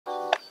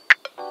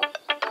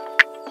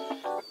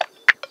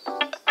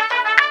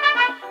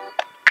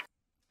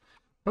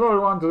Hello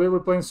everyone, today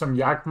we're playing some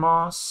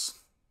Yawgmoth.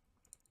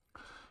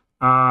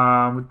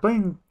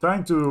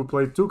 Trying to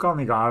play 2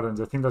 Colony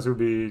Gardens. I think that would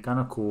be kind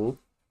of cool.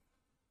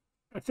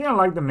 I think I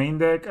like the main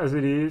deck as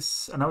it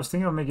is, and I was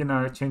thinking of making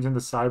a change in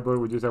the sideboard,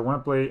 which is I want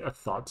to play a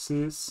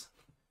Thoughtseize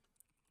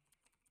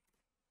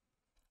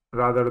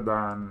rather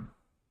than...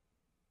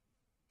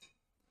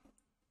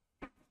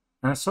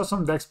 And I saw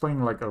some decks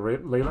playing like a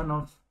Leyland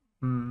of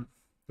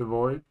the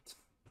Void.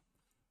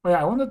 Oh yeah,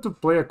 I wanted to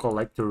play a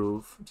Collector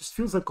Roof. It just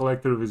feels like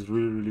Collector Roof is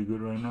really, really good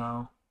right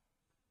now.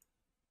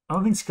 I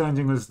don't think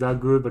Scavenging was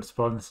that good, but it's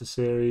probably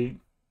necessary.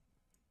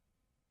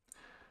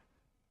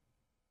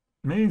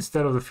 Maybe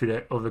instead of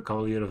the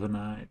Cavalier of the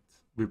Night,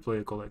 we play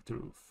a Collector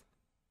Roof.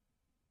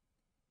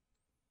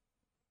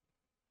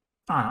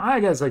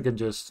 I guess I can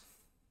just...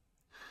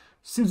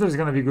 Seems that it's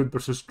gonna be good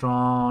versus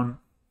Strong.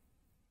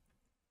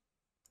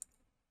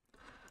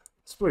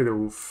 Let's play the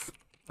Oof.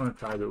 I'm gonna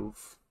try the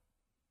Oof.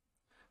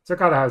 This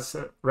card has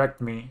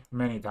wrecked me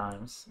many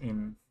times yeah,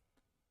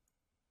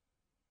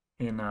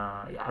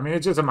 I mean,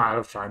 it's just a matter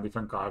of trying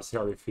different cards, see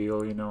how they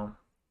feel, you know.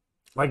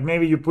 Like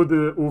maybe you put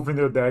the Oof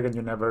into the deck and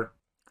you never...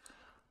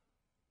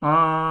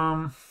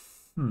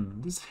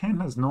 This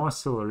hand has no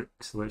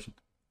acceleration.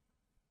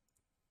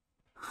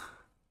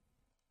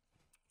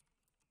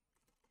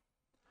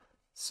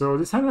 So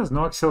this hand has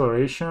no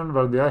acceleration,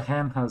 but the other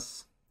hand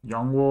has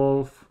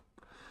Yawgmoth.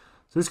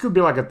 So this could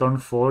be like a turn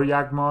 4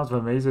 Yawgmoth,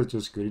 but maybe it's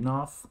just good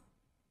enough.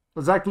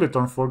 It's actually a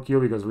turn 4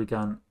 kill because we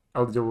can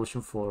Eldritch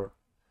Evolution for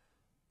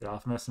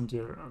Draft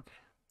Messenger.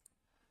 Okay.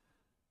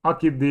 I'll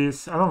keep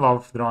this. I don't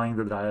love drawing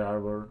the Dryad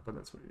Arbor, but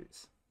that's what it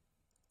is.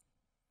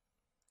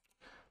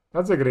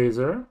 That's a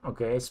Grazer.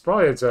 Okay, it's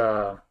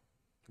a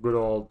good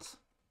old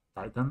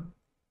Titan.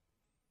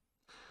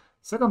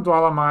 Second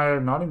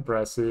Dwelamire, not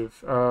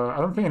impressive. I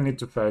don't think I need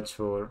to fetch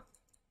for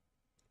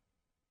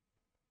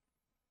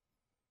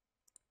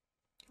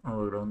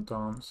Overgrown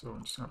Tom, so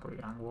I'm just gonna play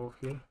Yawgmoth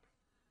here.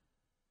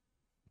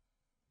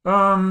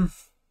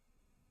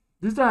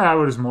 This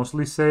Dryad is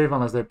mostly safe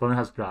unless the opponent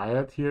has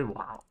Dryad here.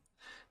 Wow.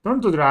 Turn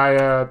to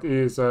Dryad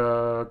is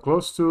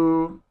close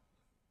to...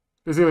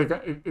 Basically,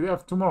 they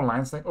have 2 more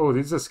lands. Oh,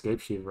 this is Escape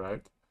Shield,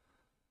 right?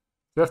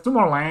 They have 2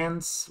 more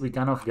lands. We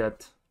kind of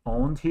get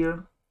owned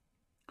here.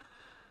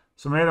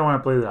 So maybe I don't want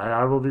to play Dryad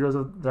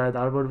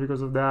Arbor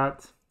because of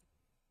that.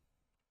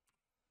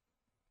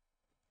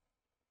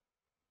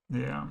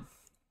 Yeah.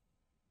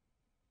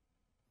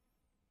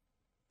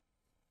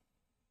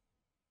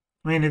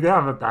 I mean, if they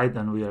have a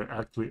Titan, we are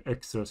actually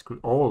extra screwed.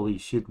 Holy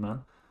shit,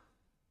 man.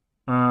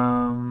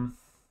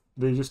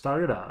 They just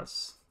target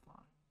us.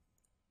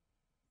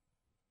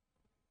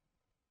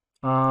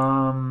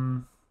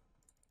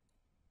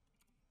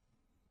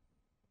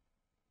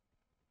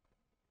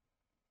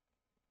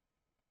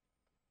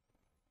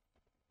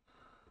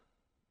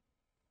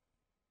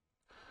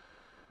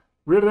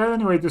 We're dead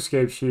anyway to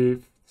Escape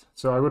Shift,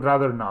 so I would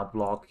rather not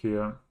block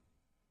here.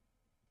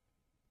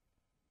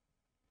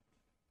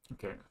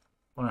 Okay,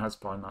 opponent has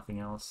probably nothing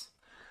else.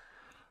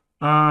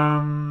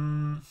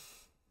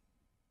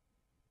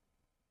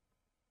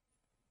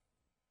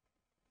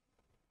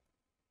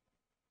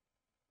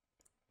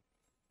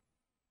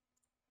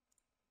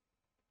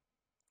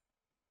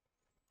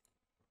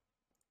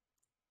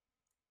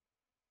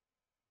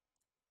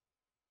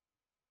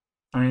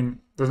 I mean,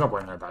 there's no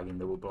point in attacking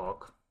the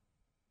block.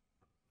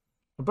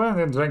 Opponent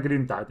then Dragon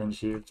Green Titan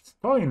Shift.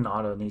 Probably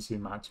not an easy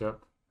matchup.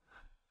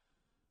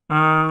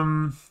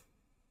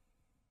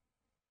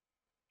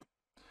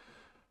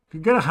 You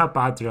get a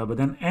Hapatra, but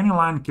then any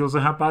line kills a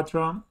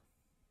Hapatra.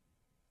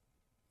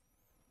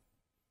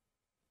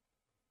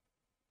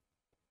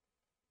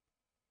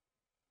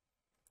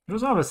 You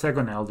also have a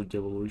second Eldritch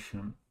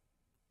Evolution,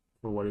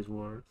 for what it's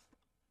worth.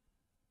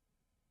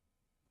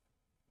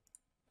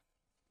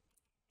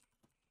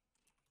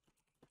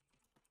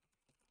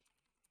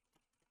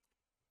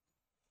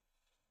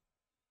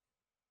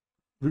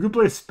 We could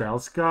play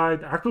Spell's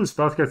Guide. Actually,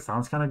 Spell's Guide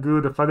sounds kind of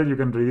good. The fact that you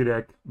can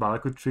redirect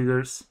Valakut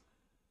triggers,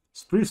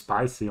 it's pretty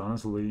spicy,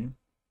 honestly.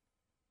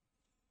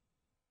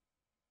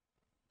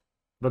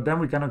 But then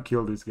we cannot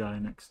kill this guy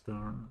next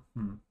turn.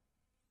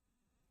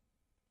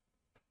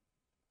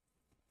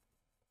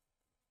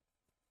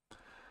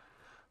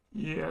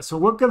 Yeah, so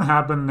what can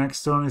happen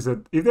next turn is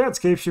that if they had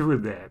Escape Shift, we're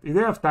dead. If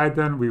they have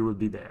Titan, we would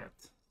be dead.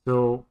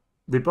 So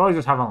they probably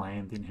just have a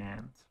land in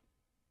hand.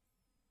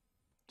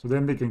 So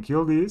then they can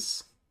kill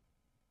this.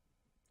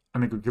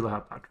 And they could kill a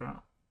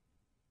Hapatra.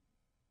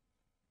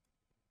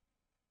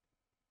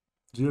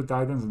 0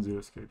 Titans and 0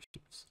 Escape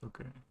Shifts.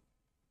 Okay.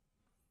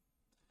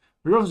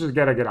 We also just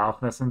gotta get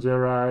off Messenger,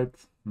 right?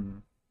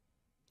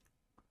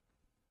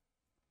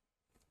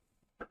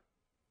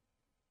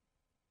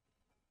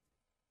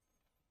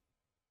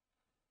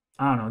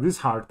 I don't know. This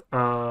heart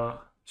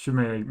should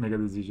make a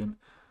decision.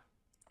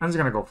 I'm just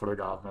gonna go for the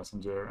Golf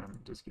Messenger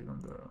and just give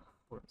him the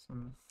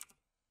poison.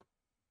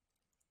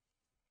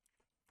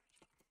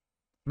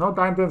 No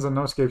Titans and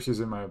no Escape Shifts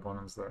in my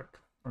opponent's deck.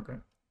 Okay.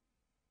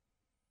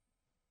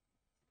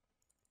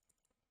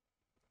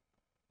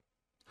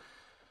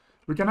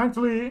 We can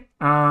actually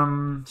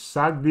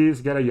sack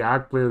this, get a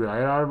Yak, play the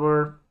Iron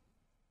Arbor.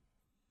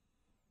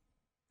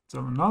 So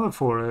another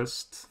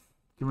forest,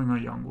 killing a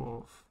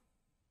Yawgmoth.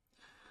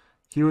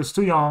 He was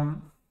too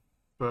young,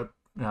 but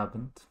it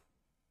happened.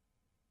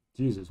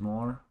 Jesus,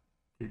 more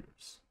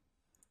triggers.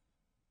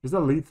 Is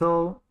that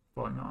lethal?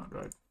 Probably not,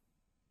 right?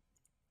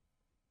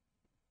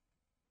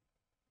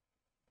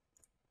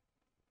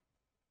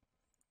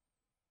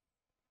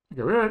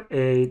 Okay, we're at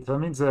 8. That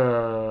means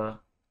sorry,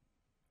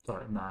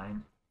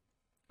 9.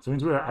 So it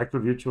means we're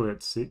active virtually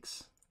at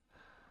 6.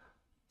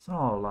 It's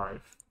not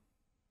alive.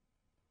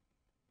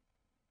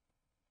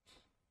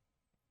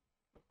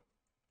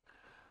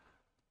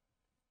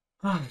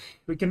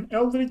 We can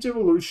Eldritch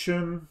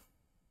Evolution,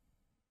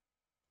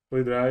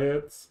 play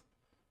Dryads,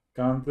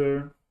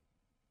 counter.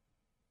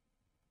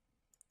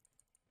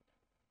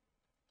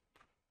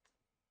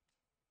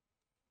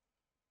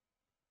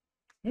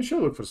 I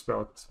should look for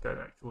spells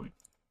better actually.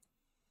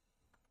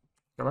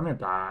 Okay, let me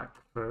attack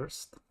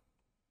first.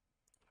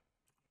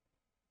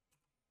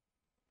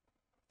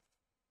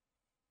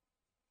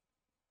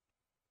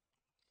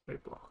 They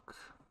block.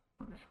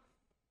 Okay.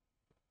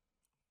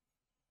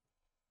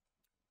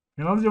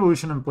 Eldritch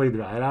Evolution and play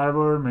Dryad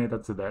Arbor, maybe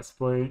that's the best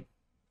play.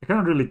 I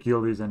can't really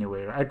kill this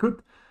anywhere. I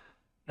could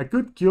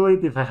kill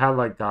it if I had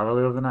like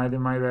Cavalier of the Night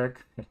in my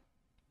deck.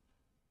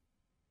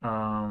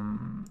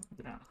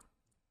 Yeah.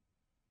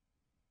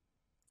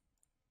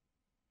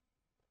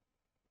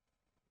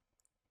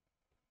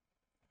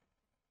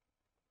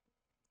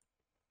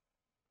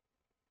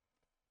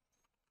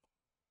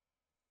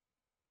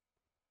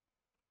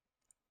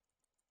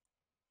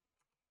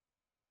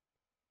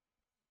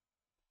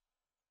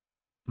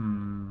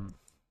 Hmm.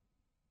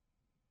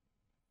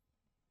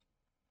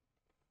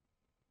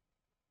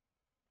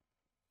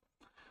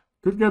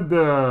 Could get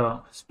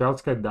the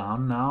Spellskite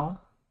down now.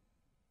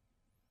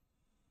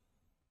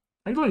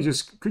 Actually,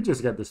 could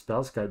just get the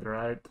Spellskite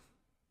right.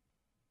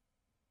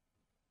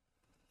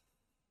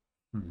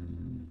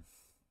 Man,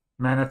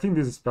 I think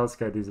this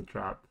Spellskite is a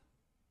trap.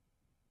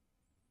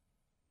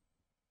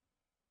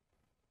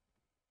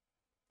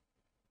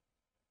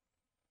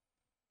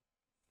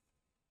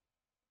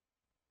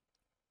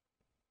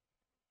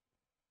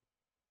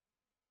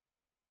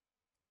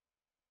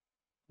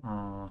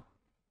 Uh,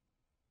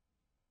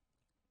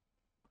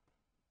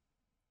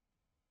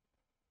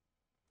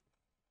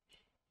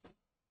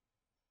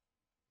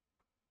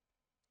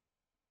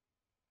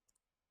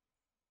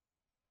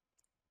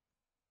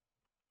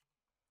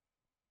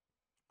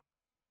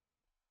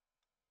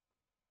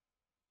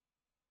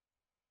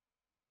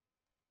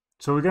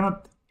 so we're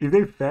gonna, if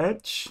they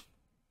fetch,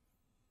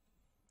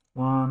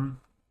 1,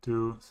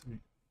 2, 3.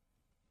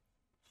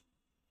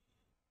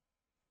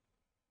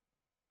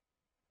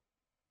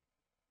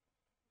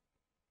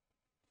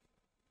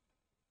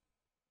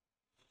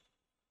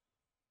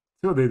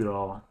 See what they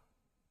draw.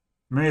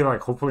 Maybe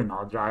like hopefully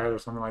not Dryad or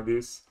something like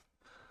this.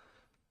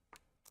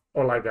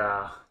 Or like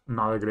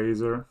another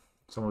Grazer.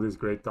 Some of these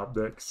great top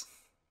decks.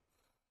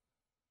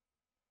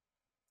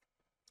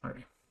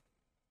 Okay.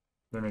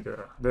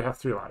 They have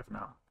 3 life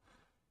now.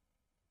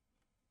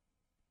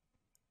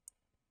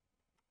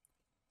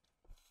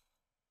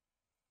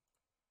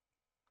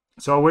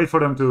 So I'll wait for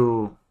them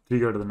to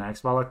trigger the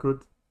next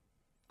Valakut.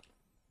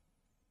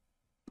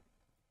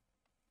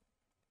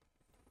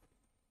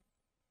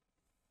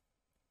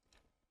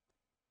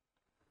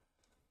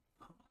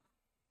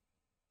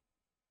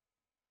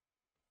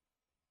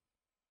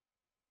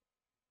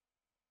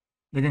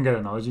 They can get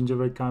another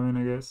Gingerbread coming,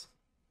 I guess.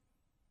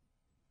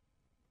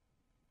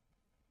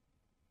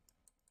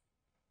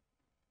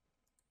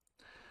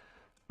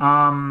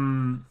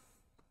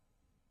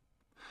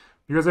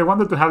 Because I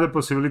wanted to have the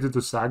possibility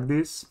to sack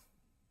this.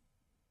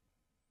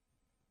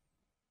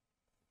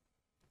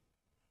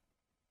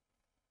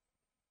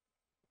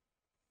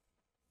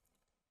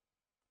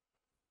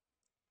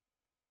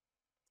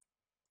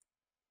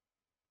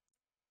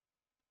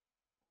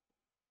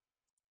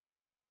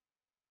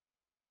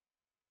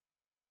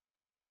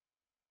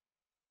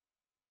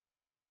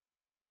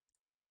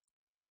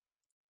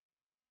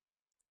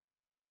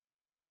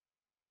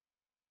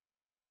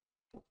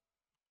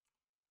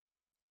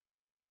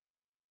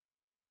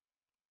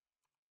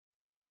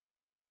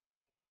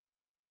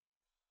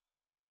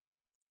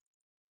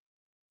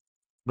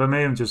 But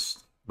maybe I'm just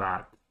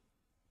bad.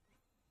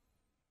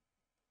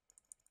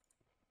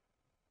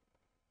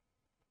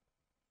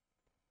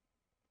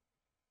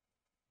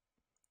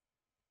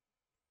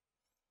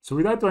 So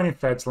we die to any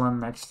fetch land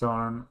next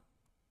turn.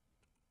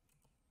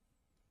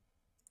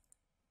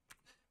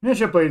 Maybe I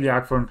should play the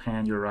Yawgmoth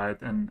hand, you're right,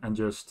 and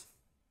just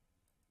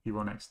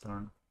Evo next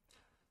turn.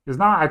 Because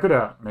now I could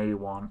have maybe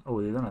won. Oh,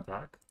 he didn't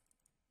attack.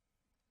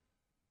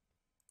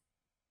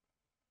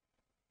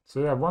 So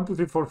yeah, 1, 2,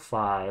 3, 4,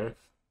 5.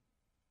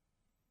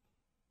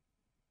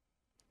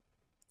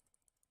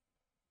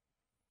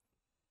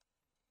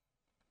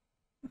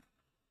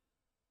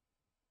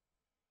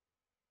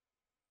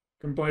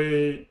 Can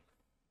play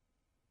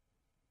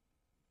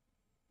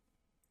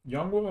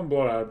Yawgmoth and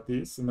blow out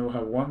this, and then we'll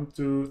have 1,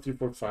 2, 3,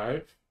 4,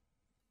 5.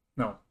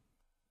 No.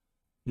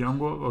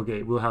 Yawgmoth,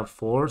 okay, we'll have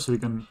 4, so we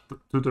can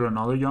tutor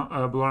another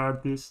blood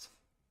artist.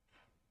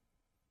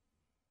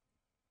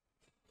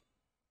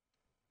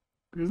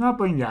 Because not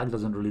playing Yak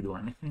doesn't really do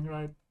anything,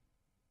 right?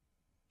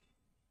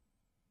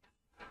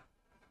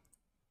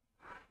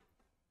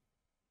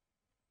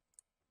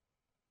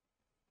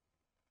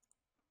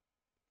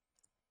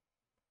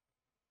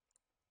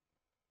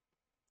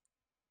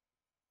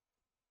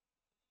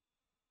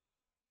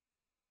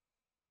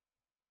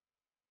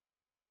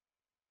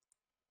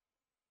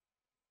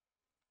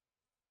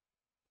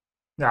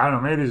 Yeah, I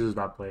don't know. Maybe this is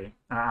bad play.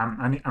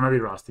 I'm a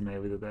bit rusty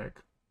maybe with the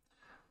deck.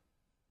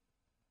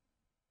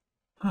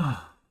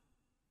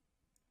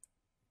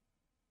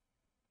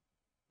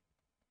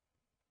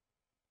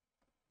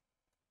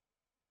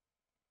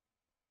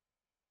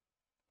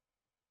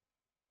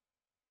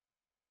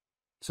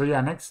 So yeah,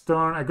 next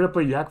turn I could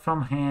play Yak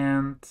from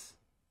hand,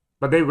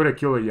 but they would have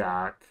killed a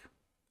Yak.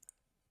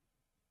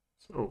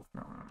 So oh,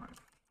 no, never mind.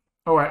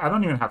 Oh, I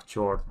don't even have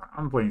short.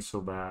 I'm playing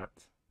so bad.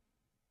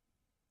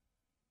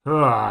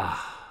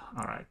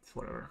 All right,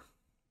 whatever.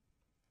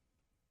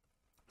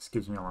 This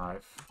keeps me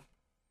alive.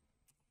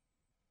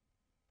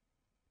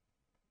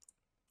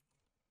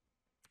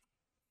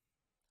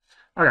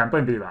 Okay, I'm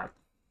playing pretty bad.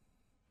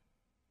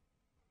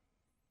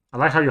 I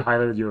like how you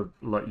highlighted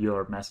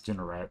your message in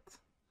red.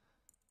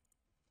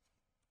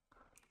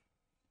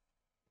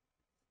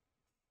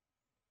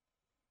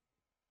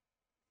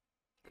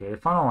 Okay,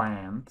 final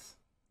land.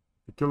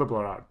 The kill the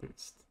blood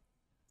artist.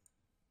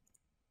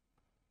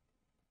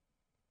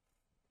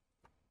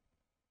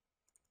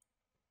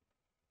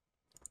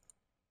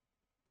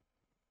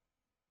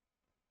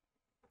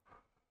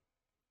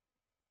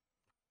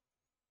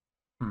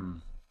 Hmm.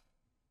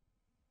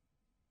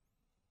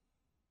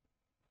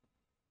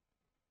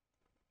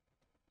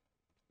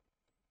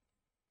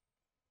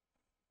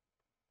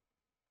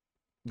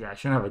 Yeah, I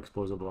shouldn't have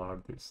exposed the blood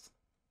artist.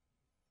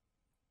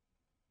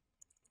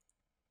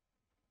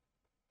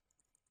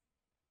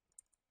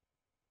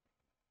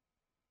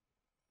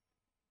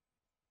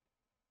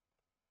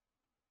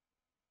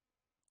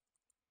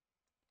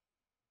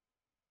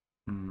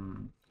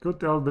 Hmm.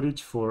 Good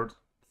Eldritch for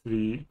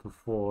 3 to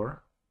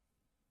 4.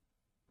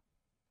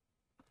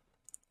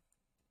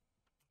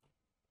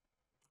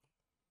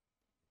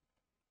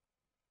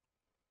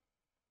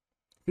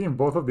 I think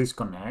both of these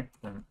connect.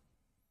 And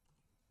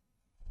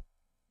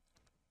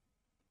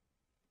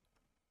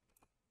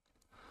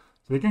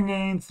so they can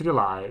gain 3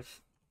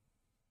 life.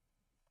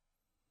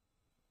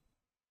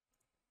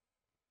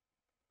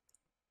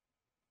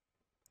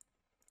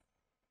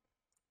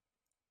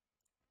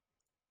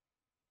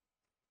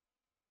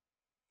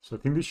 So I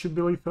think this should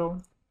be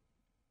lethal.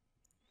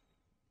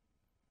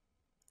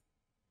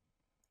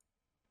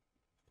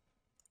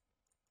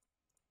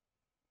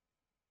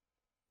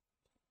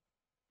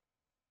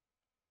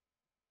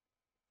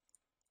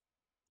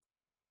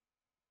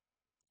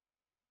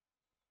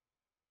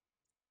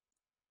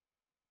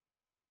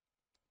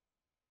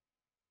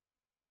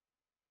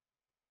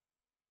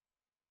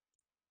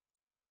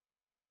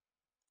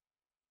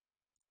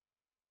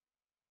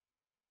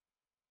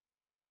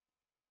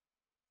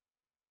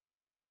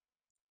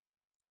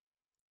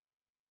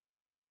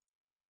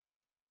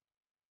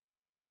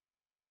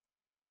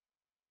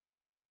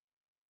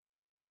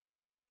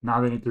 Now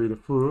they need to eat the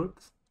food.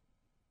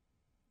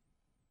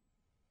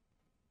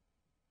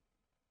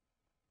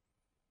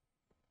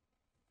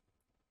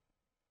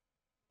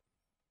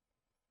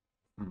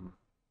 Hmm.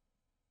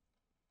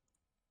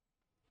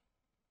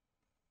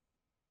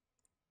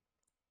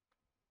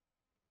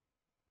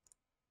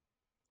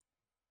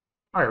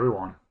 Okay, we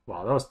won.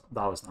 Wow,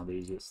 that was not the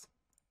easiest.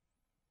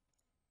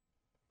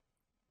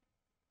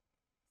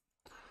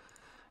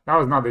 That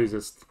was not the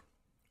easiest.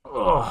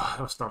 Oh,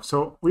 that was tough.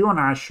 So we won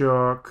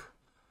Ashok.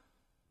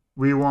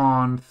 We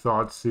won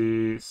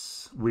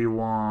Thoughtseize. We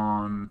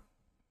won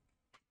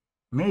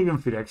maybe even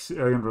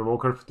Phyrexian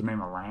Revoker to name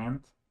a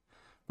land.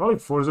 Probably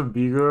Force of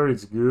Vigor.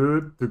 It's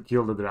good to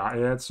kill the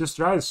Dryads. Just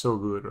Dryad is so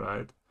good,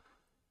 right?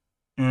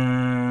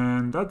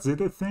 And that's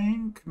it, I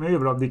think. Maybe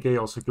Blood Decay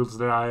also kills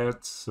the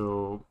Dryads,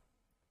 so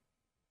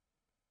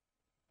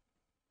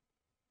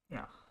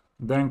yeah.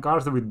 Then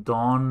cards that we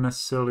don't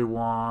necessarily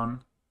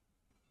want.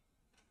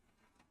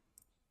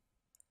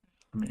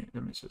 Let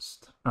me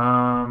just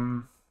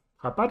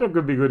Hapata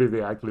could be good if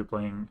they're actually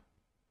playing.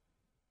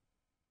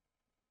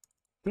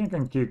 I think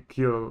I can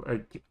kill.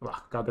 I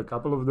got a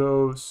couple of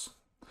those.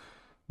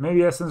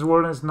 Maybe Essence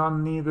Warden is not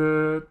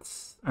needed,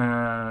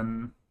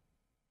 and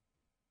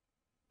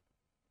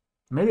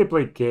maybe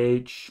play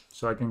Cage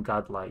so I can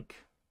cut one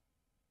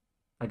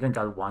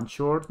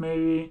short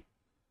maybe,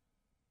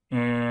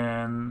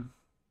 and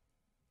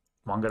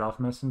one get off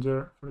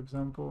Messenger, for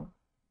example.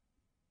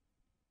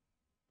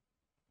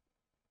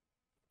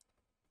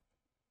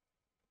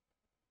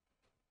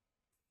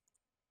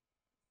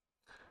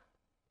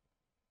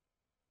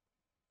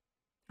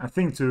 I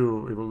think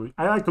to evolve,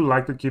 I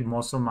like to keep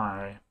most of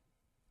my.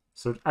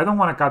 So I don't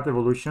want to cut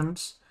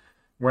evolutions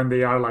when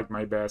they are like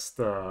my best.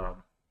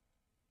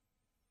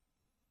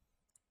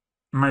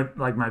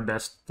 My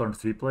best turn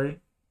 3 play.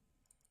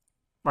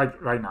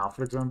 Like right now,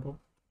 for example.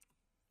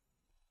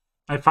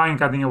 I find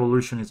cutting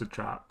evolution is a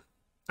trap.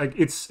 Like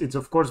it's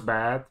of course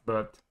bad,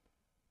 but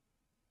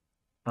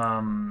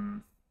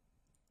um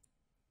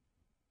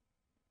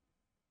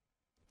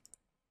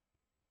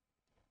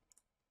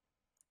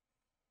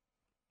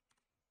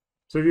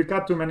so if you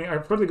cut too many,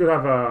 of course I could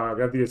have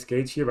got the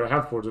cage here, but I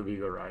have Force of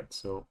Vigor, right?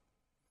 So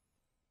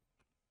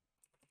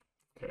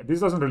okay, this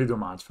doesn't really do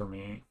much for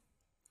me.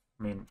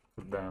 I mean,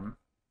 for them.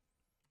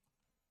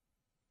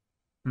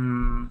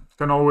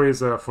 Can always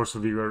Force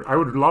of Vigor. I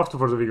would love to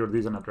Force of Vigor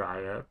this on a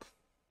Dryad.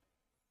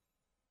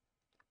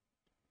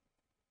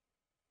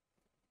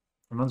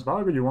 And once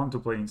Valaga, you want to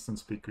play instant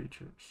speed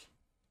creatures.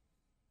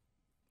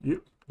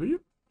 You do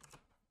you?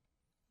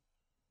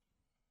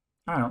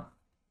 I don't know.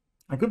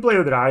 I could play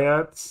the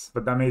Dryads,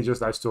 but that may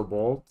just dice to a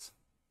Bolt.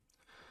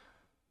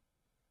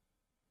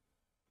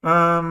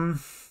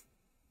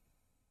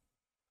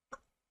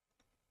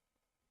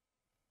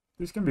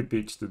 This can be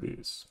pitched to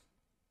this.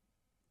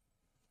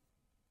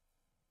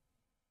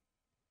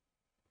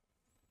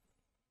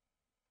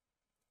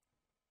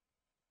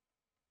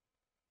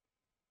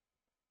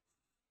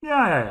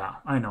 Yeah,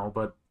 I know,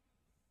 but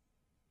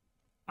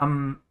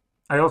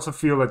I also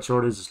feel that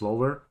short is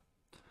slower.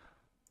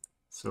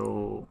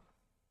 So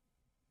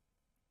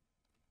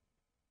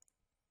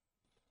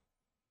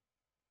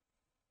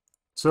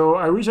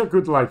I wish I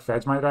could like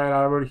fetch my Dryad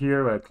Arbor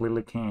here, but I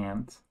clearly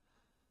can't. So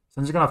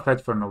I'm just gonna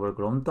fetch for an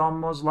Overgrown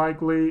Tomb most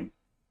likely.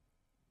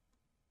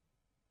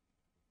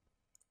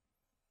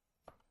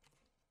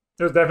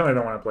 Just definitely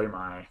don't want to play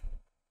my.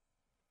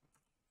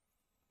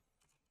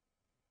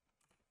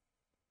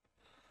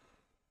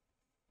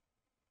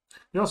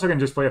 You also can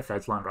just play a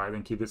fetch land, right,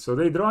 and keep it. So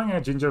they're drawing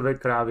a Gingerbread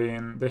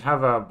Crabin. They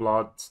have a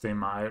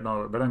Bloodstain Iron.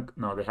 No,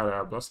 they have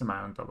a Bloodstain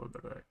Iron on top of the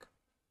deck.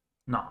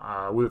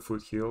 No, with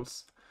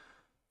Foothills.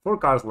 4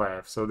 cards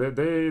left, so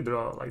they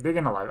draw, like, they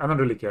gain a life. I don't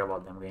really care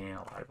about them gaining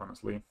a life,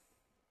 honestly.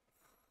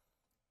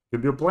 You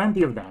do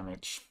plenty of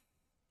damage.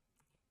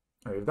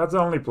 If that's the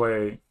only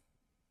play,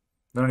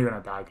 they're not even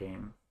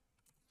attacking.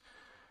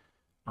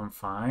 I'm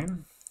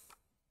fine.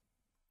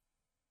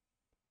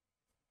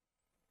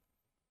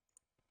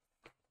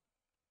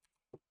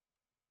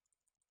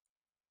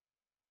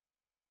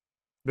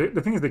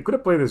 The thing is, they could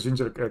have played this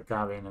Ginger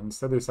Cabin, and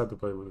instead they decided to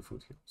play with the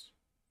Foothills.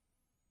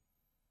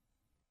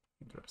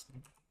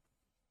 Interesting.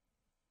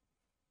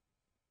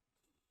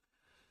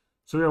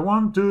 So we have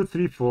 1, 2,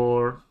 3,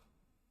 4,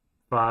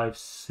 5,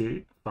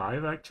 6,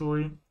 5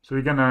 actually. So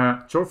we're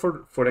gonna short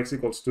for x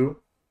equals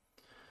 2.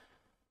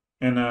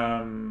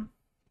 And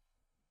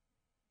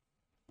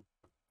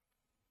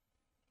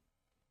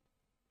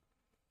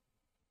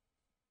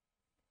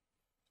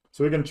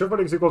so we can short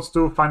for x equals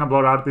 2, find a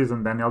Blood Artist,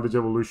 and then Eldritch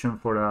Evolution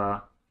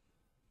for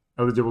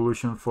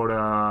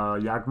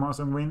Yawgmoth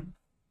and win.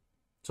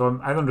 So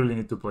I don't really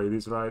need to play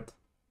this, right?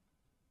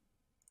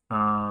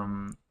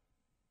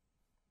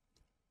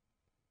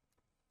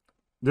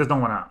 Just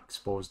don't want to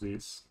expose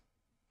this.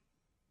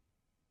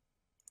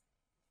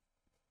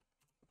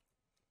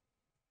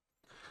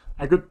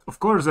 I could, of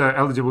course,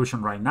 Eldritch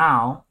Evolution right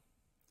now.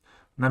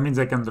 That means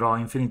I can draw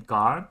infinite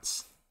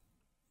cards.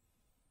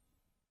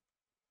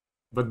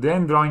 But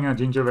then drawing a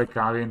Gingerbread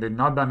Crabby and they've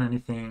not done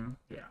anything.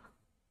 Yeah.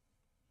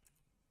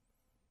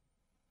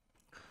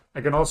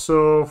 I can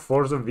also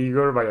force a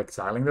Vigor by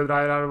exiling the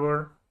Dryad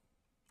Arbor.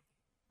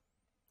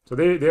 So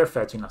they're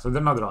fetching us, so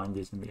they're not drawing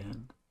this in the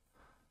end.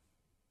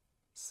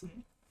 Let's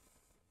see.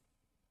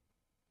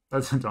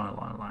 That's drawing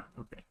a line.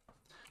 Okay.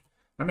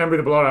 And then with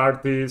the Blood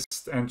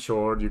Artist and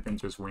short, you can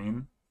just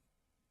win.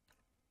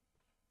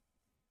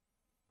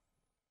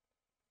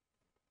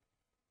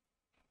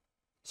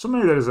 So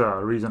maybe there's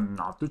a reason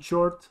not to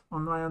short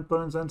on my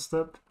opponent's end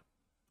step.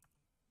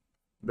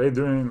 They're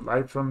doing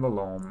Light from the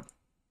Loam.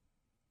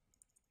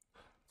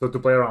 So to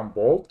play around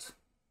Bolt.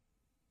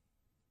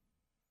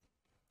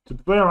 To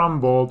play around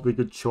Bolt, we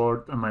could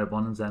short on my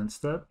opponent's end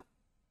step.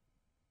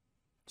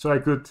 So I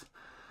could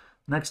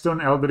next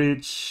turn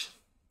Eldritch,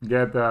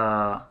 get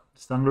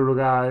Stungluru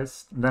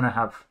guys. Then I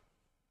have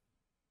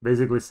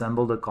basically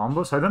assembled the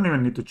combo. So I don't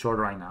even need to short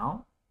right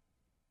now.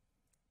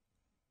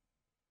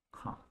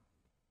 Huh.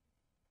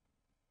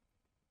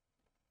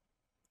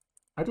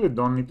 I actually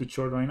don't need to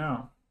short right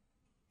now.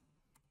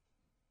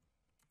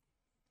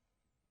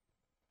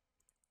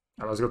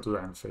 Let's go to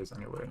the end phase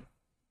anyway.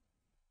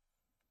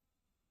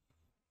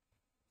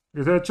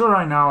 Because I short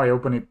right now, I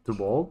open it to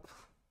Bolt.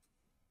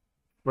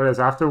 Whereas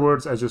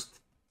afterwards, I just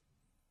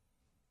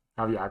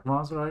have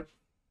Yawgmoth, right?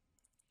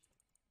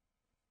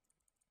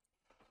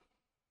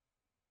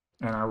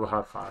 And I will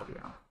have 5,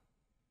 yeah.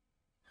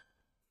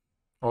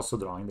 Also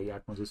drawing the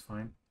Yawgmoth is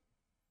fine.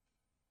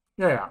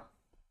 Yeah.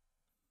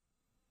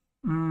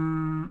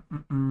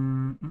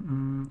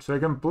 So I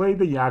can play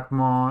the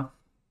Yawgmoth.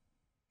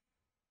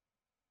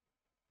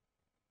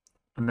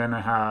 And then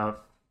I have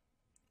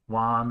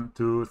 1,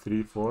 2,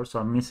 3, 4. So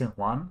I'm missing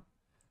 1.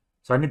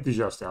 So I need to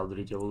just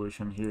Eldritch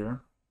Evolution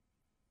here.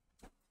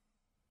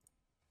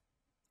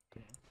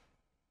 Okay.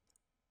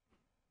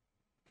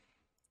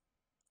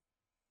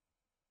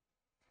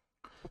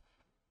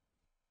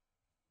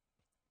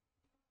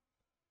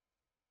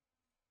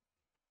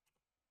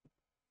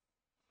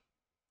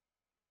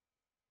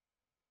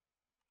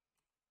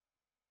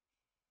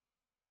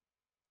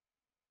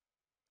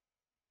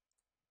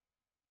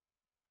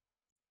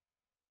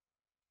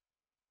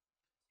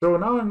 So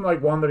now I'm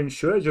like wondering,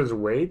 should I just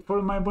wait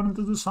for my opponent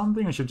to do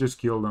something? I should just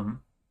kill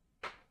them.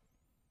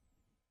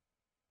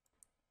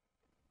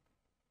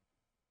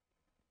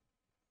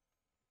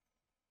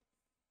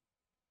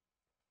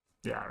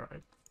 Yeah,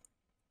 right.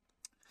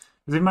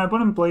 Because if my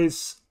opponent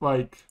plays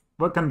like,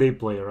 what can they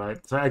play,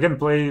 right? So I can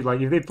play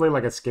like if they play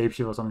like Escape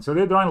Shift or something. So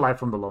they're drawing life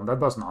from below. That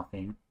does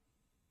nothing.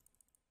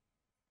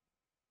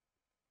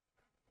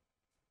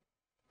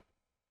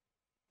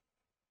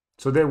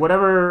 So they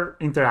whatever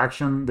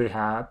interaction they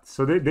had,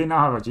 so they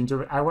now have a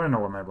ginger. I want to know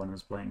what my opponent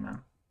is playing,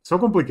 man. So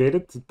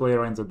complicated to play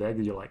around the deck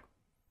that you're like,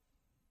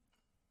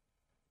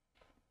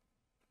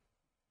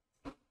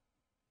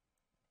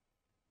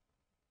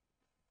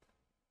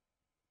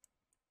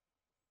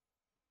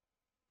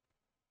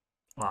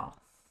 wow.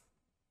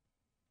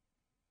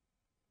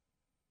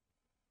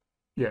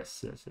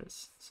 Yes, yes,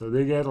 yes. So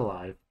they get a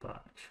life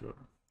back, sure.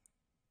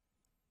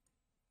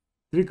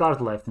 3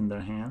 cards left in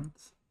their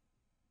hands.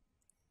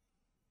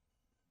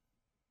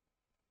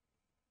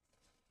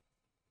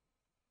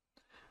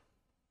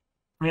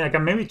 I mean, I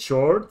can maybe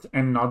short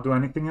and not do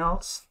anything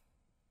else.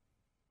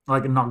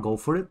 Like, not go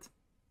for it.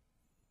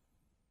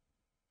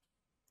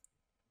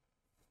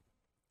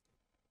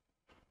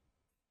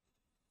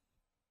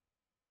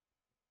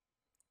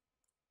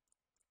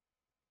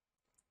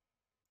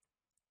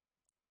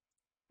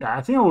 Yeah,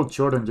 I think I will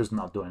short and just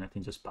not do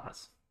anything, just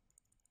pass.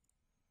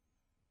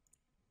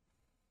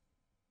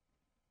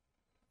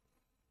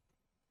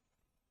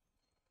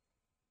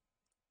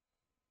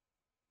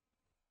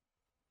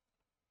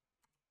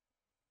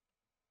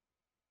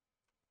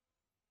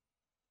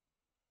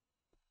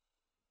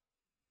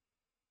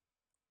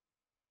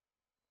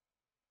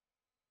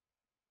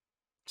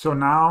 So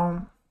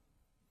now,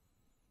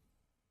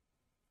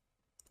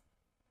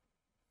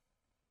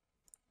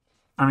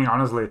 I mean,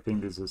 honestly, I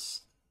think this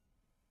is...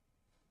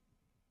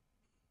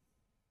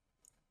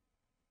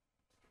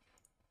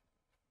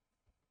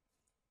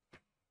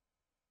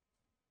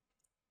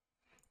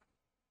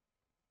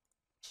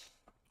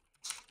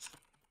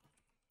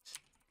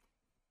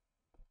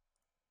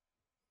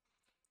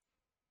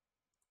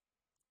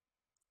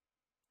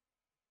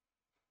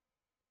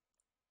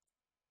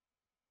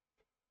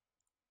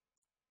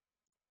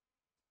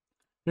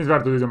 It's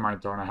better to do it on my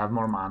turn. I have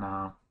more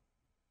mana.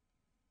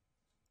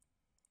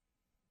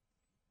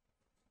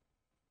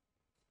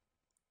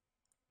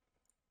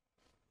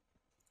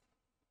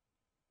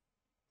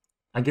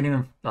 I can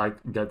even, like,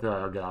 get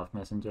the get off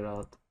messenger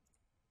out.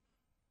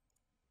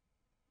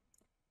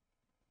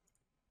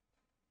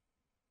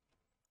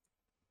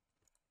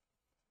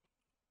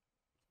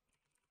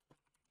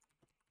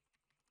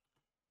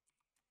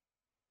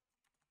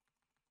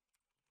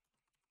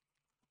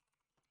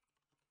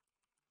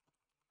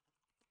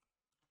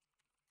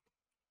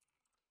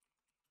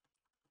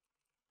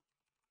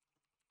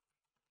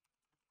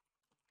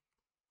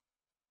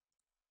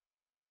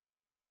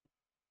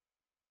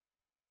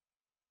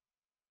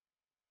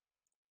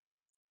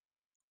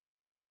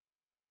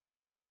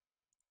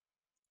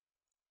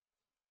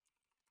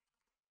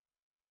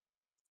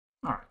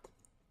 All right.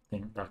 I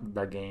think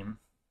that game,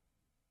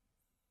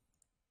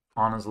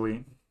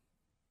 honestly.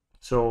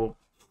 So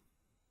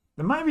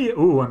there might be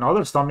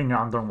another stomping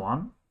ground turn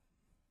 1.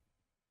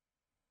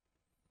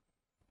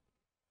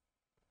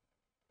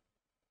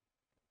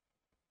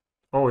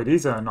 Oh, it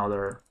is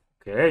another.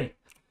 Okay,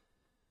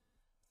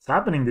 it's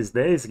happening these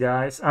days,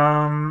 guys.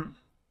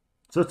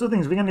 So 2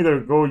 things. We can either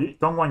go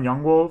turn 1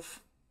 Yawgmoth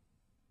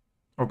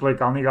or play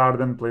Kalni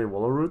Garden, play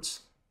Willow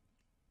Roots.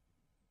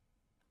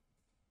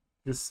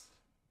 Just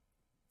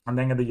and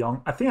then get the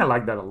Young. I think I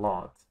like that a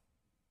lot.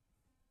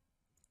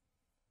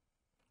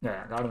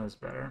 Yeah, Garden is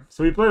better.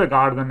 So we play the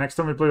Garden. Next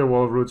time we play the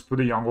Willow Roots, put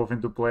the Yawgmoth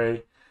into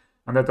play,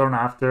 and the turn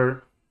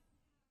after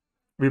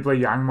we play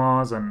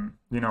Yawgmoth, and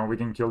we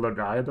can kill the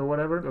Dryad or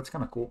whatever. That's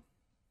kind of cool.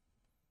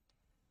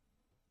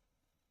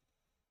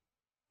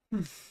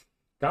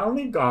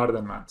 Kalni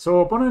Garden, man.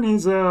 So opponent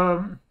is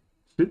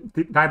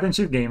Titan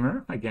Chief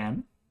Gamer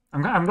again.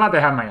 I'm glad I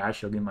have my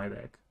Ashok in my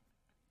deck.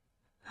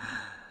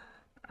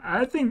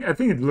 I think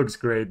it looks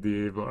great, the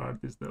evil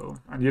artist, though,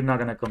 and you're not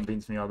gonna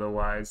convince me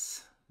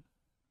otherwise.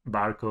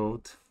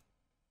 Barcode.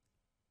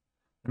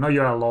 I know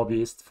you're a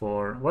lobbyist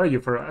for. What are you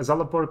for?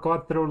 Azalapur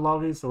Quattro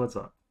lobbyist? What's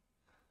up?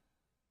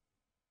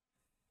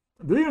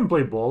 Do you even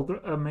play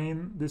Bold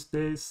main these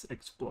days?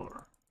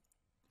 Explorer.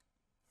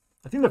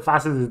 I think the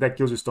fastest this deck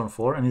kills is turn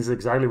 4, and it's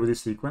exactly with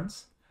this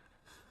sequence.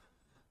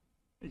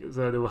 Because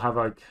they will have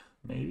like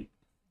maybe.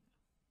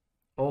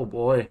 Oh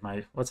boy,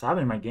 what's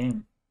happening in my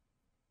game?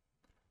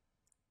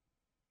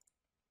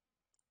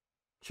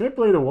 Should I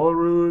play the wall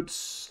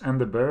roots and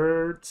the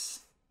birds?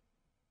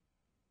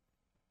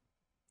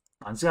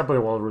 I'm just gonna play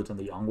the wall roots and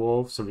the young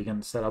wolf so we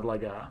can set up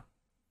like a.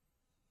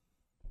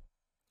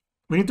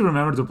 We need to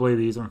remember to play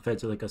these on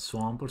fetch like a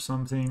swamp or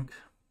something.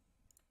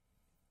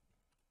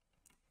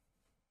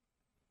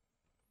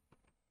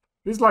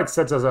 This like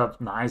sets us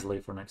up nicely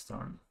for next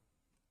turn.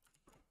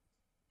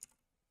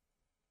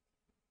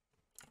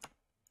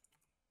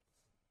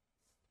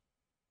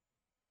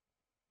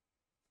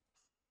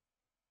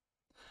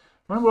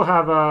 Then we'll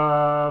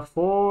have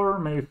 4,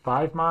 maybe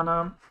 5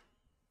 mana.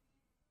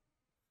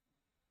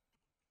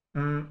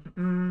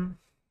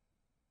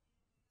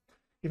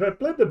 If I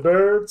play the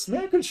birds,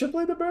 maybe I should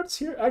play the birds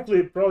here.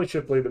 Actually, probably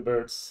should play the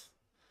birds.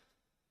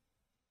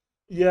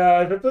 Yeah,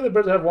 if I play the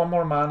birds, I have 1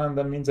 more mana, and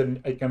that means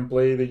I can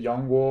play the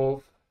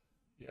Yawgmoth.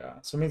 Yeah,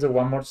 so it means a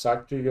 1 more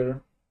sack trigger.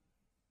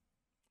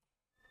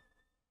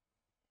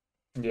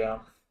 Yeah.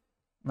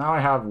 Now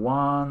I have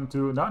 1,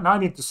 2. Now I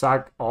need to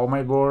sack all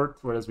my board,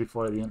 whereas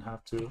before I didn't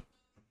have to.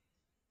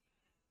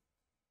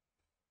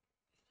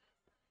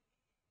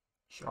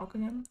 Shock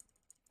again?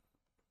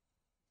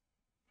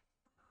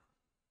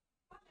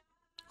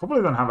 Hopefully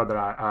I don't have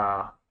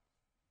a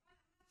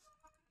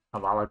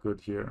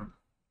Valakut here.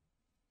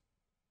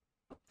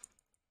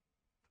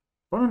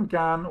 Opponent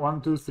can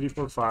 1, 2, 3,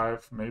 4,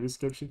 5. Maybe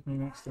escape shift me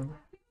next turn.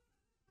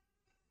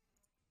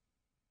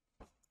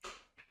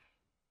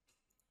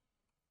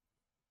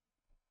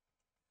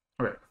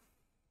 Okay.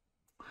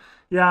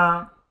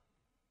 Yeah.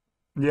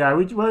 Yeah,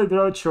 well, the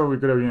road show we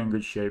could have been in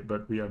good shape,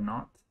 but we are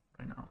not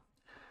right now.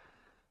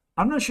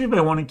 I'm not sure if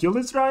I want to kill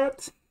this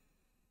riot.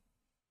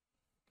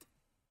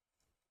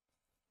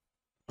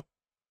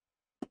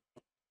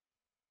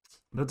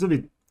 That's a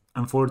bit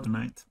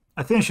unfortunate.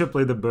 I think I should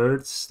play the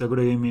birds. That would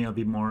have given me a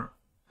bit more.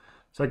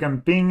 So I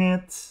can ping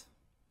it,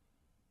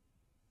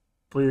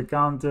 play the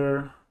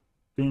counter,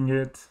 ping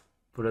it,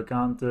 put a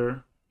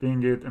counter,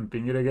 ping it, and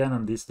ping it again,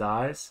 and this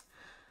dies.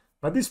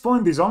 But at this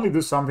point, this only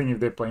do something if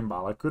they're playing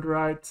Valakut,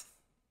 right?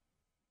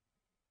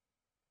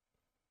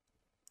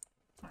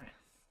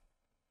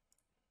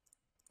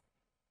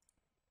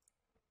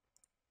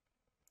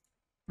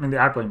 I mean, they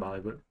are playing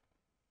Valakut.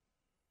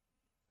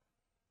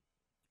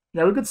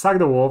 Yeah, we could sack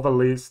the wolf at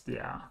least.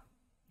 Yeah,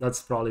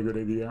 that's probably a good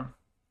idea.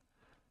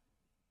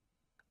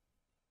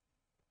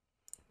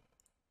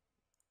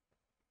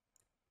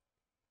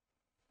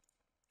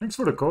 Thanks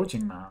for the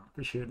coaching, man.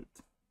 Appreciate it.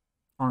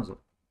 Honestly.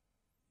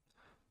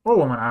 Oh,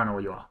 woman, I don't know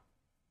where you are.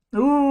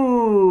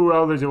 Ooh,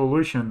 Eldritch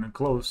Evolution.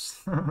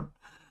 Close.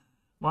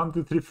 1,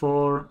 2, 3,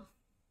 4.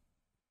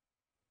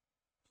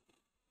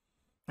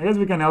 I guess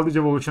we can Eldritch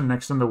Evolution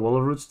next on the Wall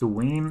of Roots to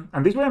win.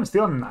 And this way I'm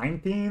still on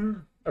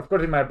 19. Of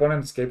course, if my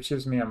opponent escape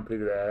shifts me, I'm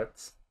pretty dead.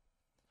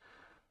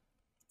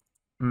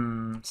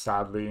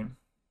 Sadly.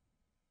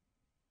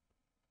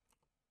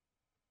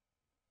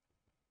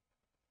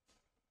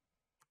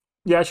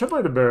 Yeah, I should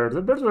play the birds.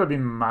 The birds would have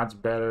been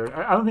much better.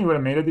 I don't think it would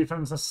have made a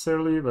difference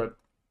necessarily, but...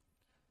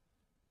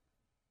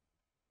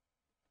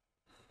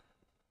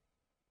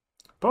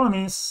 Problem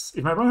is,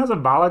 if my opponent has a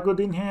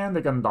Valakut in hand,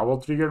 they can double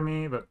trigger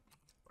me, but...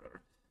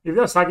 If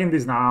they're sacking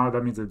this now,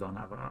 that means they don't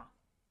have a...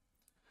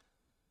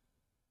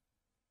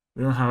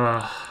 They don't have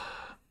a...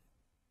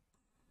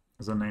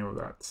 What's the name of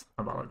that?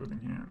 A Valakut in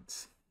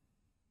hand.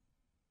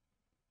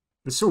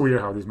 It's so weird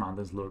how these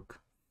mountains look.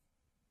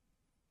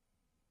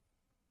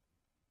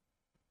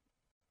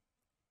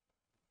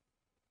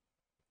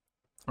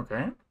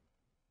 Okay.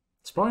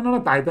 It's probably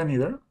not a Titan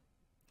either.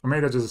 Or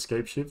maybe that's just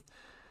escape shift.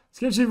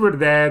 Escape shift, we're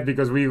dead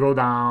because we go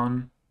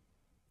down.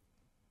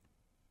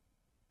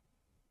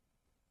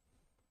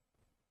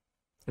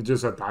 It's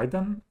just a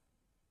Titan.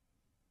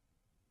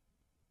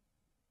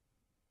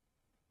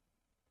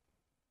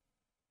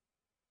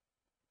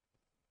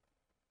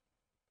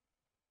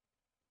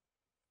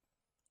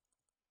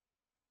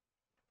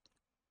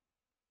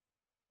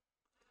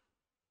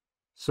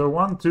 So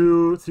 1,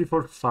 2, 3,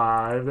 4,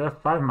 5. They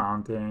have 5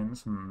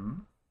 mountains.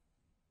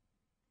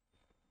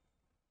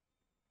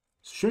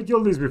 Should I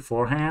kill this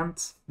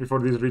beforehand? Before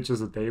this reaches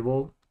the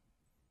table?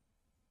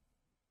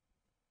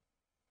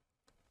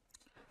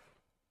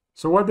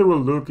 So what they will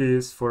look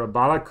is for a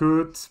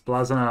Valakut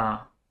plus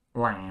a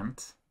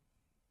land.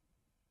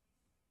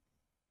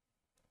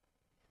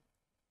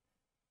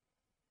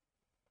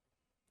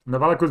 And the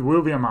Valakut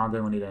will be a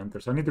mountain when it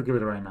enters. I need to kill it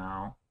right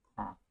now.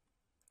 Huh.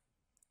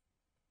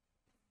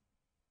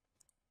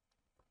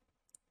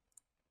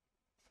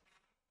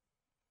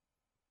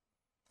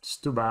 It's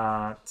too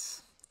bad.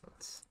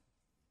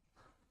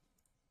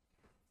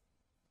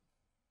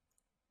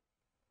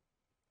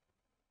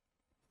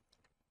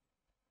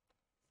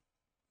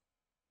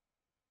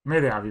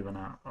 Maybe they have even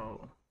a...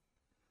 Oh.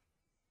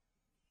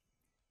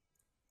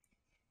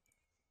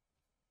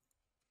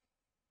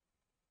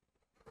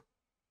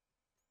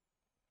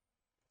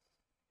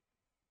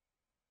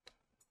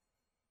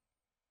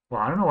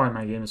 Well, I don't know why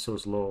my game is so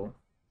slow.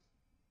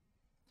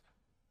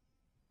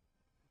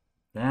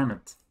 Damn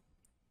it.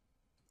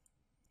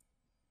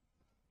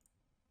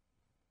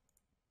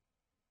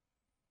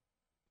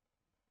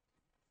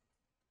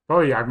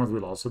 Probably Yawgmoth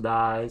will also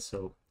die,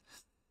 so...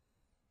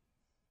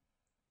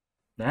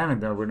 Damn it,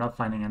 though, we're not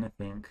finding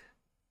anything.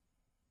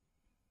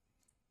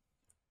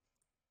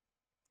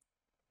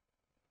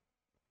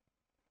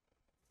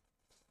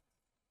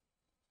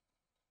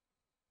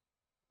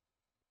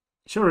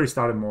 Should have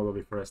restarted Modo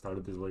before I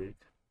started this league.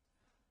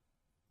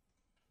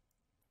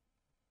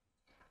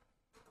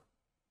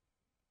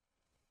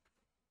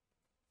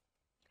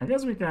 I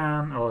guess we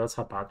can... Oh, that's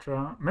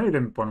Hapatra. Maybe the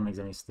opponent makes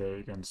a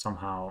mistake and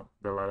somehow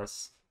they let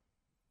us.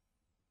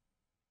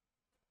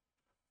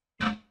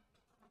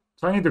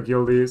 So I need to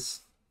kill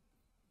this.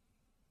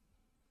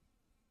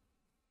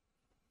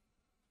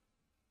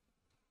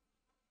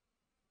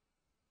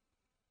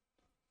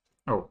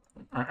 Oh,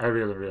 I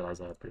really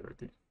realized I have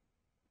priority.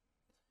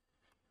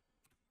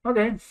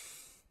 Okay.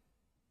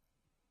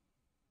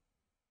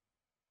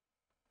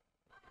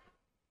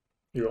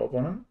 You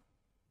open them.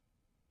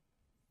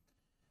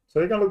 So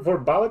you can look for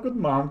Balakut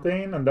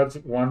Mountain, and that's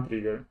one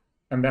trigger.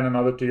 And then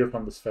another trigger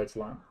from this fetch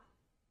land.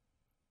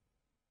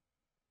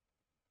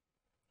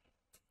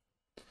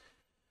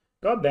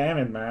 God damn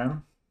it,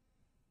 man.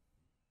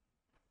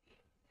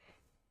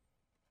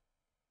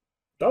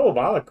 Double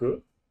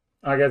Balakut.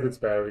 I guess it's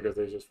better because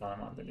they just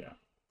found a mountain, yeah.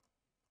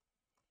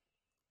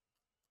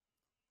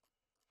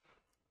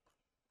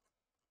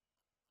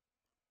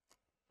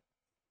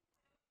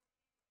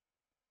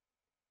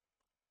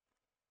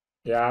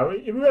 Yeah,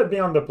 if we had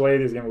been on the play,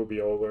 this game would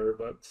be over,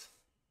 but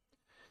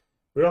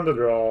we're on the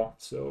draw,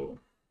 so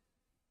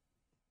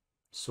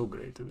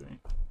great today.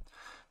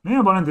 Maybe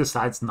opponent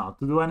decides not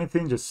to do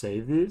anything, just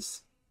save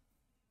this.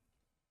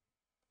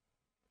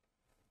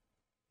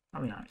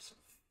 That'd be nice.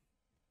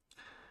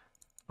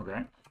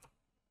 Okay.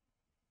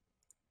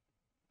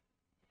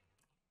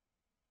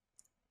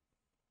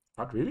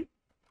 What, really?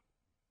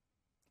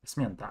 It's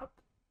me on tap.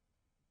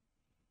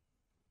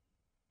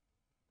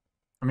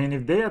 I mean,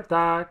 if they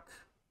attack,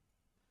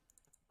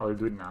 I'll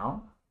do it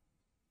now.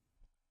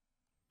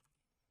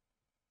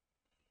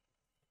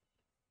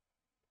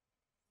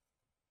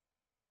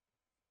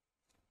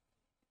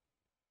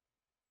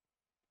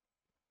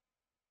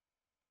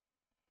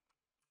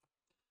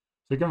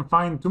 So you can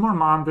find 2 more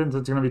mountains.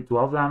 It's going to be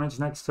 12 damage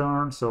next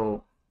turn,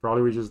 so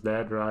probably we're just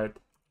dead, right?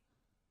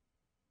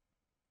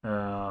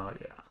 Yeah.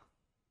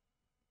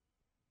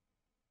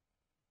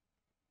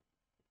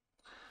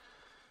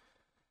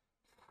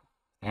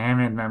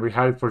 Damn it, man. We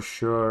had it for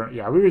sure.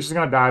 Yeah, we were just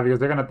going to die because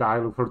they're going to die,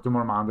 look for 2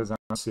 more mountains,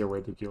 and see a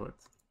way to kill it.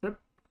 Yep.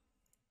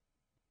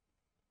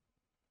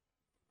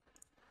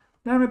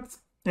 Damn it.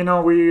 You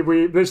know,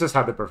 they just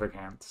had the perfect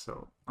hand,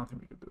 so nothing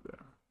we could do there.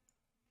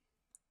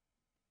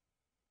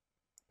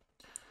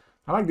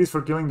 I like this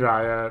for killing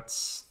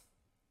dryads.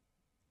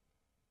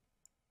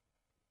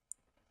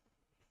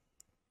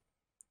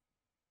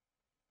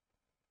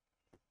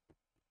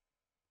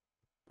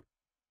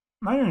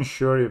 Not even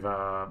sure if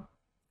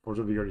Force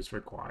of Vigor is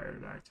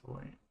required,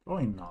 actually.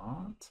 Probably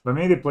not. But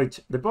maybe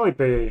they probably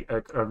pay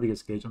a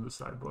biggest cage on the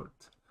sideboard.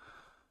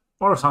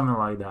 Or something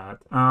like that.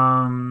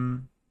 I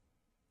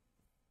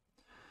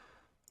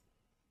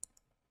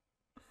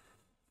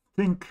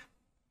think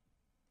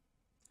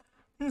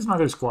this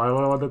matters quite a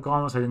lot about the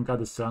combos. I can cut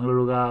the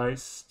Strangler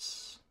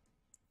guys.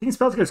 I think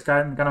Spellskill is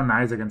kind of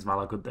nice against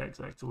Valakut decks,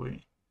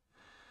 actually.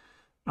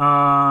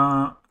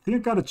 I think I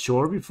got a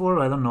Chore before,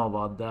 I don't know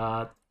about that.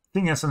 I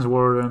think Essence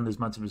Warden, this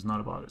matchup is not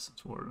about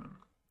Essence Warden.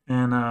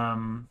 And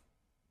I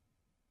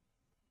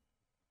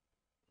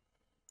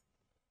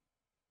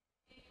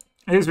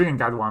guess we can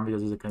cut one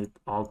because it's a kind of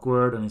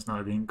awkward and it's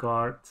not a green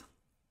card.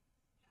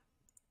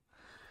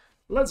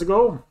 Let's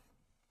go.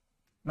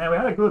 Man, we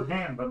had a good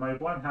hand, but my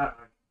opponent had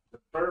the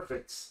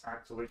perfects,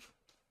 actually.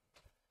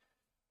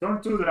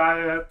 Turn 2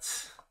 Dryad,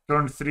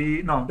 turn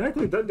 3... No, they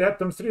had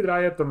turn 3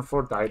 Dryad, turn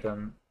 4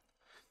 Titan.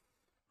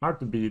 Hard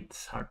to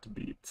beat, hard to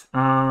beat.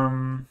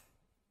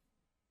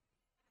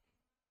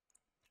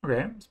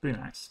 Okay, it's pretty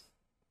nice.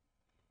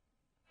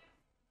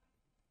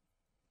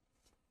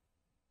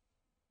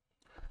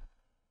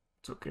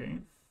 It's okay.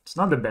 It's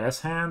not the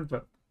best hand,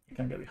 but I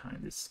can get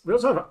behind this. We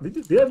also have...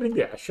 Did I bring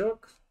the Ashok?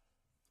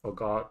 Oh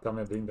god, tell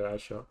me I bring the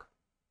Ashok.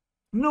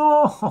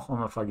 No!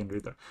 I'm a fucking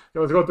retard. Okay,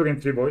 let's go to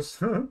game 3,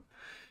 boys.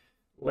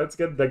 Let's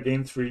get the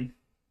game 3.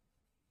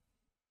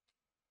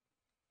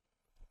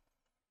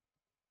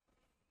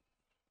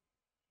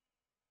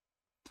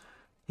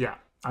 Yeah,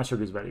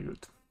 Ashok is very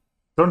good.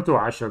 Turn 2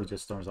 Ashok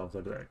just turns off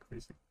the deck,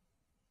 basically.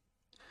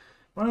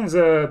 One is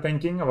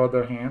thinking about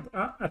their hand.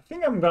 I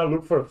think I'm gonna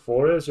look for a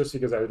forest just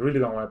because I really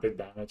don't want to take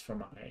damage from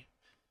my...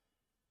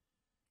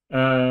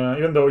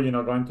 even though, you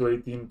know, going to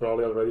 18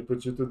 probably already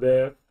puts you to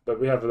death. But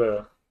we have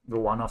the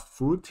one-off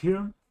food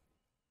here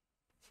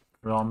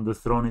from the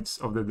throne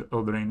of the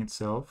Eldraine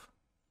itself.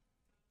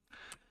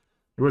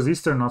 It was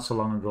Easter not so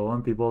long ago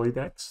and people eat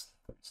eggs.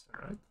 Easter,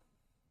 right?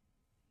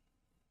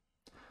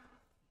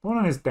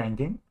 Opponent is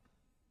tanking.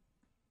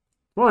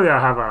 Well, yeah,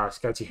 I have a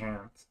sketchy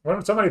hand.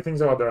 When somebody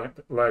thinks about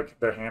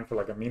their hand for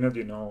like a minute,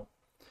 you know,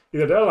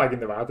 either they're like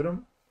in the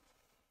bathroom.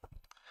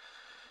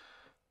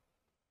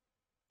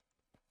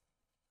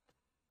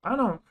 I don't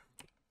know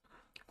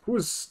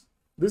who's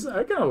this.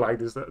 I kind of like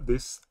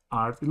this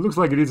art. It looks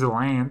like it is a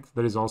land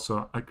that is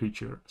also a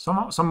creature.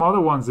 Some other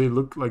ones they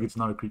look like it's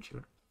not a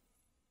creature.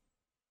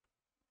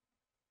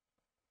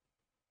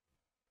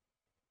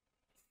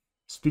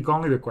 Speak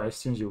only the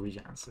questions you wish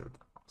answered.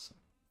 Awesome.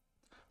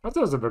 What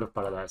does the Bird of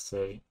Paradise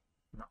say?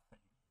 Nothing.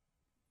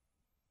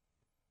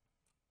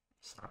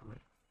 Sadly.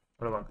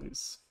 What about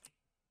this?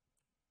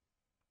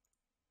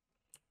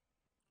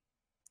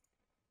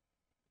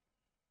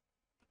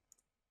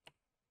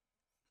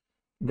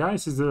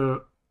 Guys is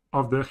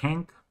of the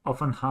Hank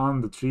often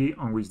harm the tree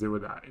on which they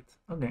would died.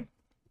 Okay.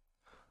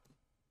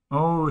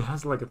 Oh, it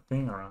has like a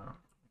thing around.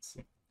 Let's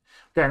see.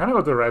 Okay, I'm gonna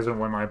go to Resin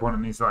when my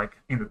opponent is like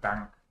in the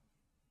tank.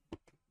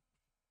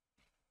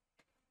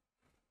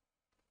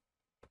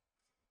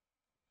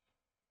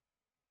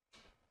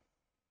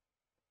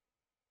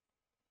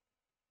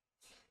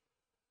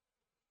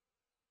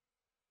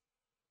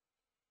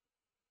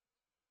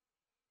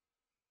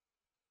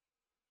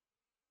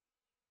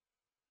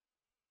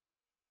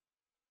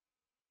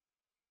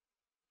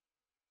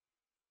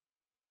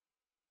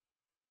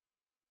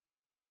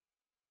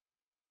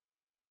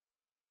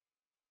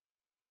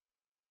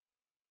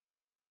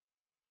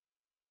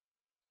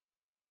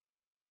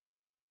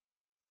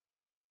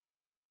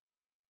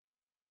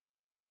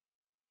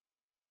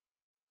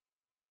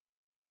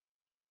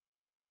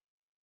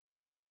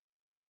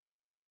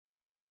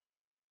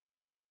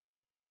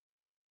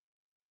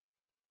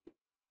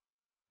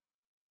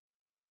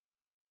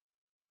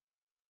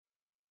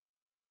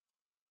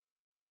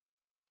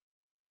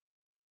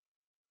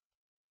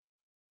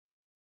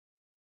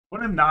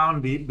 Went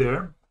down deep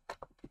there.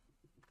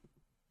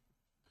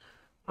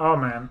 Oh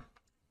man.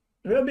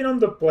 If we had been on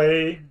the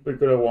play, we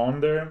could have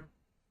won there.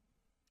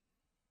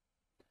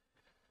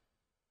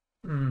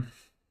 Hmm.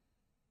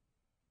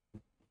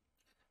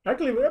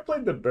 Actually, if we had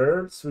played the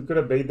birds, we could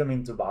have bait them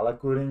into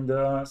Valakuring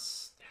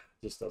us. Yeah,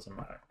 just doesn't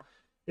matter.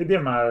 It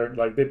didn't matter.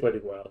 Like, they played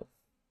it well.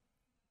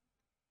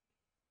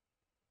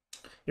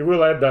 If we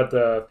let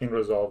that thing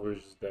resolve, we're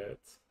just dead.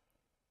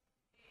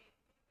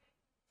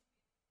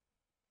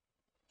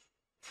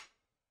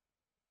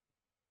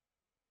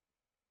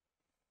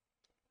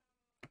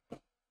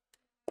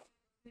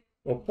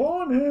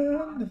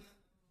 Opponent!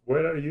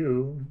 Where are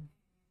you?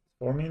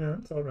 4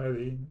 minutes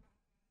already.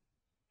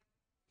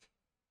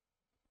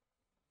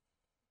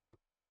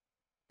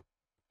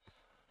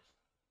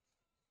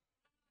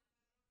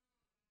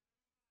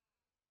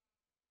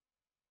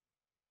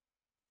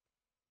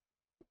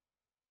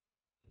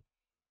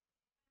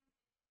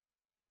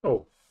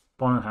 Oh,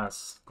 opponent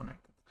has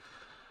connected.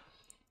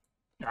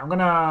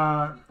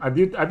 Yeah,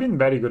 I've been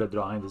very good at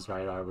drawing this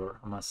right arbor,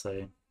 I must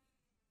say.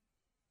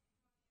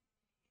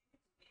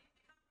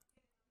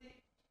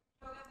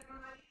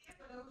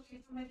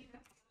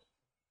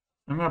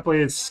 I'm gonna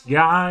play its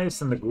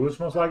guys and the goose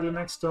most likely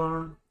next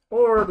turn,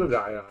 or the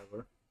dry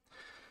arbor.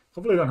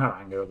 Hopefully, I don't have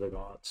anger of the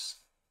gods.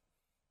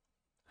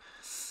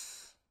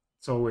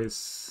 It's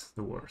always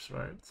the worst,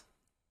 right?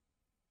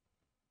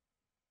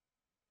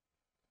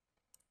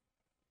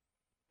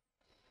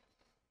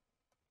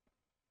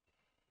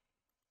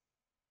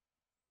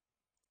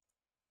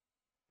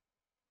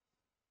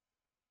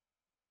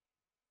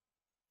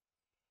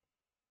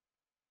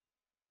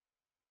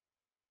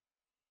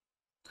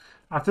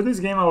 After this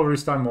game, I will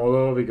restart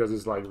Modo because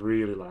it's like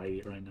really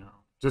laggy right now.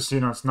 Just,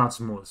 it's not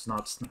smooth, it's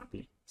not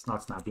snappy. It's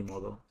not snappy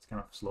Modo. It's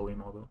kind of slowy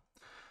Modo.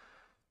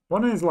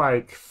 One is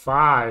like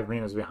 5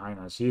 minutes behind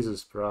us.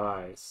 Jesus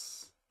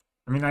Christ.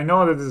 I mean, I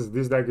know that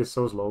this deck is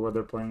so slow what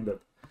they're playing that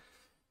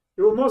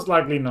it will most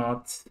likely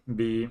not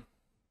be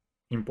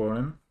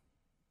important.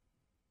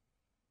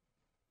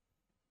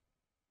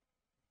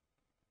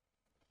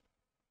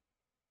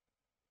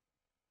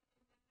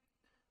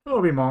 Hello,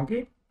 be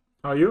monkey.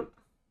 How are you?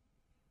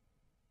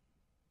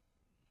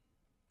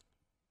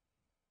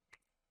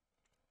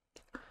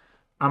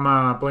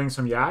 I'm playing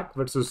some Yak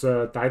versus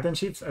Titan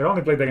Chiefs. I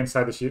only played against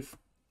Titan Chief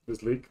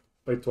this league.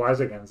 Played twice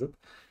against it.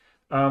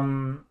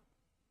 My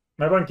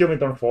opponent killed me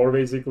turn 4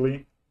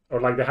 basically. Or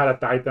like they had a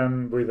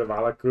Titan with a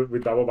Valakut,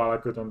 with double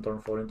Valakut on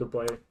turn 4 into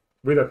play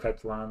with a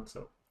fetch land,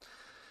 so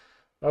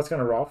that's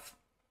kind of rough.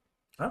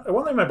 I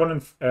wonder if my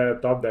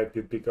opponent top decked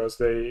it because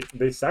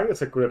they sacked a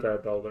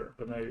Security Builder,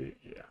 but maybe,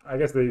 yeah, I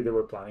guess they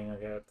were planning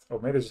ahead.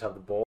 Or maybe they just have the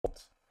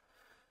Bolt.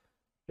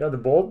 You have the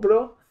Bolt,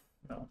 bro?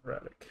 No,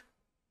 Relic.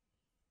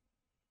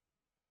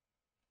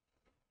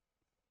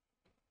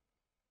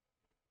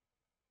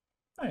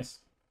 Nice.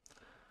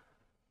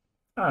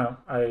 I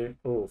don't know.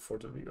 Oh,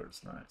 Forge of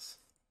Vigors, nice.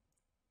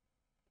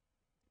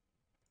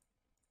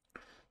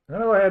 I'm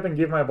gonna go ahead and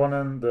give my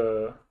opponent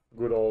the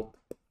good old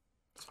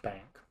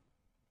spank.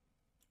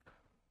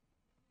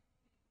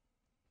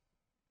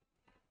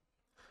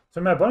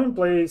 So my opponent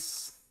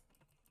plays.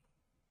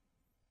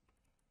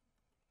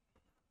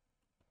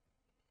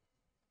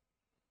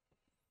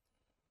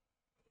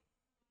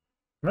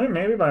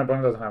 Maybe my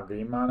opponent doesn't have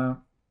green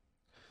mana.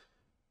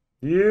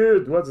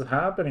 Dude, what's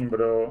happening,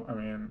 bro? I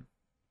mean,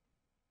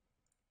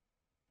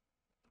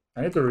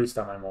 I need to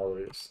restart my model.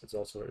 It's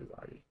also very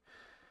laggy.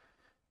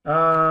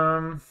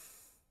 I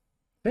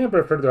think I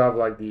prefer to have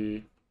like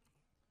the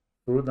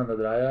food and the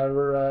dry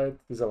arbor, right?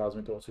 This allows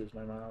me to also use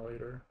my mana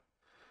later.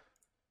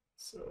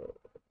 So,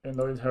 even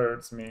though it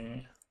hurts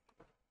me.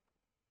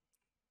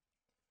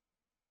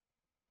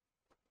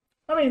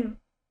 I mean,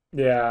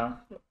 yeah,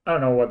 I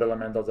don't know what the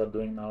elementals are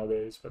doing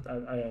nowadays, but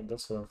I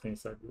just don't think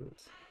it's that good.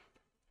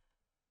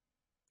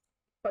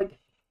 Like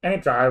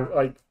any tribe,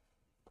 like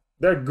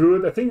they're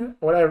good. I think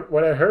what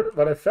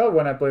I felt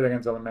when I played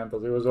against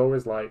elementals, it was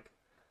always like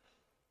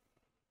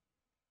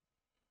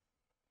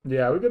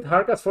Yeah, we could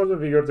Harkas for the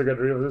Vigor to get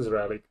rid of this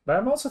relic. But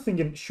I'm also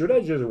thinking, should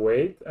I just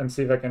wait and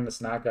see if I can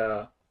snag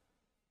a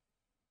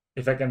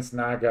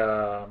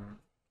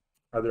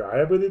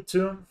Dryad with it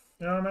too?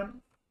 You know what I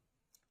mean?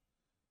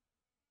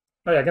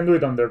 Oh yeah, I can do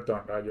it on their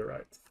turn, right? You're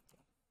right.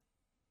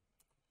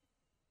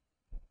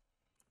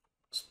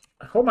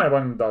 I hope my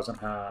one doesn't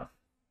have.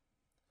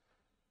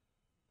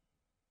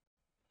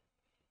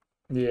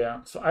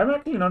 Yeah, so I'm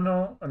actually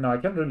no, I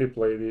can't really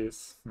play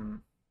this.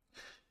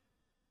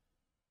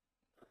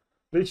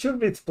 They should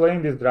be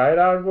playing this Dryad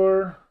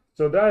Arbor.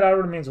 So Dryad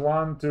Arbor means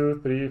 1,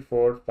 2, 3,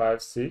 4,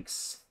 5,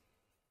 6.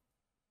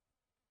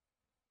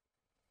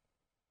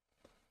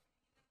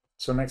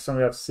 So next time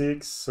we have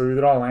 6. So we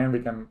draw a land,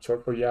 we can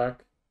short for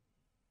Yak.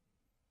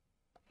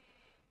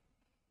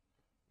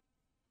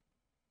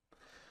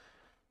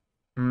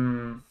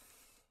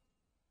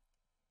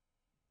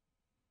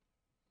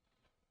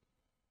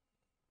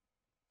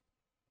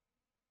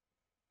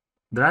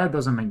 Dryad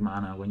doesn't make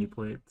mana when you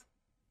play it.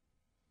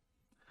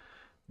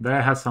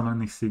 Dryad has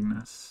summoning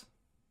sickness.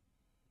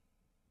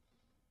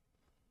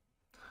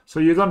 So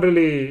you don't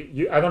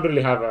really, I don't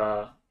really have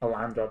a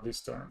land drop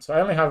this turn. So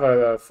I only have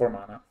a 4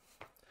 mana.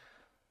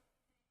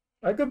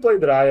 I could play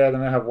Dryad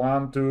and I have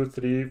 1, 2,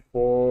 3,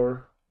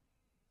 4,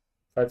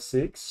 5,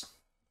 6.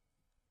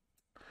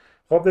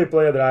 Hope they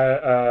play a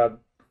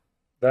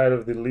Dryad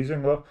of the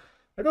Legion Glow.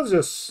 I could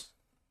just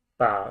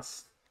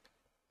pass.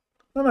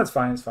 No, that's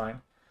fine, it's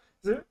fine.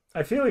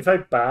 I feel if I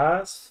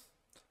pass,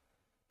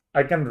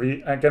 I can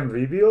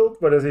rebuild,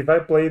 but as if I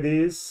play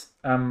these,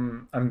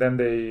 and then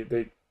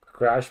they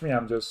crash me,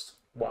 I'm just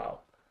wow.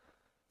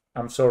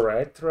 I'm so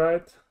wrecked,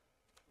 right?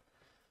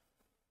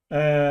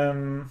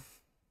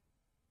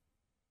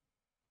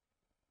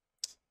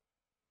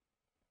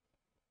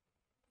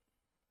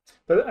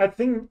 But I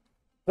think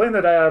playing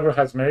the Diablo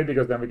has merit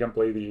because then we can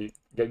play the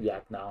get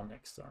Yak now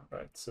next turn,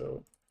 right?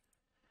 So,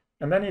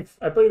 and then if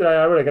I play the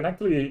Diablo, I can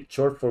actually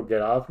short for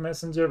Get Off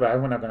Messenger, but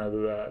I'm not gonna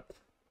do that.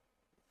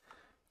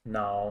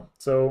 No,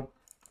 so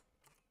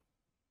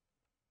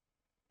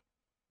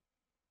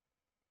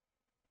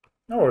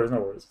no worries,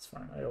 it's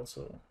fine. I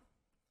also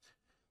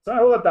so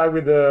I will attack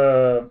with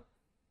the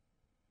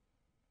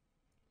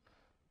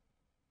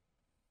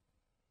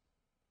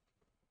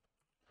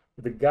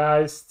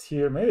Geist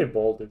here. Maybe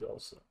bolted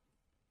also.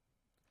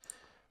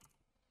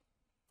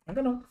 I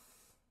don't know.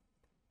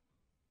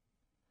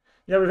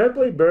 Yeah, if I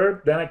play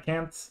Bird, then I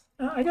can't.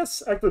 I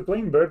guess actually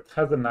playing Bird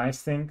has a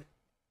nice thing.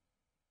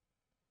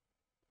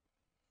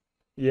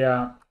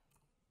 Yeah.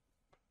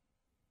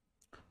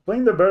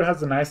 Playing the Bird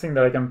has a nice thing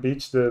that I can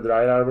pitch the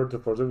Dryad Arbor to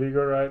Force of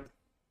Vigor, right?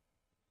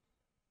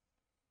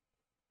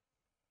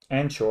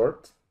 And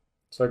short.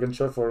 So I can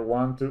short for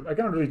 1, 2. I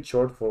cannot really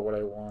short for what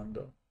I want,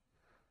 though.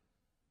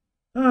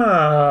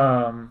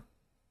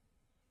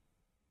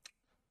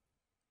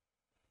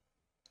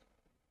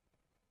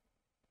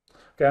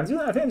 Okay, I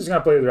think I'm just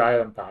gonna play the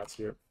Dryad and pass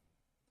here.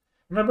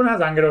 My opponent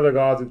has Anger of the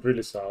Gods, it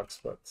really sucks,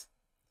 but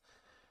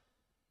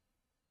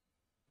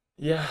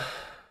yeah,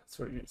 that's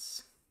what it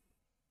is.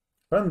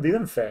 Opponent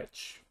didn't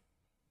fetch.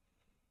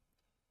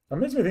 That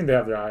makes me think they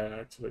have Dryad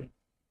actually.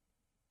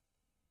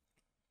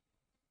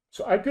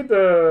 So I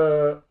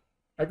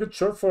could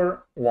short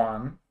for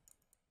 1.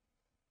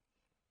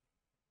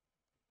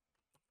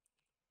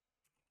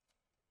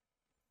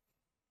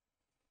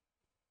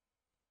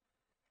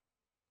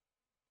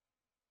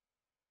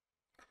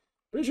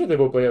 Pretty sure they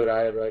will play a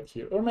Dryad right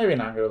here. Or maybe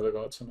an Anger of the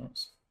Gods, who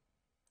knows.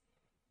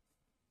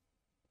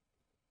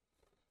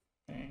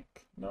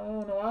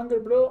 No, no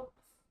Anger, bro.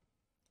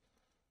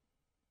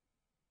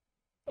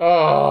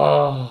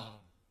 Oh,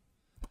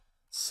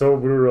 so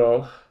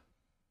brutal.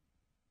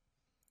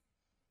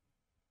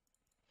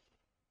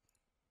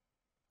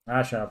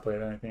 I should not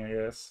played anything, I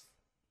guess.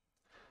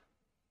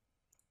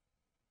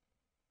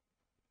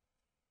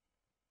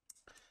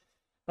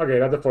 Okay,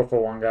 that's a 4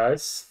 for 1,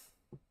 guys.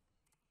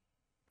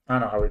 I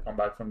don't know how we come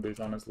back from this,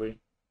 honestly.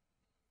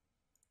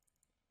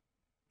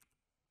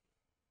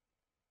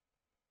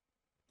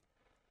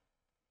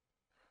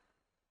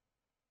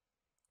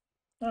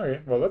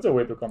 Okay, well, that's a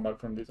way to come back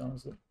from this,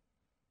 honestly.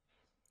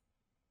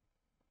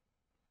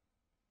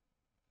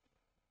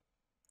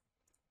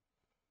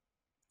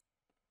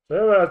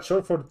 So I have a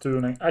short for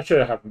 2.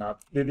 Actually, I have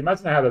not.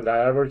 Imagine I had a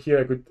driver here.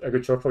 I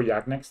could short for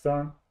Yak next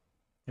turn.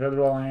 If I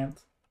draw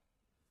land.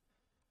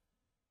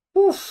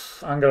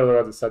 Oof! Anger of the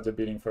Gods is such a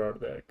beating for our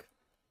deck.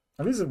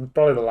 And this is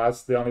probably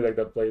the only deck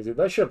that plays it.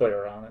 I should play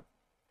around it.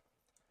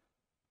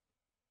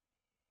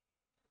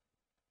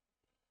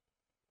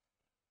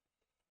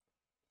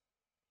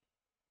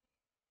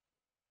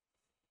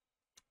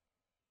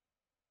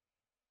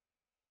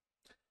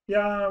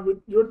 Yeah,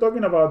 you're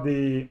talking about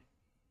the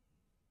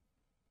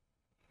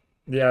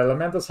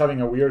Elementals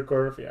having a weird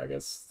curve. Yeah, I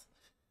guess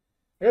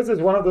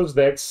it's one of those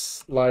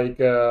decks like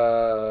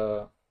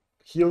Heliod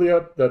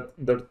that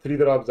their 3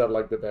 drops are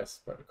like the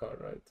best by the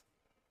card, right?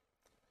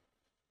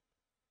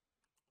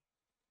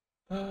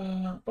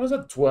 What is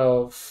that?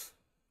 12.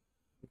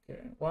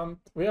 Okay,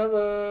 we have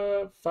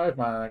a 5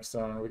 mana next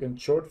turn. We can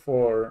short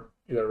for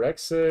either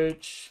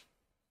Rexage.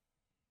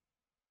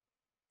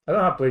 I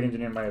don't have Plague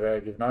Engineer in my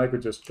deck. If not, I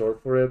could just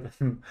short for it.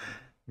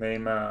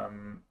 Name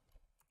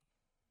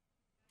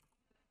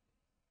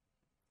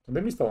they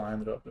missed the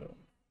line drop though.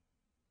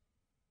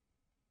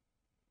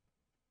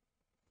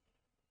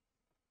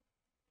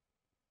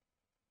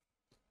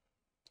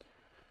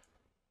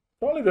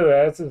 Probably the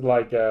best is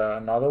like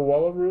another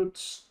Wall of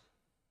Roots.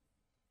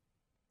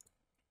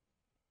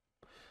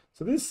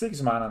 So this is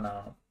 6 mana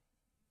now.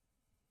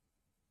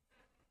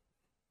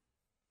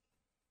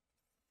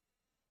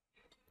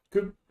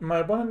 My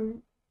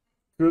opponent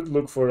could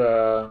look for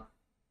a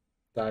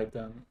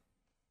Titan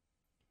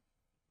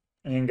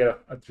and get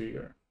a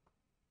trigger.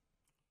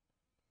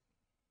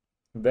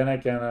 Then I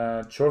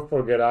can short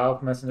for Get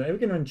Out Messenger. Maybe we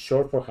can even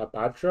short for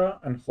Hapatra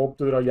and hope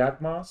to draw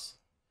Yawgmoth.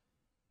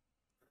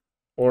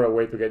 Or a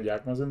way to get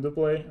Yawgmoth into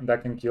play, and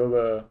that can kill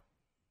the...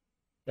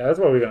 Yeah, that's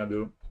what we're gonna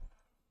do.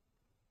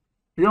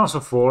 You can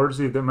also force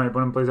if my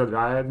opponent plays a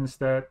Dryad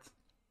instead.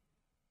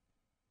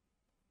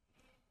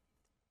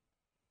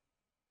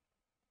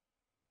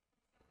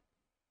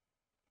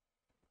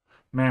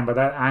 Man, but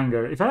that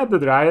anger. If I had the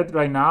Dryad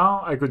right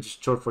now, I could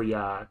just short for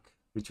Yak,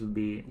 which would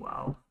be,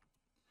 wow,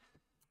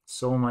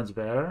 so much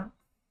better.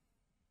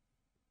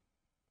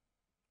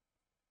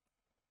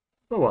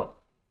 But well.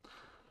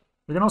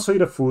 We can also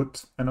eat a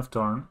foot, end of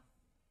turn.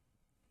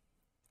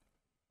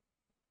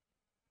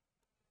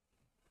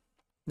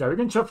 Yeah, we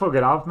can chop for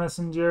Get Out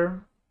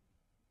Messenger.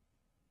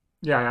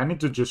 Yeah, I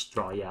need to just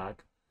draw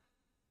Yak.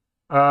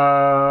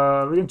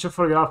 We can chop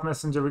for Get Out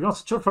Messenger. We can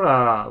also chop for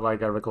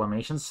like a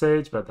Reclamation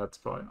Sage, but that's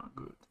probably not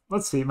good.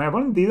 Let's see. My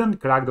opponent didn't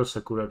crack those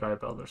Sakura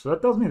Tribe Elder, so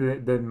that tells me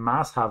they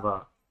must have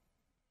a...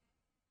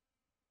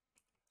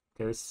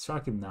 Okay, let's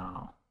strike it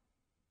now.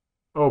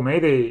 Oh,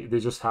 maybe they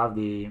just have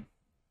the...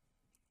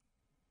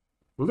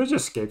 Will they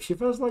just Scape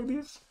Shift us like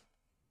this?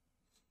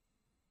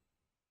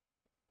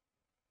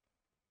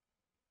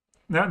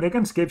 No, they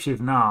can Scape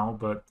Shift now,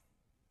 but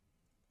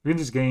we can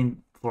just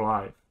gain 4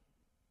 life.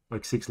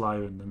 Like 6 life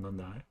and then don't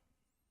die.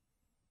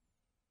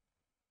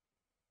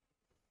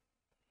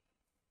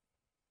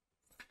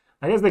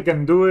 I guess they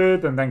can do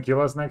it and then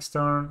kill us next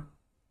turn.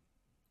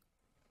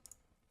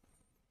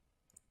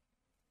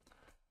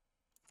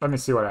 Let me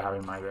see what I have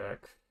in my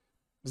deck.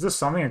 Is this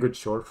something I could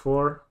short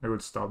for? I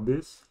would stop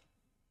this.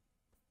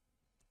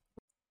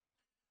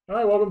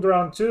 Alright, welcome to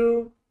round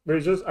 2.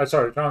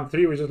 Round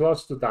 3, we just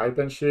lost to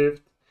Titan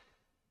Shift.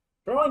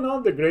 Probably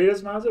not the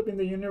greatest matchup in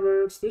the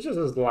universe. They're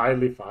just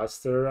slightly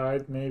faster,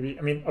 right? Maybe.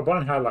 I mean,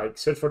 opponent had like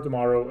Search for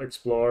Tomorrow,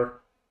 Explore,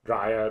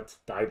 Dryad,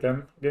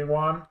 Titan, game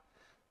 1.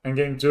 And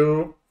game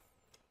 2,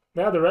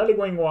 they had the Rally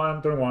going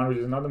 1, turn 1, which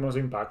is not the most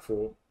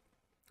impactful.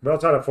 They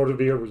also had a Force of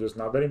Vigor, which is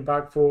not that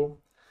impactful.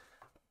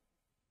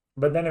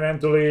 But then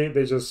eventually,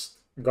 they just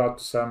got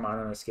to 7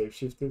 mana and Escape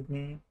Shifted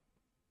me.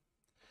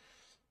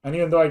 And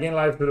even though I gain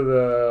life through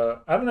the...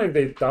 I don't know if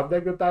they top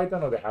deck the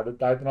Titan or they had the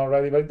Titan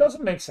already, but it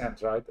doesn't make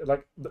sense, right?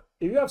 Like,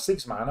 if you have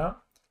 6 mana,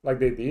 like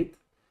they did,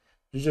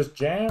 you just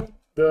jam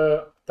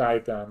the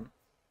Titan,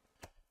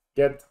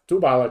 get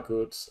 2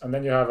 Balakuts, and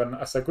then you have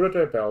a Sakura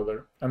Tribe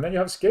Elder, and then you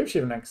have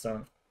Scapeshift next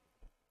turn.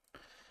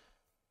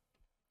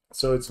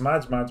 So it's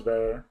much, much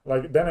better.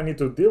 Like, then I need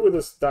to deal with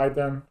this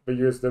Titan,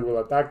 because they will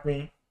attack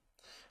me,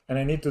 and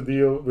I need to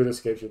deal with the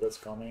Scapeshift that's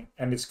coming,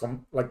 and it's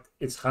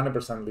it's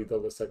 100%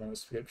 lethal the second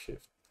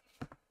Scapeshift.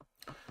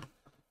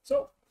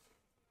 So,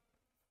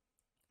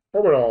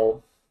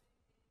 overall,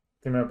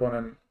 I think my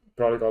opponent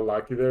probably got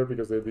lucky there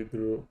because they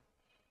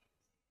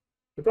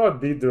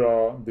probably did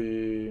draw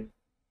the...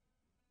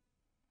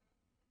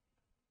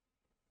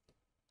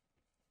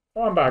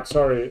 Oh, I'm back.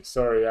 Sorry,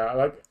 yeah.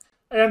 Like,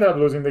 I ended up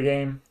losing the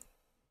game.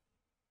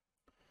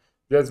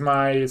 That's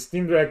my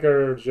Steam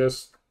Tracker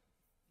just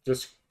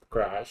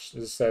crashed.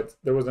 It said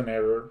there was an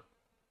error,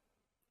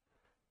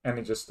 and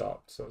it just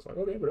stopped. So I was like,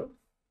 okay, bro.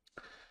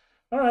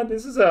 All right,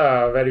 this is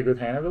a very good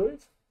hand, I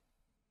believe.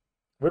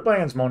 We're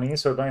playing against Moni,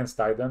 so we're playing against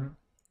Titan.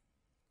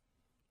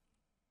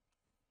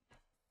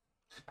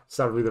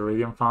 Start with the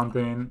Radiant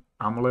Fountain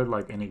Amulet,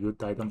 like any good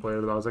Titan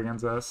player does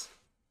against us.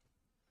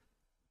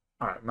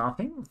 Alright,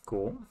 nothing.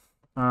 Cool.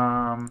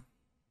 I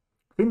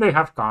think they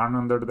have Karn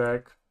on their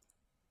deck.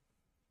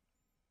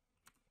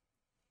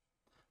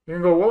 You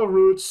can go Wall of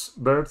Roots,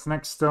 Birds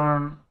next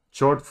turn,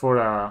 short for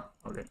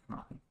okay,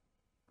 nothing.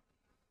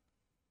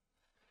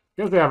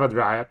 Guess they have a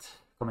Dryad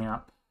coming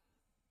up.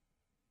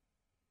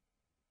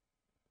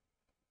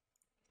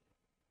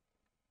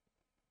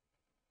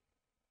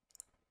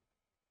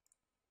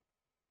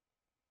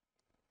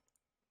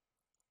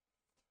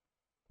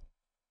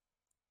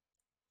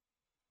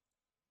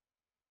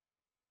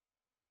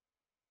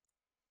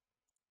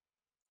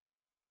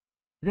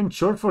 You can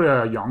short for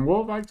a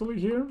Yawgmoth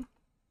actually here.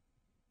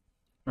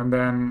 And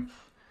then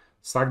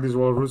sack these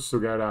Wall of Roots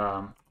to get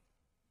I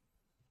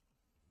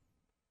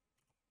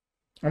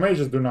may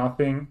just do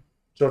nothing.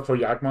 Short for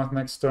Yawgmoth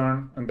next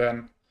turn, and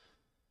then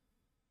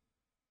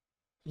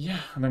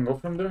yeah, and then go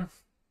from there.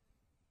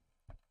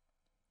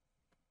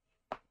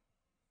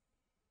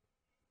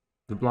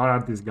 The Blood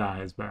Artist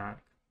guy is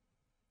back.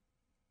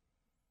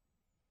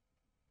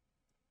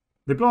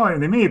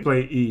 They may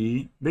play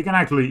E. They can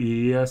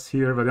actually ES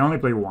here, but they only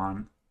play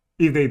one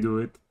if they do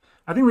it.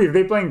 I think if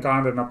they play in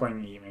count, they're not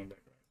playing E. Maybe.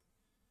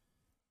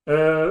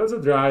 That's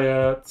a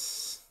Dryad.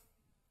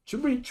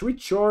 Should we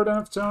short end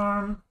of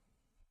turn?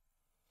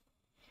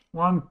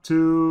 1,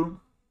 2.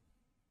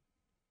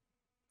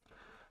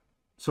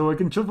 So I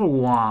can chill for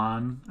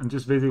 1 and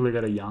just basically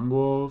get a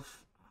Yawgmoth.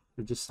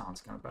 It just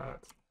sounds kind of bad.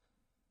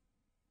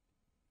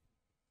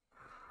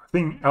 I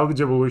think Eldritch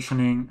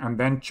Evolutioning and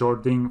then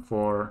shorting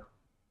for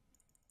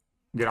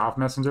Get Off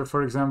Messenger,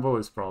 for example,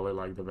 is probably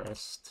like the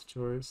best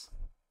choice.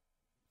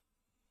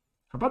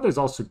 Habata is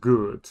also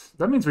good.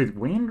 That means we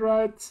win,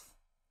 right?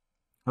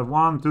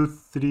 1, 2,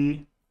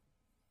 3.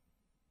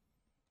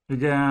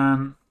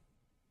 Again.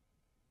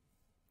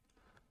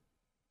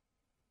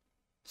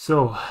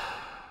 So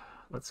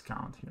let's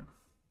count here.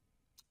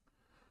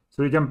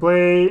 So we can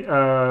play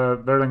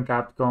Verdant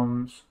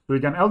Capcoms. So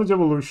we can Eldritch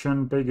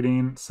Evolution, pay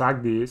green,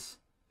 sack this,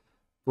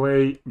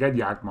 get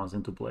Yawgmoth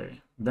into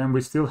play. Then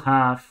we still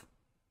have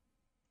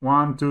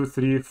 1, 2,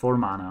 3, 4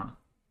 mana.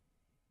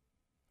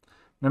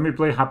 Then we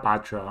play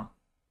Hapatra.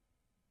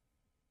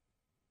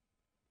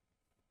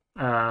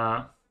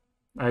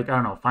 Like, I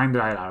don't know, find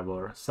Dry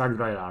Arbor, sack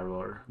Dry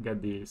Arbor,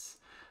 get this.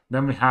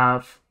 Then we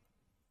have...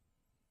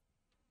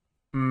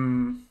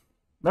 then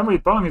we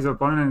problem is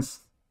opponents...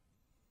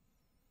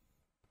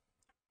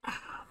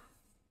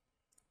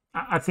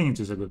 I think it's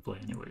just a good play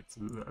anyway to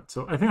do that.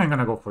 So I think I'm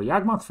gonna go for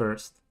Yawgmoth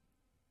first.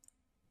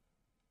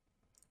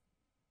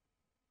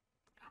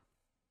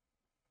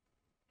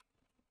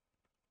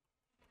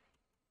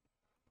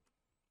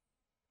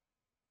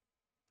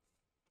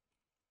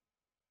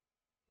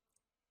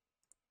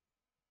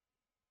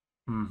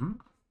 Mm-hmm.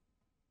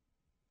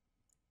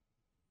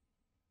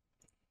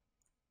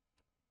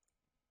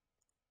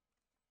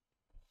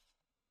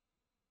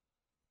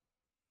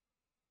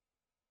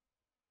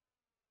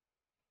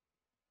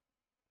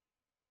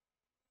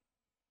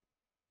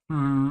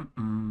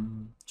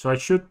 So I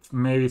should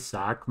maybe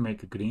sack,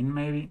 make a green,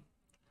 maybe.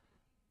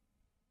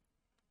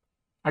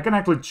 I can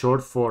actually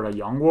short for a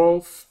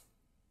Yawgmoth.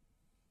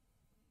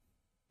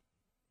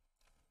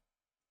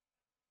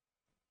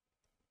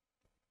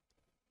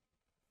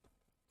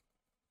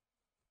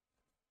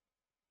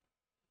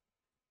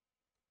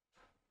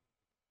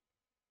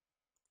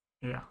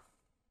 Yeah.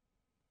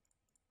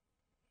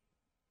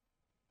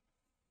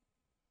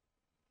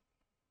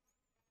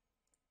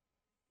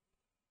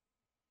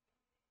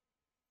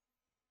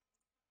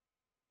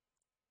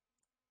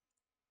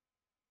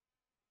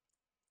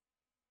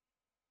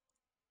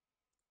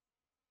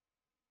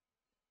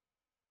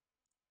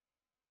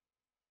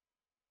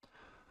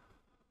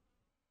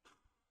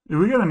 If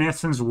we get an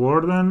Essence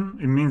Warden,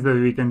 it means that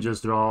we can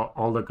just draw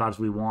all the cards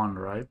we want,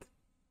 right?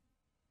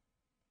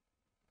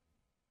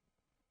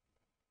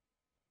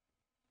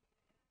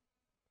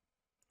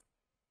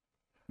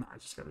 No, I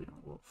just got a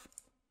Yawgmoth.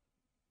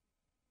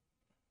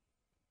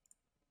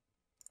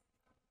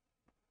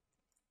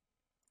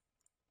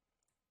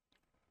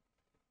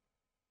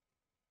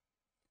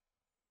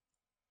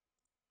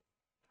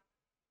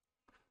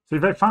 So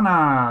if I find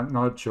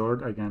another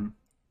short, I can...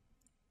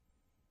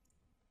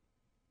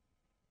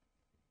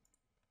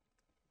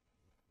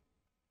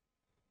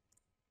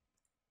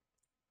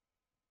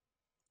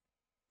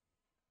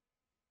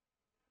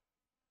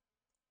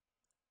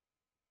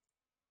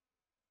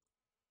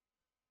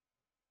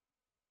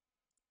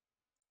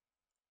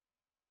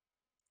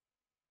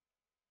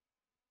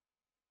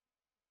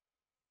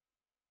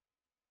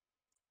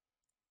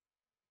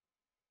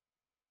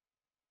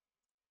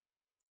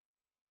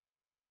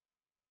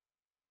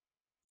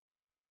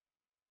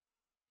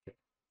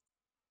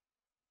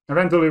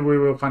 Eventually we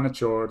will find a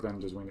short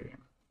and just win the game.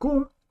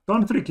 Cool.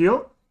 Turn 3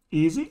 kill.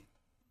 Easy.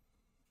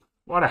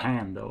 What a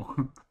hand,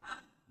 though.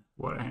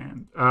 What a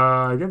hand.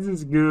 I guess this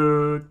is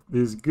good.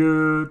 This is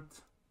good.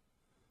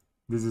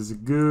 This is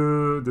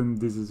good.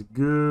 And this is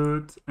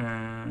good.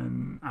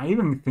 And I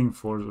even think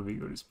Force of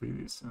Vigor is pretty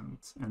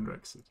decent. And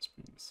Rex is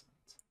pretty decent.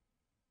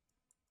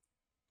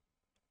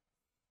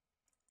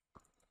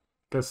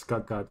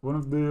 Cascacat, one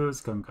of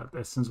these. Cascacat,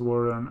 Essence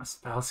Warden, a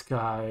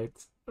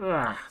Spellskite.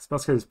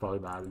 Spellskite is probably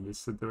bad in this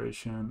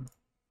situation.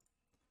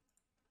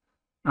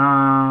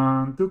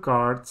 2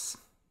 cards.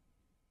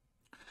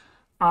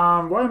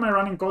 Why am I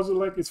running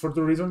Kozilek? It's for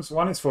 2 reasons.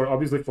 One is for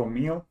obviously for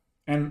meal,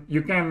 and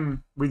you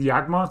can with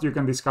Yawgmoth you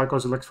can discard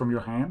Kozileks from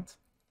your hand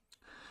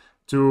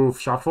to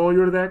shuffle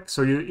your deck.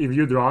 So if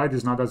you draw it,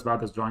 it's not as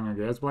bad as drawing a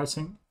Gas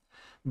Blessing.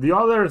 The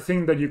other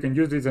thing that you can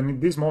use is, I mean,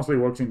 this mostly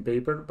works in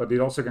paper, but it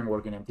also can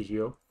work in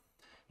MTGO.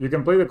 You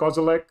can play the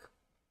Kozilek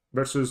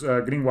versus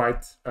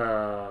green-white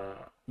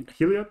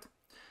Heliod,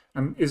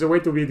 and it's a way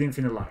to beat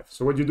Infinite Life.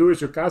 So what you do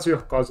is you cast your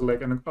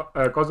Kozilek, and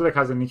Kozilek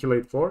has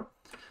Annihilate 4.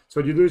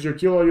 So what you do is you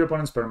kill all your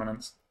opponent's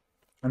permanents,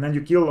 and then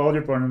you kill all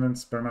your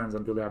opponent's permanents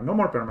until they have no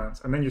more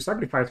permanents, and then you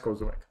sacrifice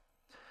Kozilek.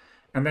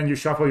 And then you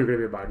shuffle your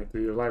graveyard back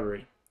into your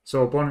library.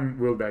 So opponent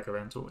will deck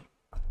eventually.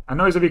 I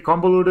know it's a bit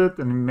convoluted,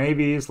 and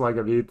maybe it's like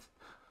a bit,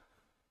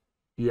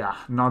 yeah,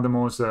 not the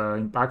most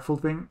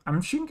impactful thing.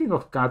 I'm thinking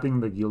of cutting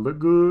the Gilded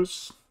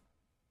Goose.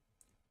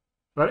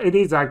 But it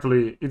is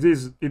actually, it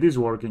is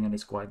working, and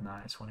it's quite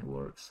nice when it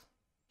works.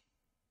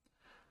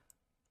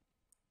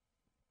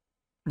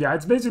 Yeah,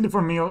 it's basically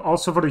for me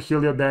also for the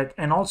Helio deck,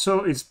 and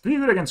also it's pretty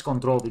good against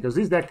control because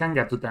this deck can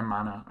get to 10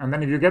 mana. And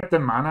then if you get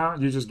 10 mana,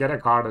 you just get a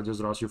card that just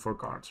draws you 4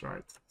 cards,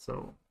 right?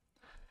 So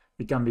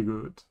it can be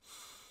good.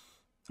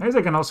 I guess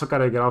I can also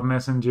kind of get off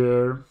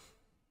Messenger.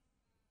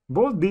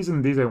 Both these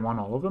and these, I want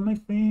all of them, I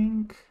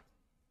think.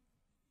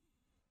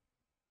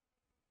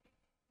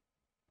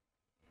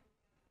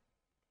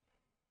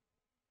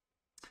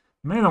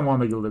 Maybe I don't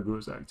want to kill the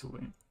Goose,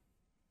 actually.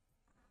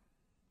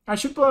 I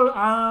should put...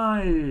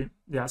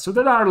 Yeah, so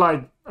there are,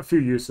 like, a few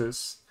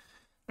uses.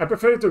 I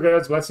prefer it to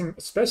Garrett's Blessing,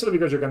 especially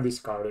because you can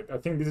discard it. I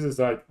think this is,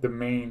 like, the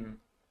main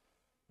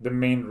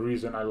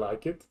reason I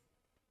like it.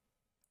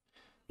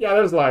 Yeah,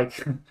 there's,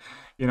 like...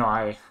 you know,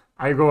 I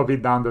go a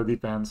bit down the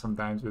deep end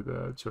sometimes with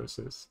the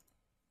choices.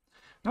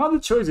 Now the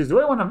choice is, do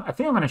I want to... I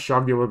think I'm going to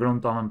shock the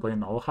Overgrown Tom and play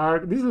Null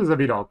Hierarch. This is a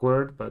bit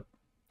awkward, but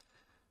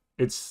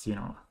it's, you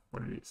know,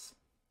 what it is.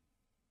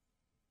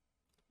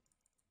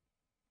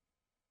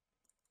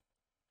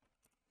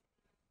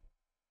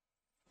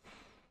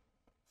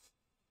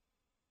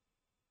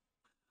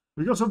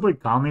 We can also play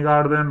Kami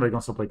Garden, but we can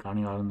also play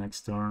Kami Garden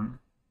next turn.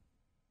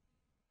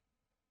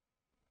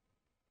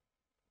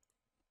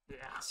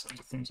 Yeah, so I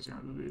think I'm just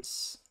gonna do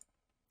this.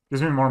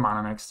 Gives me more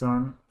mana next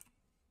turn.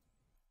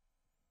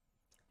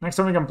 Next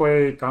turn we can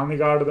play Kami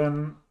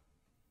Garden.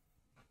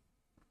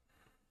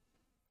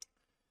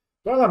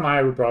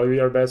 Lalamai would probably be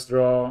our best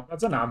draw.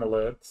 That's an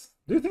Amulet.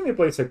 Do you think they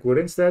play Sakura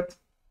instead?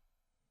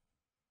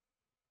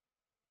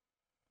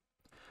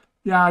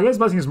 Yeah, I guess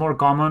Blessing is more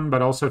common,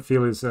 but also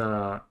feel is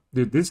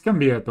dude, this can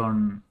be a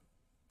turn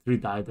 3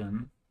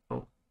 Titan.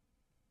 Oh.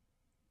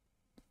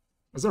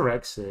 That's a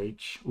Rex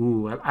Sage.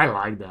 Ooh, I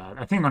like that.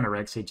 I think I'm gonna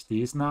Rex Sage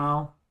these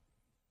now.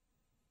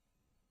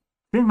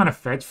 I think I'm gonna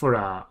fetch for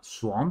a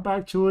Swamp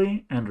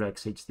actually and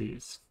Rex Sage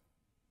these.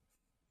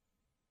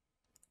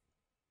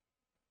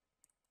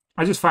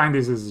 I just find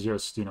this is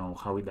just, you know,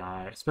 how we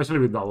die, especially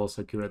with double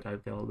Sakura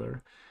type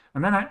Elder.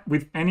 And then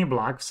with any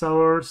black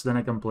sours, then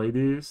I can play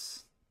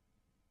these.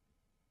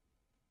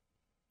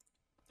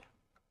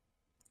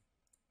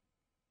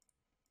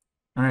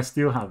 And I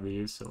still have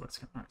these, so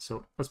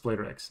let's play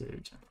Rex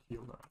Sage and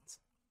heal that.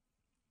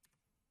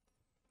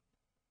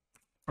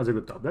 That's a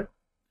good top deck.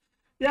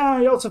 Yeah,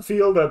 I also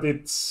feel that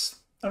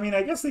it's... I mean,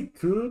 I guess they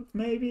could,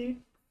 maybe.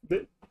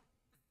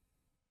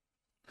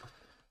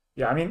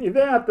 Yeah, I mean, if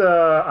they had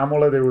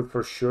Amulet, they would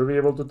for sure be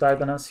able to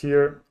Titan us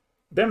here.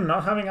 Them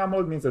not having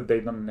Amulet means that they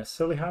don't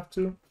necessarily have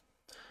to.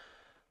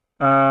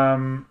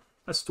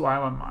 Let's do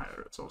Island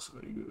Mire. It's also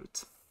very good.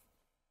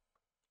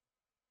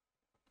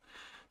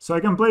 So I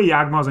can play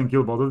Yawgmoth and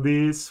kill both of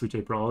these, which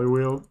I probably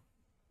will.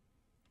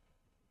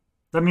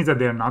 That means that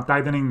they're not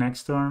Titaning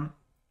next turn.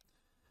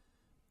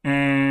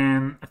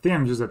 And I think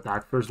I'm just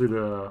attack first with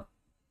the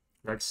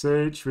Rex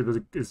Sage, with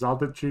the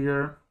Exalted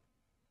trigger.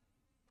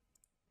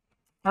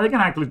 They can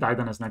actually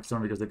Titan us next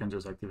turn because they can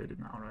just activate it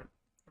now, right?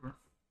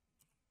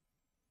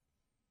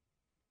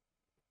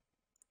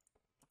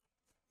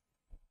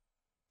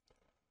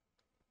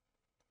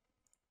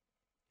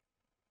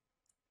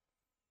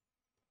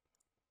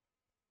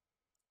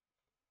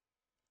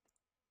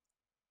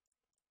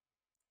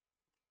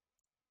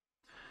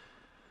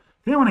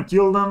 If I want to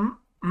kill them,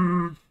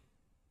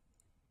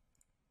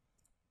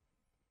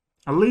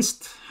 at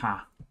least,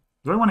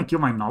 do I want to kill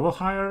my Novel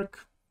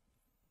Hierarch?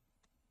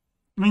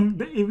 I mean,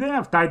 if they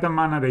have Titan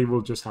mana, they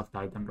will just have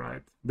Titan,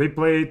 right? They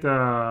played,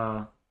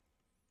 what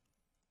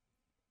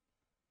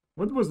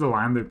was the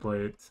land they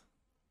played?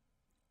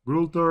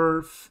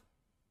 Grulturf.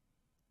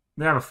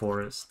 They have a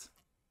forest.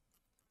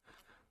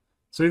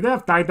 So if they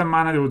have Titan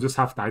mana, they will just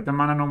have Titan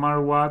mana no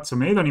matter what. So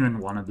maybe I don't even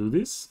want to do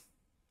this.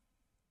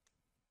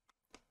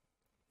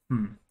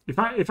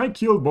 If I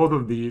kill both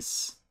of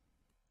these,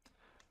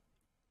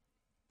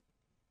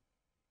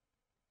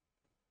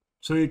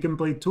 so you can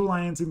play 2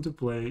 lions into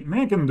play.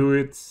 Maybe I can do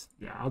it.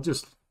 Yeah, I'll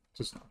just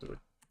not do it.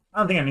 I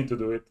don't think I need to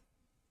do it.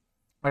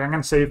 Like, I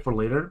can save for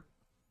later.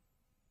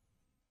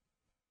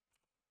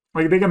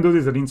 Like, they can do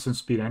this at instant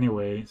speed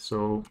anyway,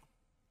 so...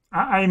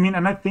 I mean,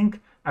 and I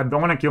think I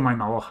don't want to kill my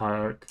Novel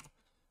Hierarch.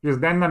 Because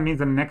then that means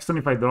the next turn,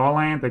 if I draw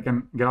land, I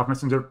can get off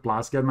Messenger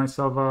plus get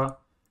myself a...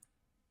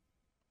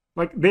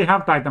 Like, they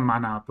have Titan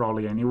mana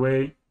probably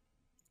anyway.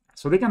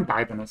 So they can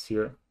Titan us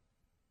here.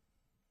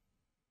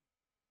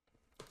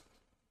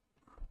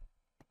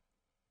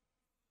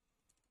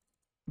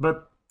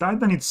 But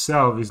Titan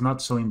itself is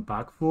not so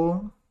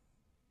impactful.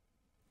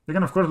 They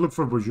can, of course, look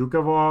for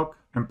Bojuka Walk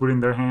and put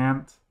in their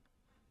hand.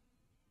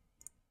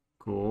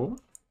 Cool.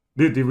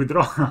 Did we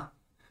draw?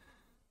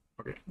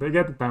 Okay, they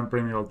get the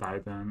Temporal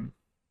Titan.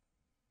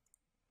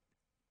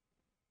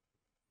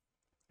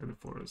 Get the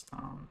Forest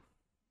down.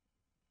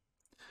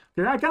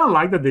 Okay, I kind of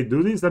like that they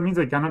do this. That means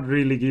they cannot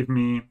really give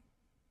me...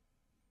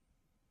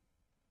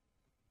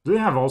 Do they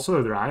have also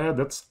a Dryad?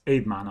 That's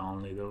 8 mana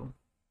only, though.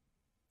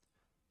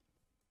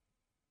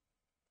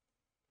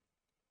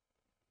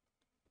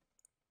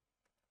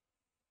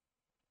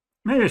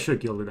 Maybe I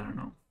should kill it, I don't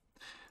know.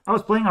 I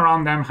was playing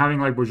around them having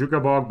like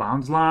Bojuka Bog,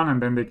 Bounce Land,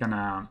 and then they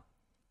can.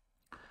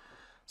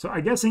 So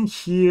I guess in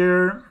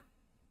here.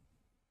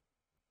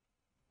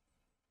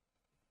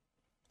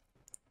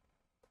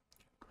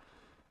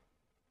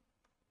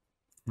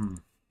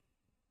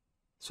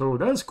 So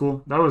that is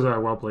cool. That was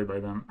well played by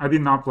them. I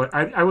did not play.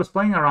 I was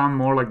playing around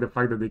more like the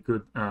fact that they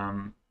could.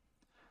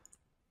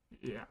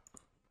 Yeah.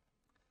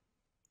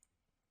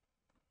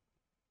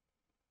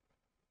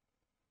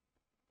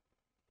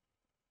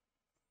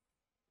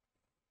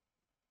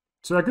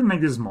 So I could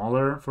make this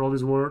smaller for all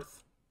it's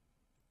worth.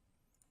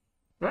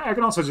 But I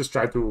can also just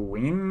try to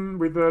win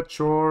with a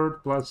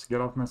short plus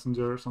get off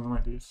messenger or something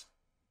like this.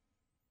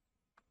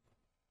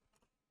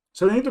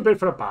 So they need to pay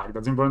for a pack.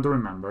 That's important to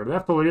remember. They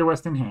have Polaria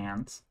West in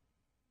hand.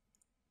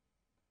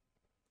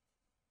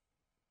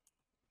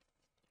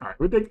 All right,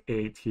 we take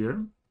 8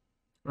 here.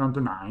 We're on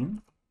to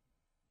 9.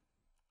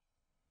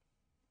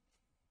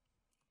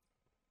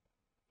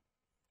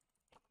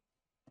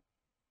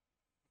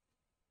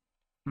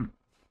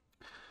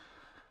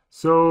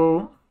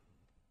 So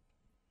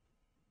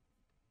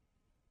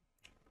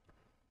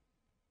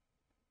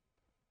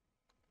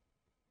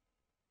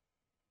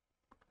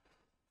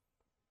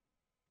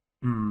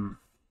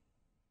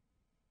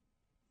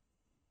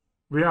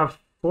we have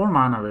 4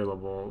 mana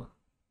available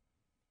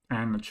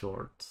and a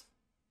short.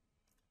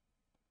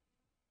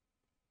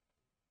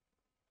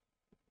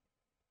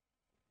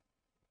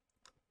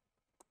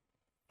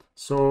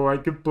 So I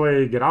could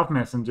play Get Off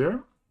Messenger,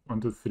 1,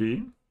 2,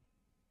 3.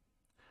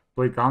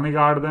 Play Colony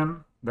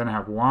Garden, then I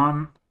have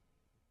 1,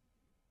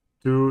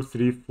 2,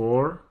 3,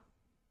 4.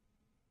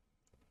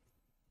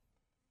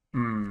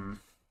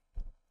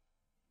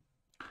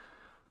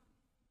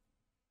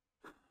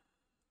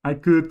 I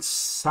could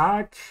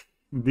sack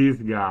this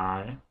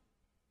guy,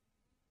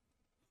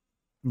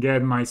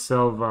 get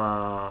myself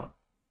a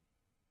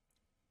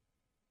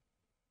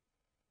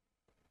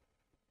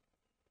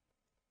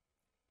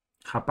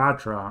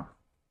Hapatra.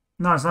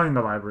 No, it's not in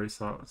the library,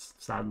 so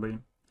sadly.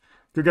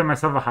 Could get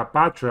myself a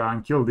Hapatra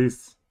and kill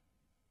this.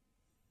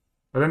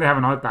 But then they have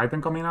another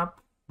Titan coming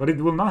up. But it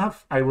will not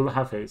have... I will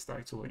have haste,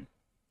 actually.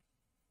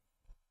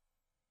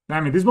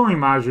 Damn it, this Blooming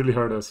Marsh really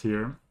hurt us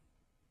here.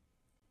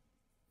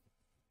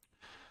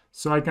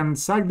 So I can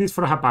sack this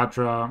for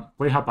Hapatra,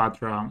 play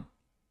Hapatra.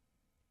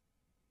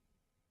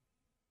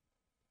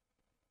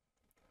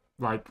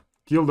 Like,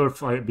 kill their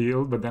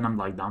build, but then I'm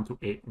like down to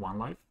 1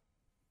 life.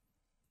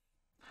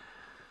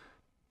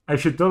 I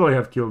should totally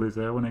have killed this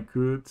when I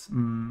could.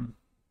 And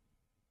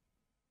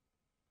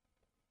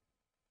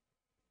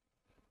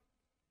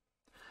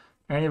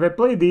if I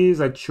play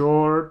these, I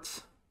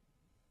short.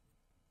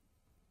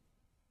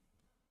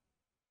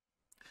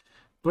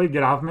 Play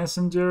Get Off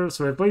Messenger.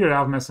 So I play Get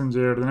Off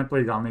Messenger, then I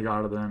play Galni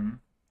Garden.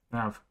 I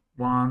have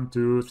 1,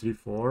 2, 3,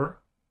 4.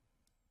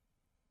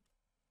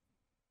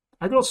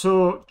 I could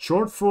also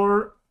short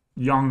for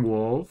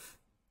Yawgmoth.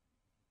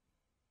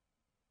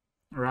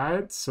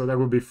 Right? So that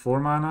would be 4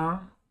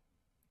 mana.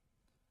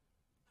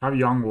 Have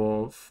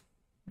Yawgmoth.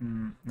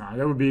 No,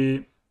 that would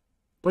be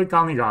play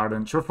Galni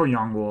Garden, short for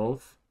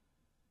Yawgmoth.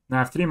 Now I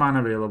have 3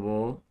 mana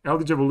available.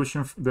 Eldritch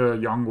Evolution, the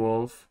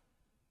Yawgmoth.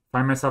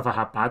 Find myself a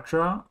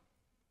Hapatra.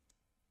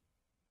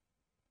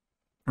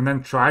 And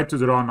then try to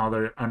draw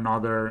another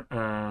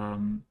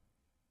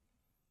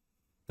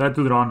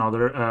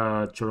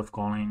Chord of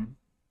Calling.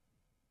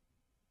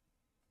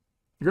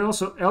 You can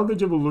also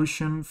Eldritch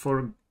Evolution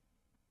for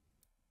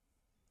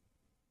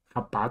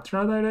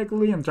Hapatra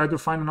directly and try to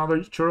find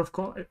another Chord of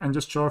Calling and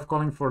just Chord of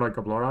Calling for like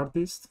a Blood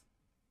Artist.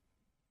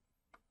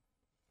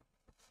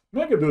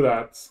 Maybe I could do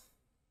that.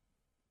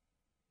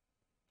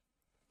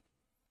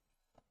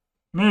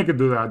 Maybe I could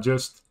do that,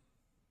 just...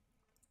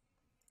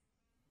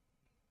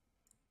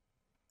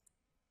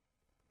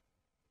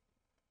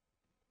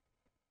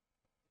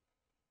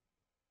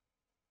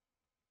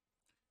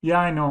 Yeah,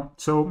 I know.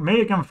 So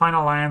maybe I can find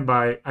a land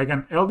by... I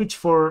can Eldritch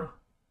for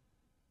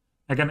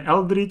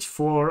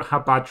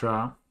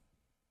Hapatra,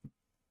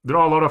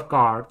 draw a lot of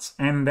cards,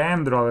 and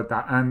then draw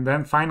the and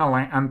then find a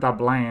land, untap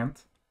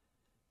land.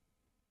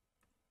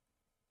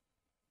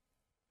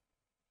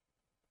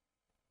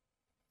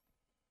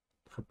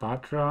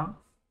 Hapatra.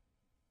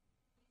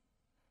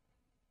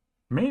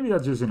 Maybe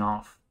that's just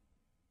enough.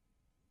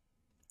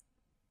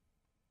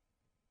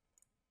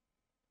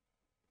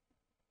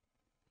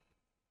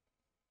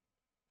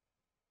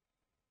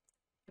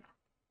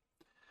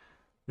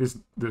 This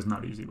is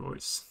not easy,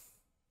 boys.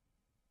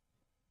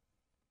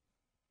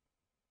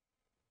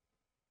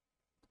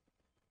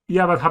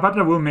 Yeah, but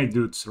Hapatra will make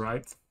dudes,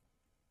 right?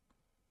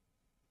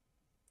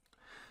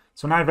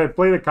 So now if I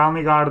play the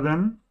Calmy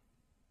Garden,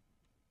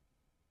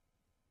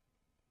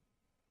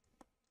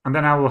 and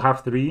then I will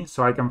have 3,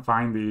 so I can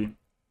find the...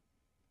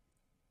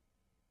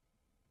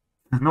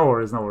 No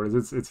worries, no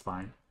worries. It's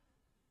fine.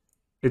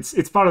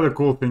 It's part of the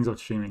cool things of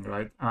streaming,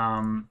 right?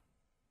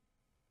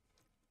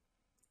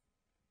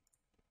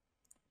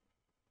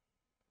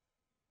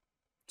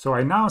 So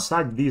I now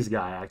sack this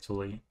guy,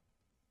 actually.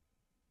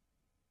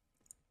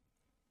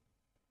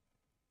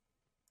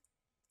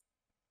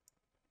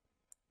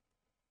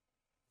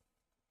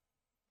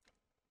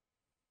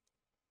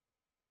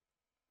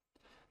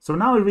 So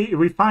now if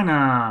we find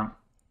a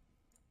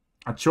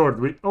short,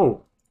 we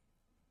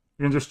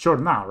can just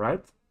short now,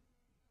 right?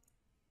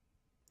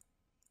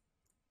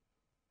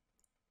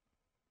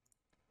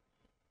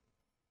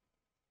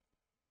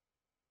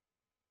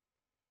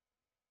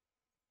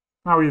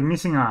 Now we're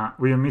missing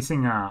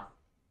a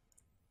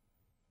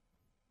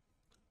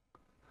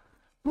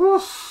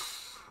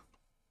Oof.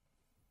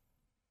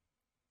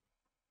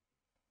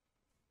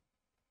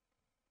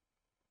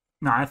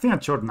 No, I think I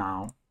short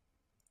now.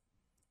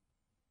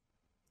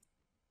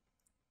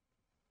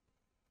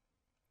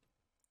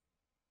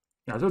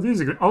 Yeah, so this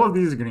is all of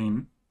this is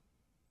green.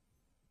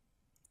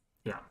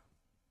 Yeah.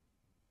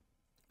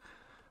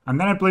 And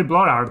then I play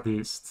Blood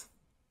Artist.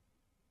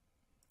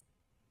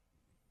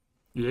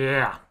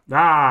 Yeah,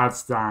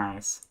 that's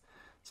nice.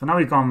 So now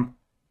we come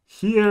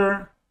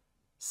here,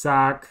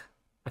 sack.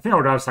 I think I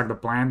would rather sack the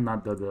plant,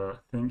 not the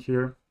thing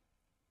here.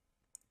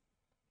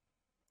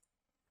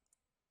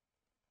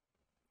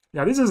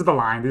 Yeah, this is the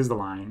line. This is the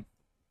line.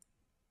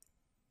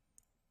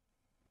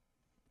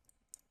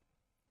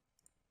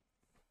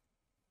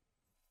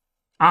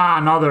 Ah,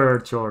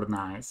 another short.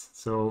 Nice.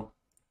 So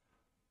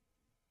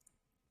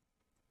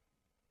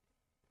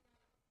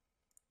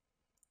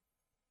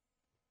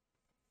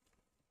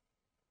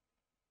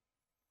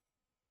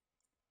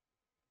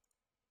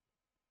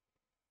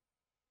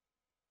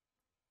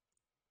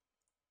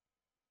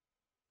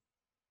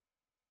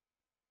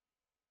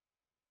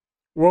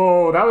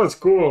whoa, that was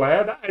cool.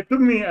 It took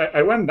me.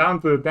 I went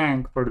down to the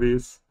tank for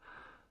this.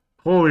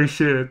 Holy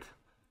shit!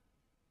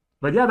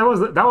 But yeah, that was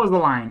the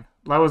line.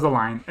 That was the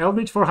line.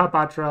 Eldritch for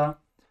Hapatra,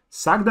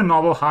 sack the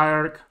Noble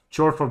Hierarch,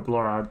 short for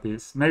Blood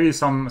Artist. Maybe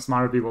some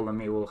smarter people than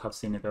me will have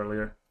seen it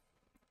earlier.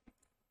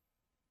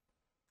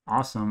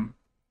 Awesome.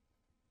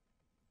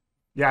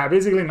 Yeah,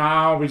 basically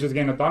now we just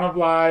gain a ton of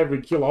life, we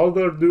kill all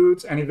their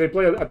dudes, and if they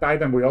play a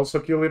Titan, we also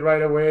kill it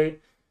right away.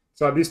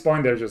 So at this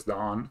point, they're just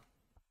done.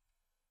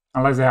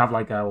 Unless they have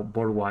like a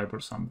board wipe or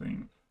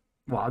something.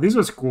 Wow, this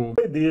was cool.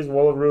 These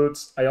Wall of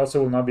Roots, I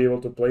also will not be able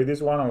to play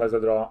this one unless I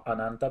draw an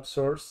untap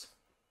source.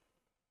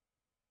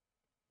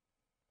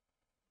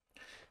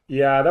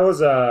 Yeah, that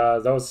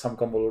was some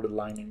convoluted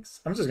linings.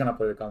 I'm just gonna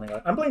play the Calming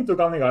Garden. I'm playing two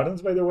Calming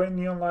Gardens, by the way,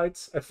 Neon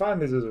Lights. I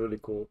find this is really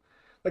cool.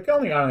 Like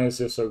Calming Garden is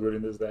just so good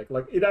in this deck.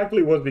 Like it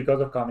actually was because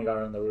of Calming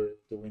Garden that we were able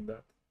to win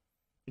that.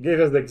 It gave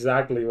us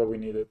exactly what we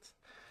needed.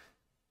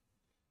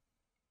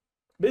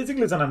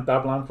 Basically, it's an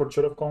untap land for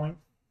Chord of Calling.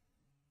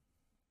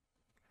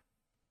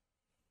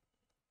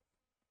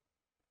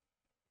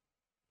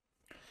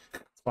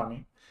 It's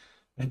funny.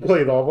 You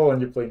play double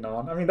and you play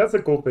none. I mean, that's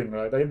a cool thing,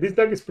 right? I mean, this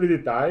deck is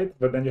pretty tight,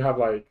 but then you have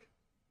like...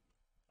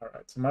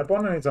 Alright, so my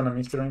opponent is on a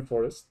Misty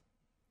Rainforest.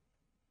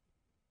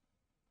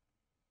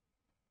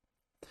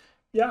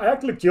 Yeah, I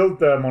actually killed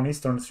the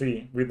Moniz turn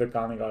 3 with the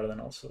Calming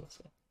Garden also.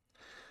 So.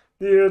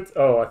 Dude,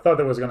 oh, I thought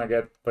it was gonna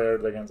get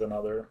paired against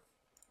another.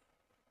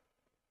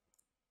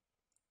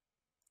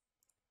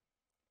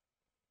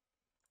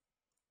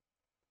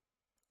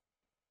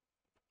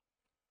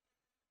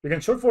 You can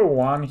short for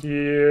 1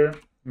 here.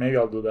 Maybe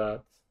I'll do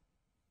that.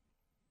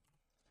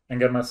 And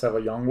get myself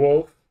a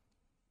Yawgmoth.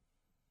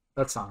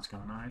 That sounds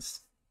kind of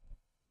nice.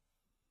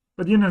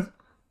 But you know...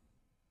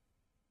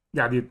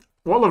 Yeah, dude,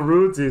 Wall of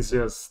Roots is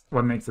just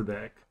what makes the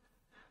deck.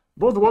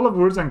 Both Wall of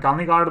Roots and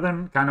Calming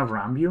Garden kind of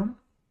ram you.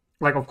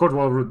 Like, of course,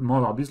 Wall of Root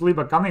mode, obviously,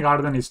 but Calming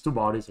Garden is 2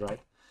 bodies,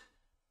 right?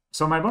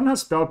 So my opponent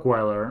has Spell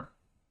Queller.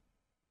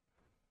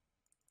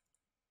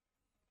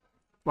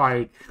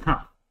 Like,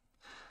 huh.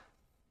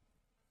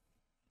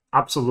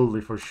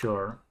 Absolutely, for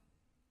sure.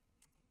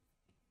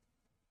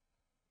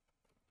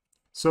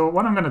 So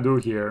what I'm going to do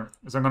here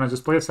is I'm going to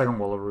just play a second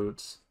Wall of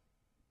Roots.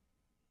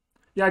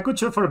 Yeah, I could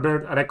short for a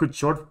bird, and I could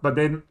short, but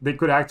then they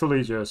could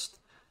actually just...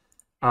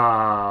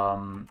 I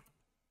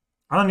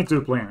don't need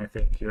to play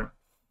anything here.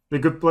 They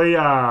could play...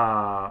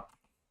 the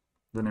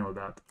name of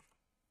that.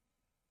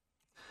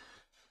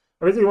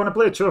 Basically, you want to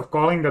play a Chord of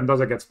Calling that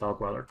doesn't get Spell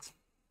Queller.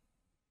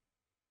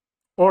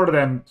 Or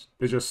then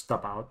they just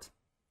stop out.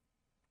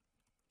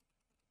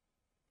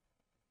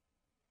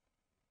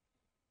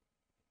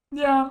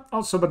 Yeah,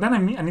 also, but then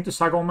I need to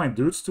sack all my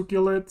dudes to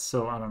kill it,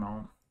 so I don't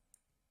know.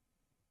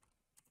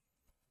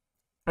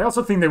 I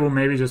also think they will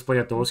maybe just play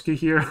a Toski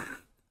here,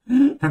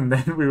 and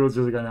then we will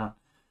just gonna...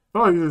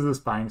 Oh, this is the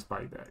Spine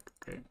Spike deck,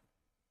 okay.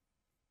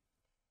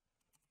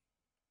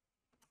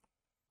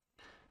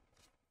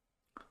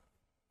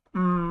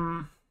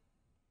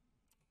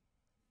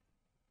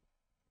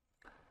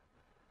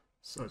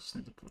 So I just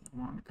need to put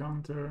 1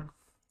 counter.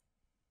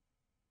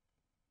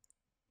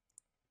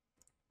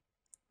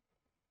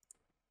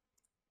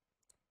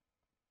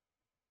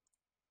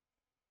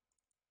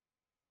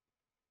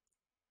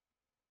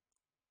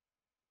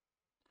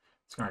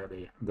 It's gonna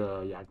get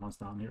the Yawgmoth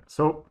down here.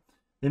 So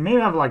they may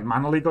have like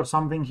Mana Leak or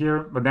something here,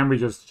 but then we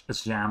just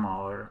jam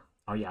our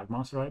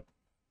Yawgmoth, right?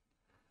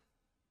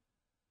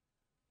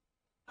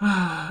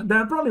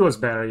 That probably was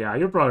better, yeah,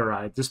 you're probably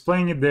right. Just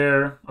playing it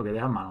there. Okay, they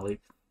have Mana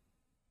Leak.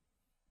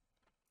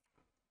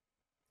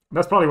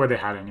 That's probably what they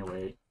had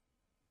anyway.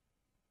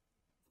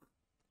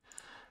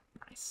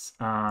 Nice.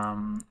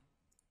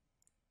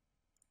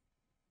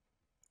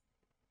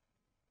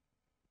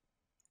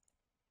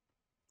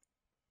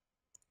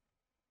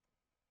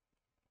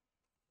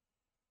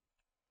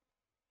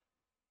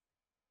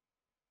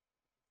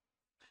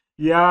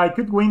 Yeah, I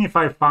could win if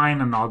I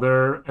find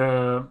another.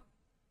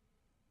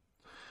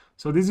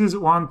 So this is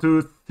 1,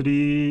 2,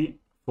 3,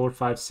 4,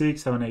 5,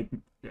 6, 7, 8.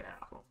 Yeah,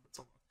 well, that's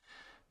all.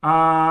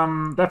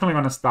 Definitely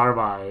gonna start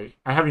by.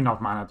 I have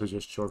enough mana to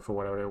just short for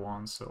whatever I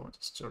want, so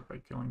just short by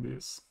killing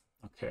this.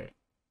 Okay.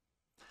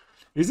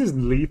 Is this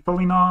lethal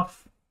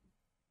enough?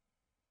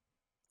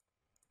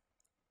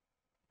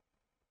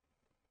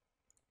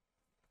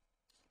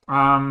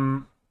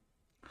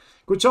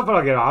 Could shuffle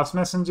a Geralt's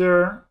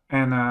Messenger,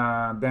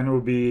 and then it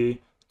will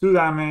be 2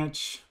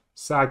 damage,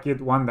 sack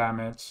it, 1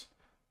 damage.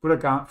 Put a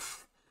count.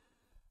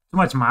 Too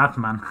much math,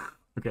 man.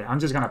 Okay, I'm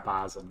just gonna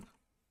pass. And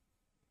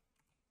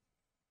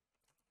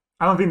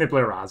I don't think they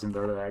play Raz in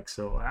their deck,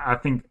 so I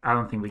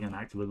don't think we can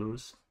actually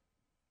lose.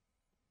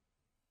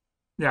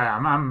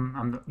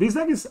 Yeah, this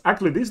deck is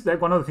actually this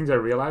deck. One of the things I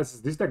realized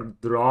is this deck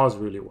draws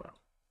really well.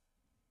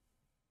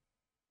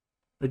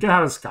 They can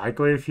have a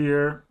Skyclave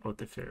here or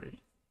the Fairy.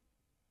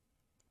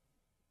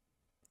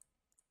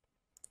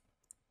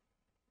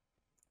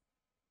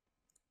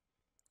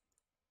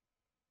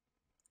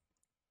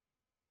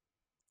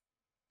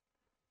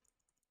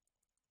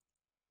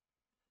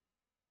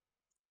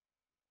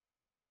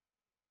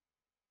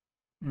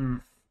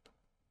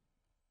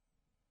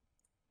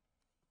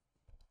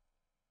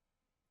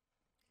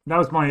 That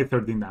was my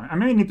 13 damage. I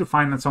may need to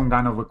find some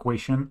kind of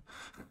equation.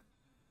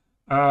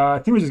 I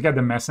think we just get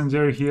the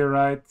messenger here,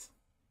 right?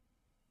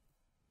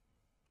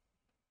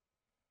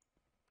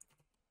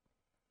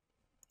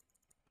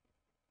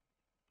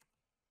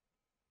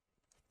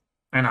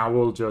 And I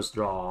will just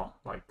draw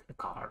like a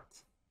card.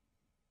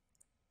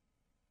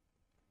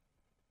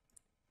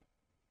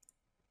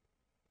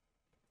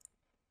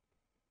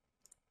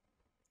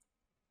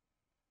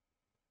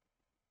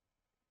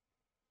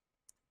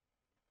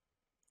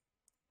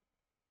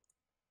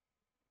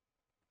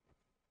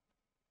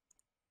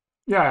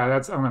 Yeah,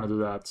 I'm gonna do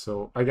that.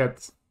 So I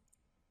get.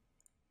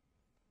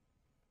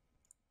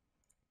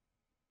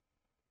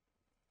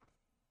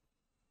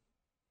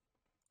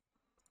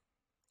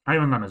 I'm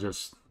even gonna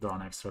just draw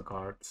an extra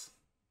card.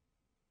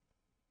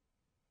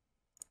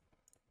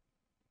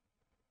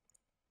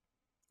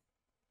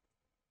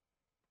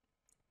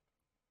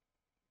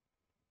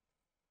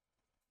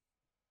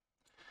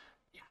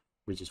 Yeah,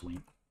 we just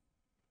win.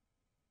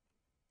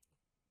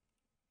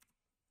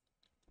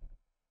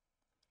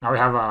 Now we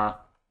have a.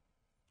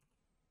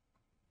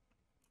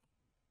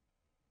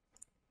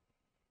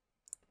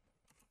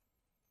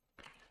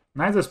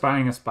 Nice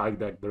aspiring a spike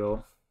deck,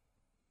 bro.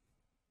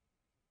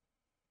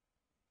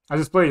 I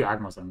just play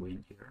Yawgmoth and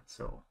win here,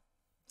 so.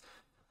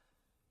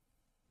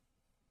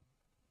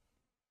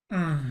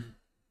 I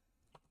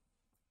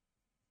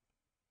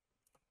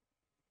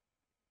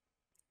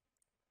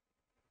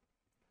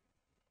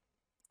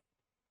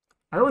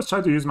always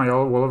try to use my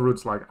wall of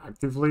roots like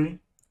actively,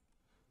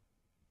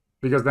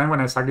 because then when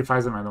I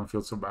sacrifice them, I don't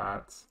feel so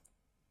bad.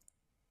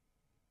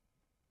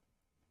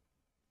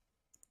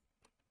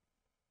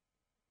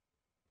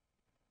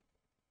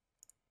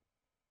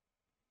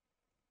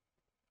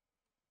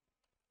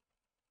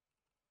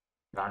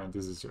 I mean,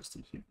 this is just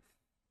easy.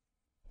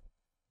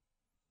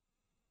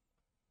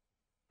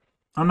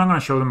 I'm not gonna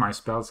show them my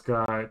spells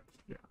guide.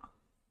 Yeah.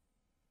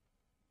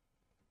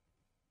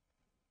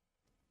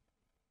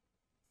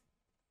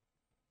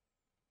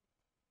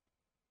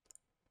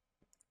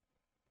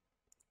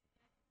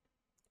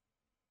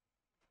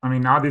 I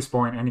mean, now at this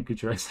point, any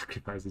creature I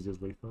sacrifice is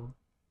just lethal.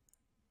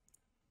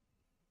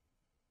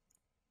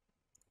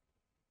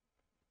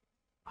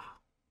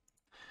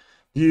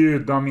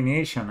 Dude,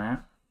 domination, eh?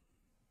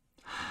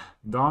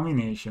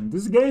 Domination.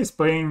 This guy is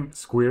playing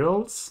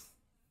squirrels.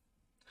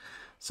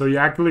 So you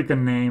actually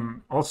can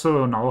name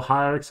also Null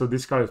Hierarch, so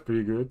this card is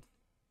pretty good.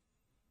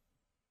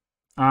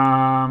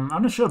 I'm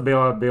not sure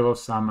Bale of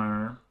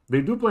Summer.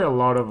 They do play a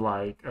lot of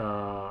like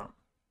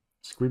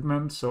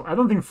Squidman, so I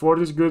don't think Ford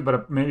is good,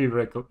 but maybe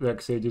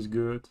Rex Sage is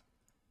good.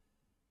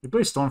 They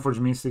play Stoneforge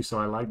Mystic, so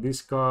I like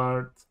this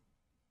card.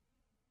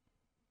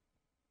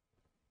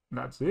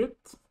 That's it.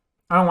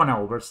 I don't want to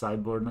over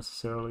sideboard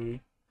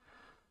necessarily.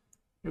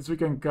 Guess we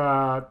can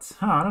cut.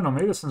 I don't know.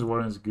 Maybe the Sun's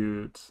Warden is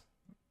good.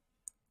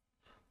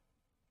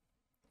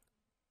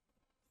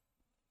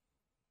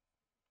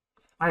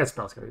 I guess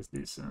Spellscare is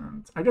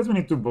decent. I guess we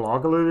need to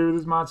block a little bit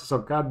this much, so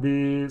I'll cut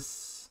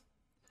this.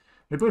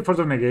 They play Force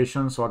of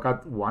Negation, so I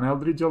got 1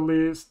 Eldritch at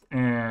least,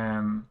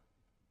 and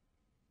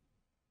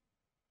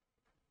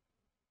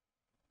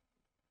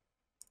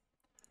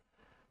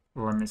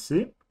let me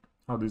see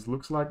how this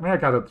looks like. Maybe I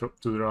got a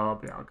 2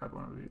 drop. Yeah, I'll cut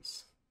one of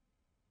these.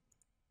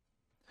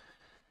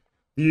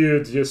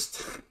 Dude,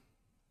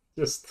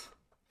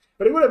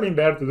 but it would have been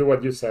better to do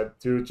what you said,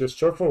 to just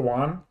short for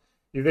 1.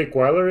 If they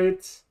Queller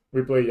it,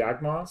 we play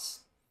Yawgmoth.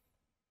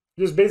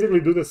 Just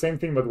basically do the same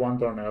thing but 1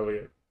 turn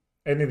earlier.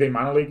 And if they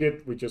mana leak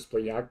it, we just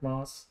play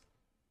Yawgmoth.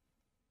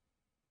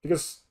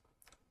 Because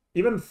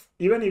even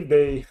if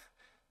they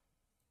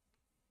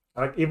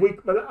like if we,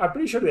 but I'm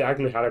pretty sure they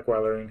actually had a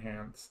Queller in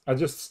hand. I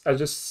just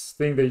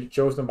think they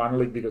chose the Mana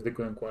League because they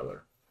couldn't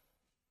Queller.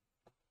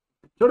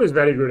 Short is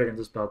very good against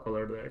the Spell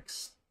Queller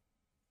decks.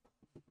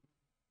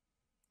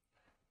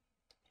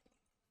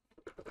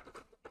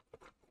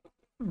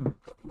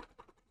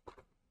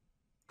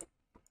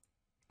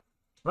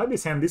 I like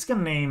this hand. This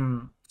can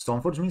name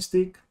Stoneforge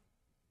Mystic.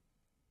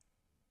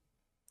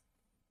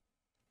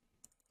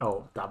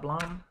 Oh,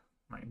 Tablan?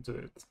 I'm into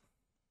it.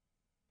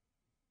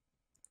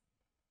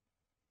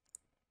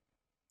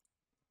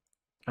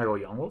 I go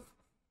Yawgmoth.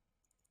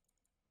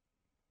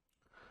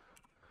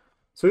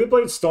 So you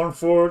played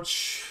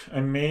Stoneforge.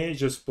 I may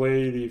just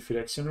play the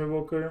Phyrexian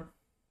Revoker.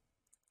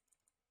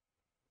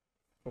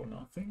 Oh,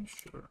 nothing?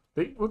 Sure.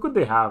 What could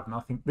they have?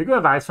 Nothing. They could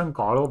have Ice from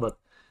Coddle, but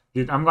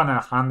dude, I'm gonna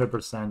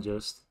 100%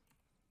 just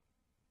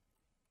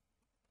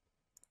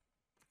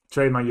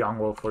trade my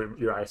Yawgmoth for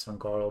your Ice from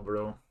Coddle,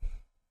 bro.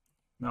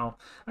 No.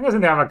 I'm guessing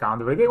they have a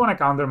counter. If they want to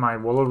counter my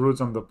Wall of Roots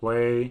on the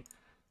play,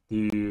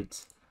 dude,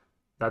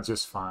 that's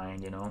just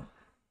fine, you know?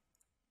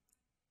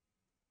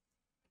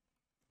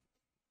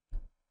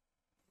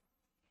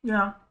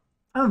 Yeah.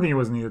 I don't think it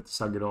was needed to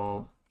suck it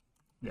all.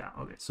 Yeah,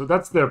 okay. So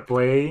that's their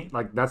play.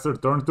 Like, that's their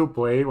turn 2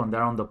 play when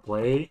they're on the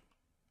play.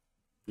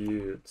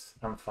 Dude,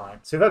 I'm fine.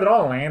 So if I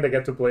draw a land, I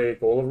get to play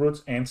Wall of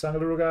Roots and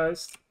Sangreal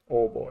Geist.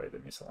 Oh boy, the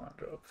missile land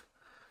drop.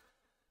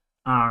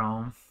 I don't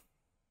know.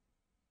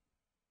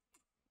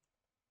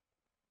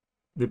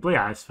 They play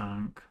Ice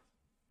Fang.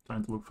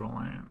 Trying to look for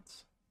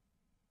lands.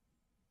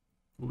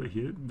 Will they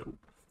hit? Nope.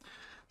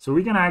 So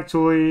we can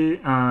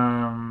actually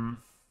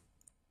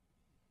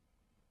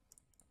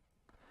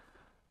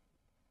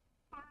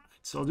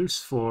so I'll do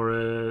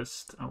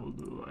Forest. I will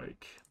do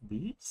like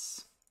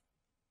these.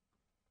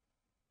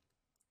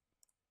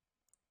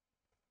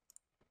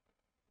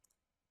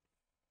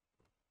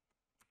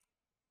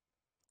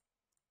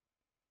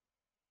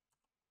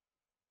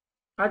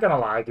 I kind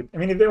of like it. I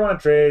mean, if they want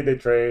to trade, they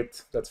trade.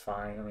 That's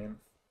fine. I mean,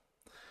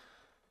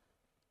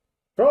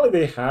 probably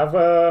they have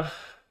a.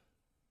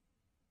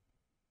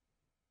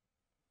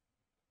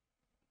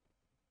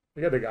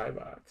 They get the guy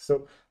back,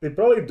 so they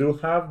probably do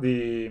have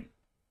the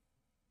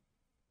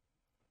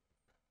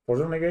Force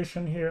of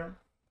Negation here.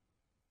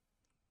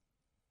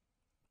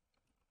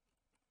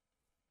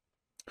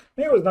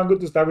 Maybe it was not good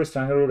to start with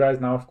Strangle guys.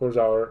 Now, of course,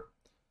 our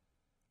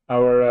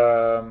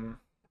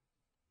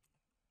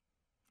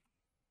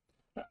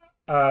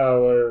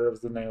what's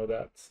the name of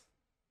that?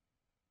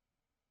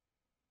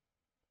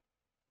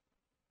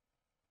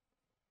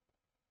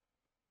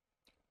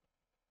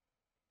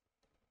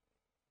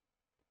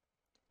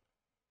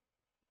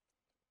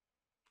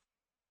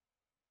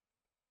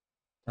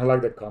 I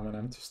like the comment.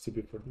 I'm too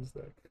stupid for this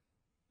deck.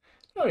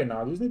 No, you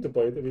know, I just need to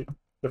play it a bit.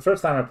 The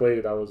first time I played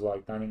it, I was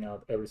like timing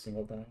out every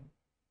single time.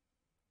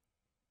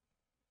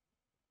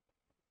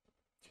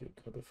 Dude,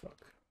 what the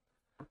fuck?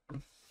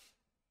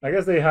 I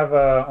guess they have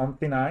on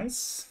thin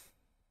ice.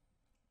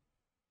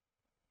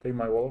 Take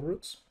my Wall of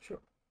Roots? Sure.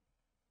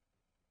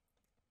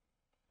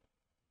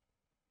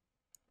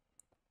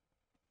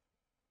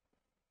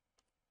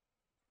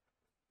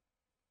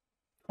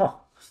 Oh.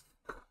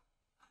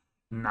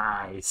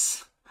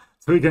 Nice.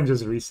 So we can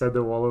just reset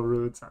the Wall of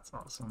Roots. That's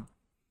awesome.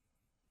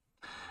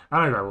 I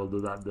don't know if I will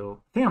do that though.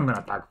 I think I'm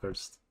gonna attack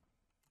first.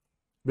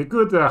 They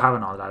could have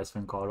an odd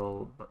Icewind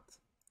Coddle, but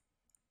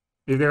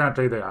if they're gonna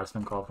trade the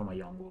Icewind Coddle from a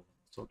Yawgmoth,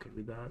 it's okay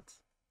with that.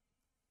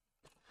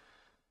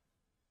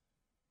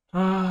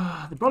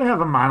 They probably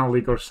have a Mana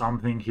Leak or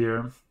something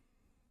here.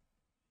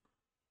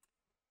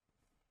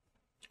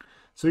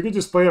 So you could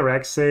just play a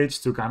Rex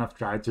Sage to kind of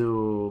try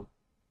to.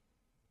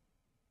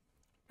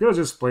 You could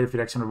just play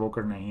Phyrexian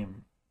Revoker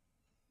name.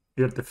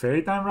 Either the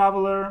Fairy Time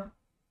Raveler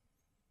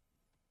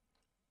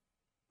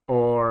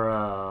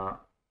or.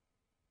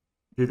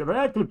 Dude, but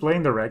actually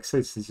playing the Rex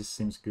Sage, this just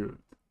seems good.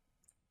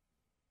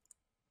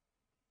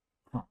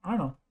 Huh, I don't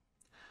know.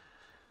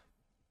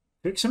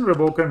 Phyrexian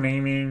Revoker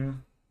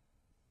naming.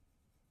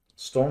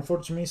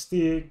 Stoneforge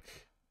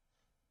Mystic.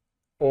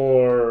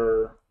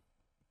 Or.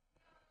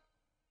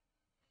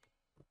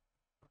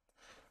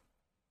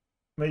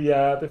 But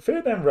yeah, the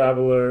Fairy Time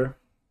Raveler.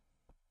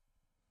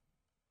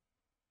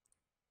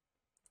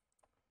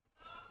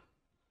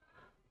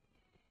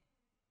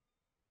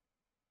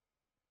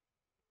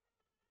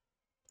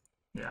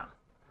 Yeah.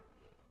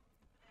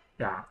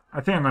 Yeah,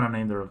 I think I'm gonna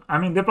name the. I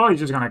mean, they're probably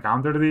just gonna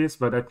counter this,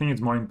 but I think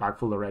it's more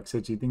impactful the Rex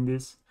cheating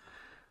this.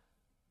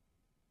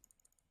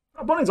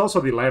 Opponent's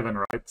also the 11,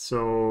 right?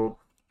 So.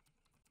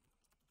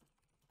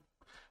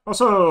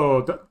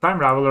 Also, Time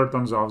Raveler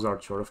turns off are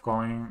short of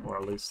calling, or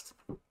at least.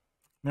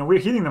 We're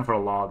hitting them for a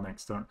lot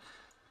next turn.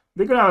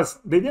 They could have.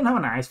 They didn't have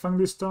an Ice Fang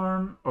this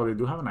turn. Oh, they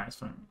do have an Ice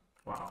Fang.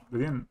 Wow, they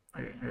didn't.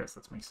 Okay, I guess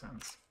that makes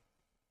sense.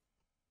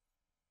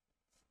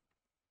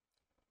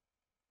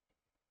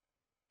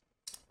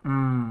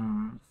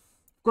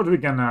 Of course, we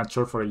can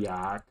short for a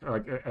Yak,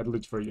 like at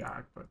least for a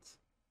Yak, but.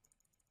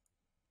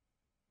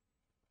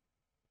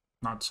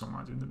 not so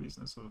much in the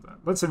business of that.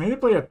 Let's say maybe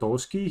play a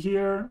Toski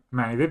here.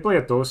 Man, if they play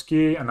a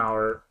Toski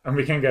and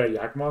we can get a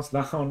Yawgmoth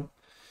down,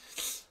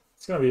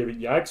 it's gonna be a big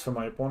yikes for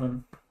my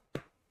opponent.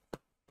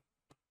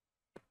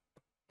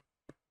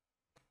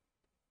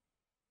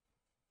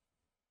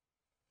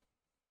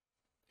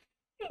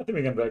 Yeah, I think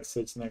we can Rex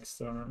 6 next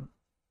turn.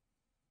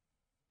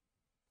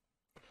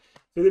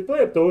 So they play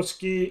a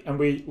Toski and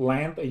we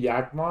land a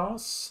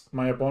Yawgmoth,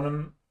 my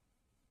opponent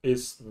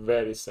is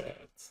very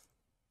sad.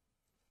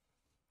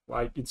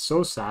 Like, it's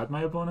so sad,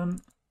 my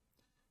opponent.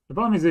 The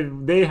problem is if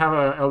they have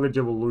a Eldritch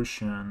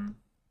Evolution,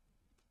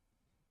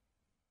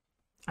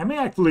 I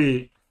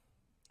actually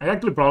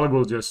probably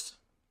will just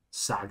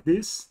sack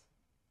this.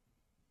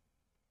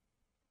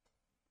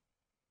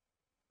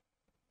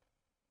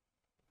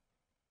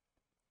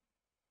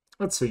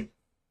 Let's see.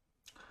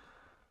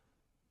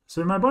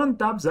 So my opponent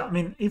taps, I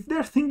mean, if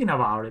they're thinking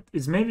about it,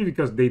 it's maybe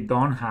because they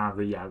don't have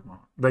the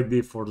Yawgmoth, like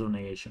the Force of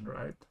Negation,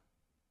 right?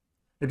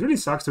 It really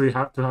sucks that we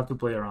have to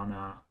play around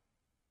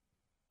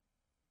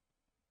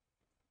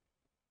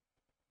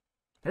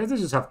I guess they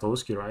just have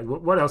Toski, right?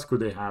 What else could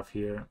they have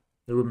here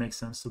that would make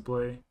sense to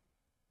play?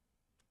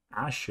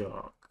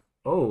 Ashok.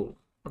 Oh,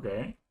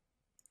 okay.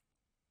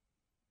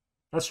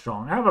 That's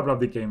strong. I have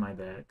Abrupt Decay in my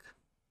deck.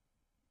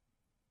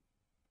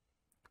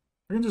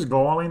 I can just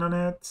go all in on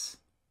it.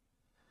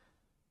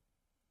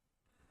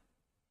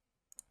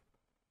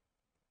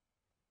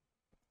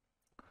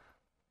 I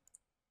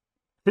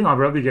think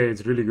Abrupt Decay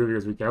is really good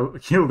because we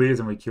kill these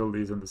and we kill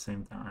these at the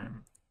same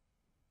time.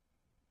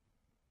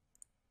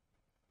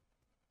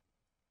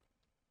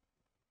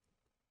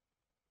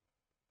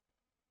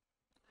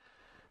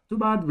 Too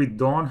bad we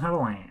don't have a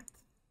land.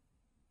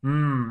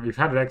 We've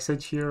had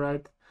Rexage here,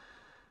 right?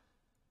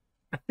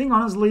 I think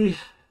honestly,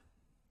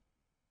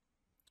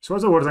 so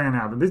what's the worst thing that can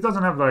happen? This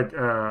doesn't have like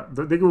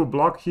they go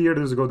block here.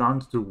 This go down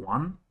to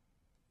 1.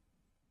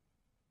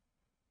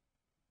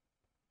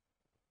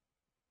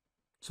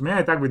 So may I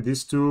attack with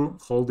these two?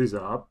 Hold this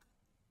up.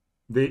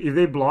 If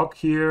they block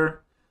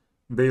here,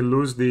 they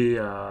lose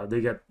the.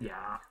 They get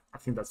yeah. I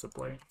think that's the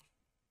play.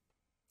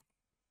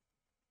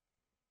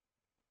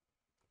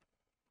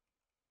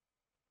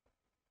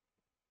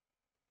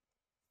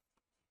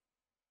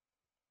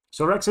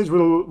 So Rexage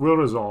will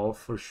resolve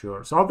for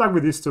sure. So I'll attack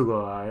with these two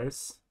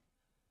guys.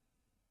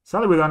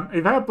 Sadly, we don't.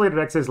 If I had played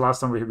Rexage last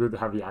time, we could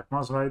have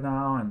Yawgmoth right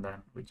now, and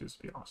then we'd just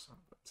be awesome.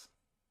 But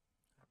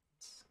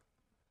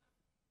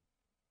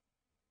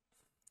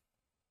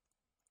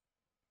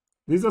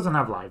this doesn't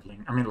have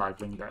Lifelink. I mean,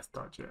 Lifelink Death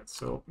Touch yet,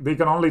 so they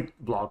can only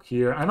block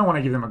here. I don't want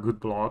to give them a good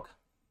block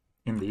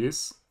in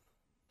this,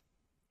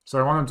 so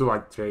I want them to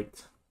like trade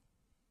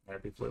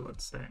negatively,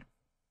 let's say.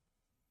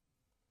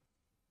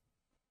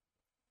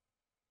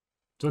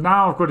 So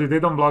now, of course, if they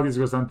don't block, this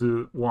goes down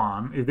to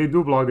 1. If they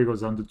do block, it goes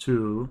down to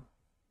 2.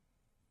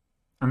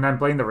 And then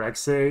playing the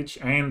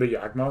Rexage and the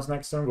Yawgmoth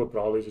next turn will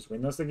probably just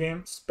win us the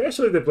game.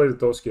 Especially if they play the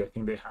Toski, I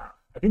think they have.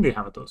 I think they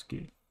have a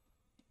Toski.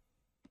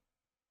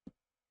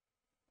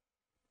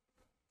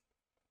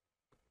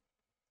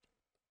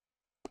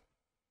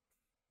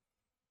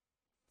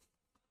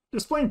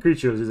 Just playing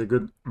creatures is a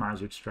good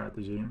Magic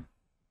strategy.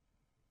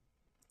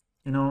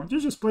 You know,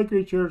 just play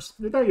creatures,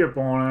 attack your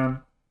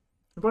opponent.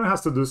 The opponent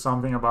has to do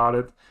something about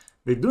it.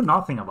 They do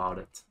nothing about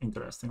it,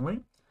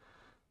 interestingly.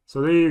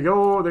 So there you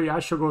go, the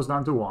Yasha goes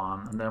down to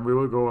 1, and then we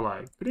will go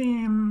like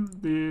green,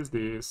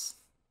 this.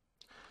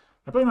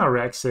 I play my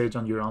Rexage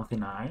on your own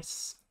thin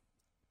ice.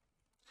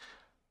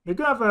 They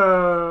could have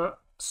a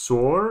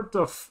Sword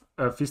of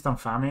Feast and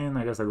Famine.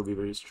 I guess that would be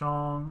very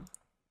strong.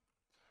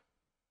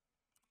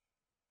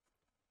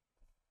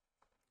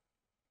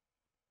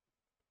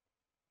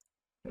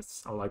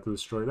 Yes, I'd like to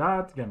destroy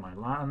that, get my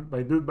land,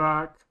 my dude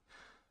back.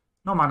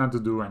 No mana to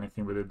do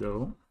anything with it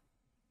though.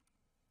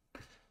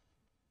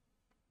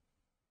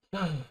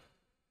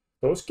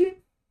 Toski?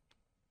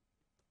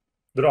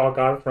 Draw a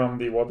card from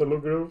the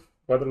Waterlogged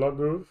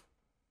Groove.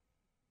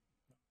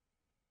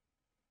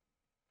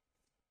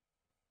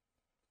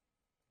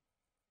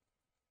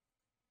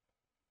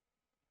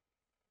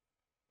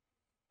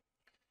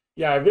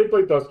 Yeah, if they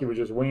play Toski, we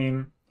just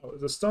win. Oh,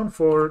 the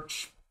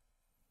Stoneforge.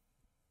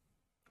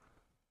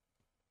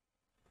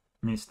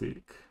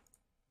 Mystic.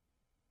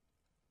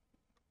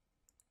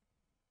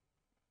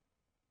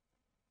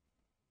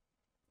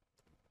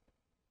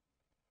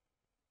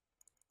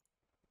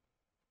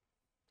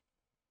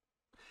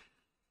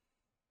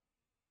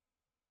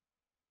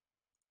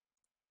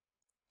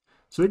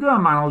 So we got a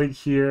Mana Leak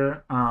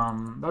here.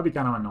 That'd be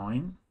kind of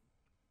annoying.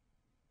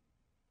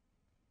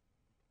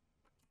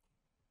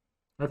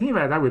 I think if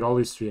I attack with all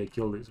these 3, I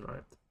kill this,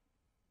 right?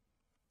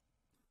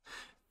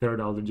 Third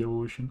Eldritch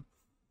Evolution.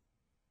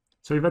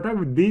 So if I attack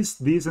with this,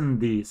 and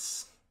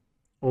this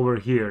over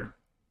here,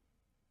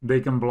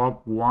 they can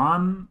block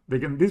 1. They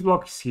can this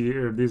blocks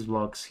here, this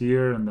blocks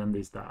here, and then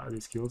this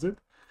kills it.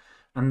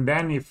 And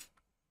then if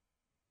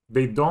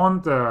they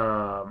don't,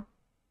 then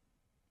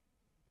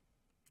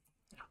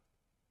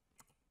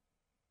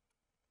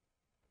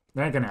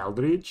I can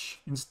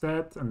Eldritch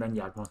instead, and then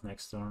Yawgmoth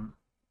next turn.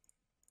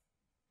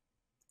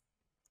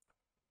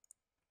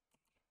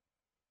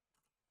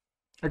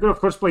 I could, of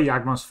course, play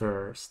Yawgmoth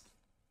first.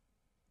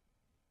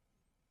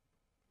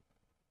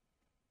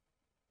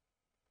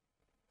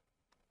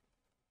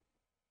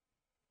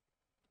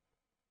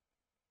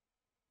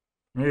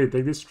 Maybe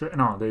take this trade.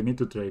 No, they need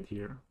to trade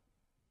here.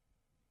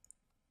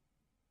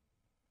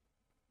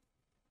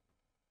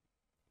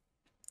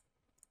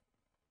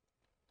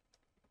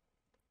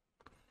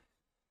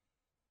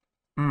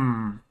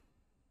 Hmm.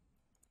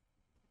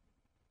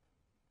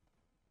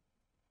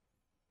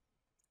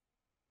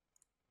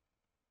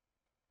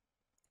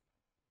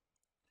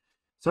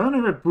 So I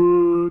don't know if I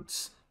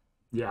put...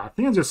 Yeah, I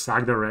think I just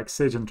sack the Rex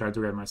Sage and try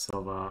to get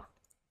myself a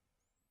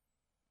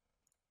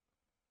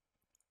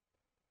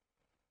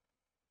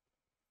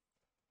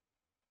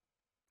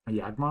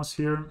Yawgmoth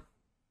here.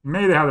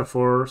 Maybe they have the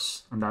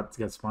Force, and that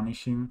gets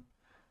punishing.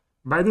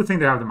 But I do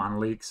think they have the Mana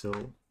Leak,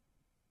 so...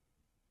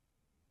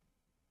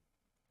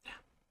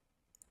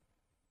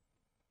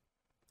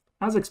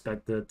 As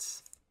expected.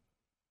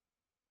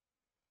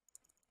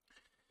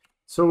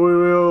 So we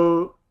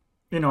will...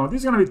 You know, this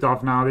is going to be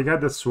tough now. They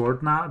got the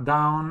Sword now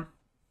down.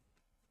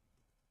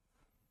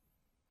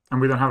 And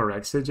we don't have a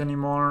Rex Sage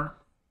anymore.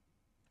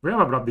 We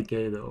have Abrupt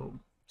Decay, though.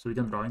 So we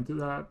can draw into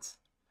that.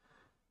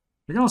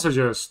 We can also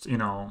just, you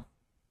know,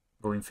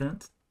 go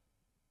infinite.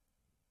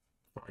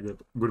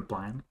 Good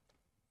plan.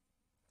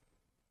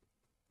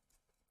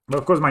 But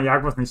of course, my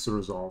Yawgmoth needs to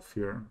resolve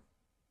here.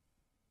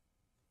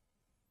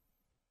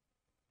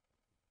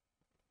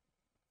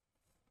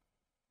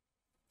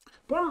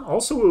 But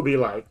also will be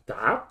like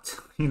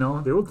tapped, you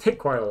know, they will take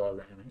quite a lot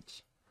of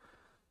damage.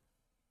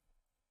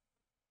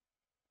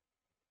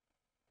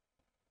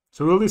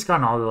 So we'll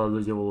discard all of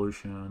the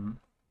evolution.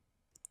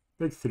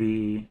 Take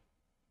 3.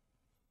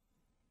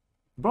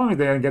 The problem is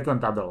they get to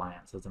untap the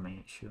lands, that's the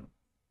main issue.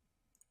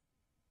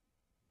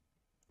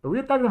 But we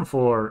attack them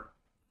for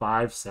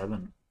 5,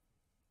 7.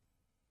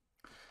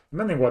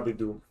 Depending what they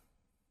do.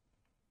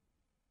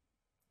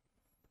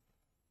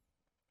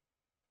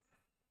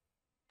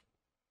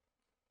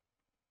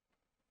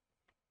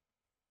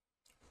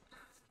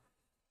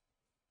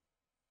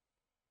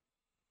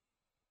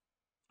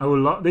 I would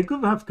love. They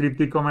could have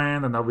Cryptic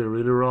Command, and that would be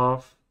really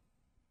rough.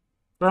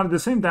 But at the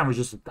same time, we're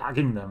just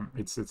attacking them.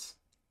 It's. I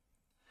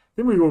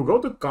think we will go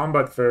to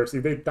combat first.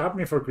 If they tap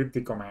me for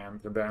Cryptic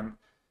Command, then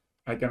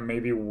I can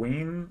maybe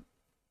win.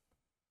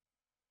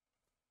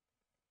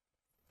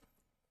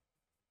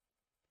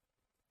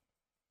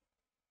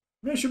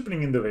 Maybe I should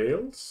bring in the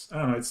Veils. I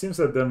don't know. It seems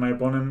that then my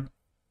opponent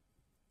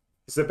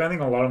is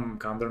depending on a lot of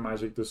counter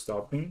magic to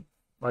stop me.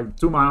 Like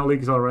 2 Mana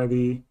Leaks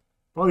already.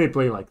 Well, they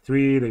play like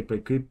 3. They play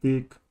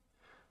Cryptic.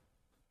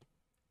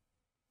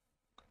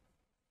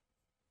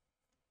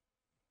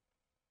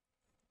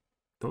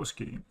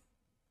 Toski.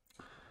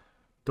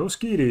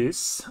 Toski it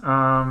is.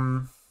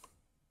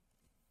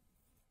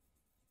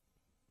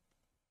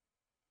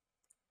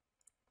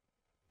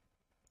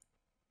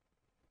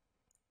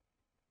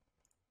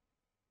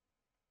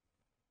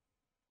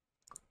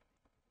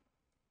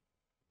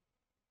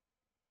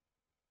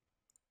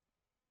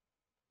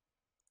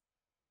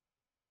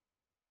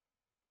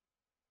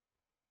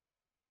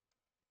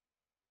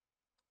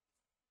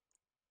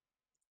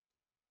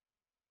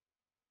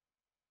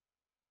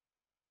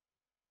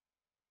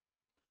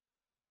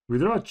 We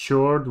draw a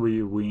short,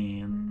 we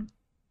win.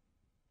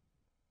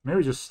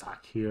 Maybe just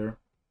sack here.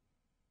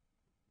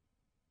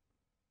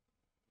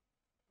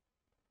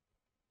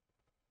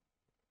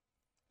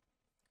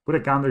 Put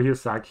a counter here,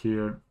 sack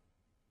here.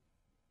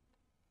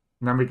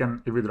 And then we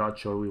can, if we draw a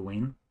short, we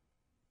win.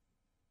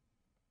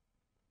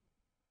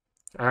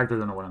 I actually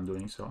don't know what I'm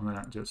doing, so I'm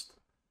gonna just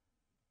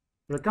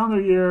put a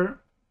counter here,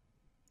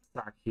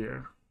 sack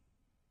here.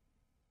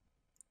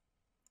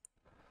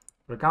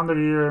 Put a counter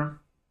here,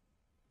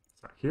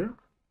 sack here.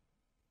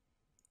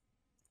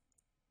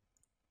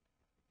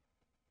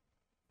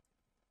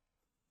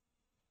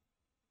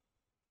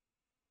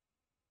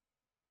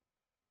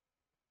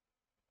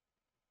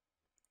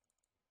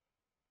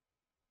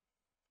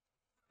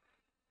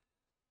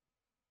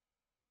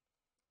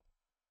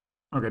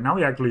 Okay, now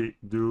we actually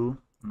do.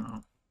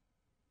 No.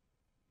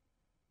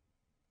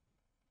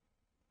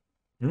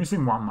 You're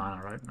missing 1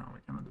 mana right now. We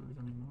cannot do this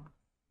anymore.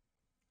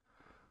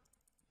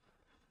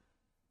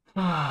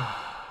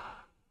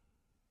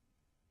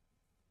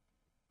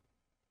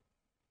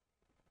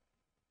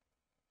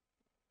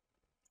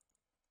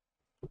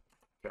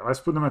 Okay, let's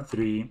put them at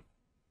 3.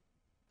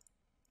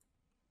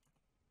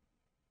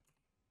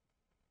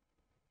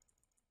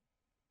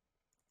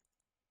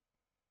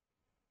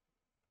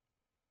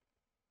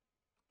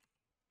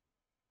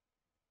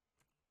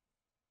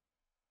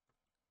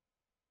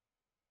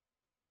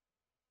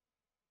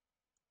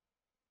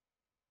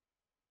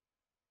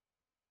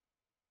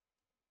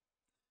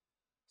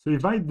 So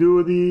if I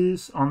do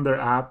this on their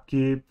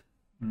upkeep,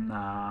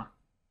 nah.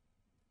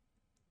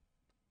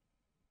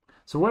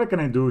 So what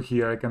can I do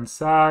here? I can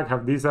sack,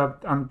 have this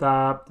up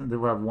untapped, and they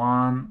will have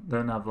 1,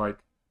 then have like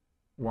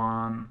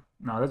 1.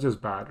 No, that's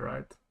just bad,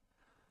 right?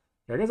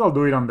 I guess I'll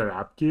do it on their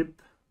upkeep.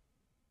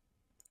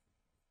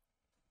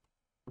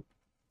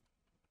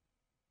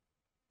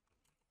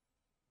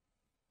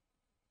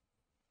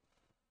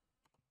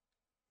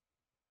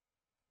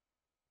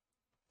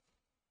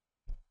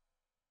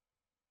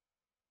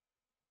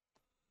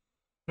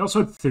 He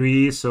also had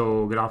 3,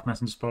 so Graph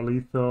Messenger is probably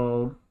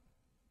lethal.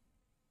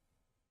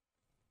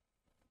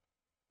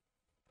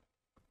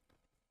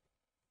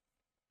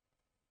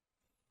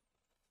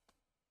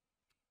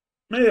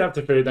 Maybe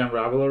after Fairy Time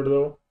Raveler,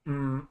 though.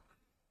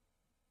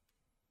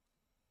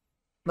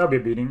 That'd be a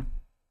beating.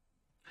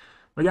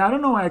 But yeah, I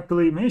don't know,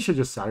 actually. Maybe I should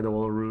just sack the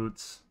wall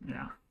roots.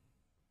 Yeah.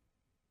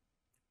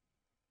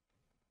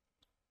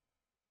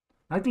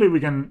 Actually, we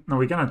can... No,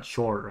 we cannot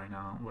short right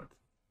now. What?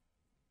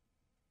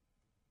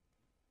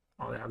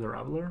 Oh, they have the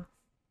Raveler?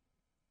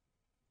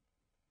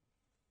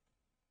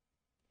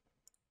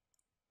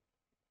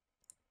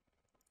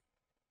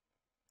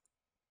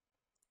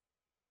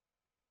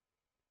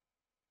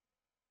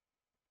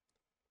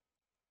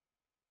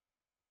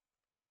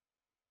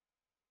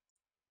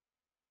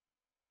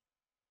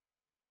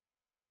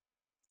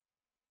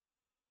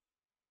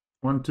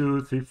 One,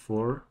 two, three,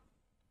 four.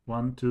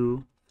 1,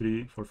 2,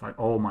 3, 4, 5.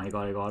 Oh my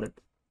god, I got it.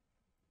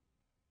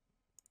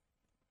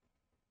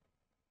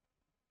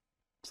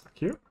 Stuck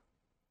here.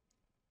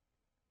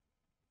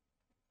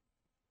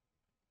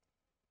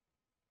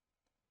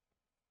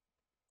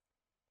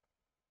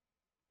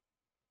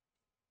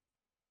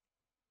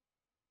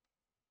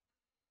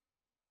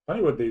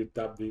 Funny what they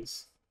tap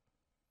these.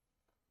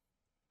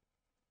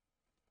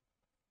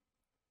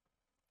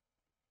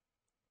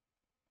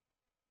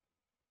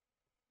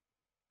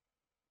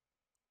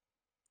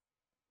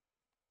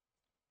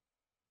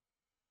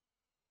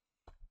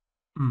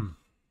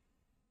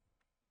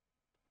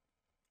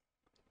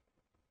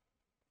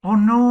 Oh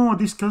no,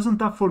 this doesn't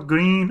tap for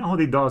green. Oh,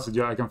 they does.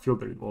 Yeah, I can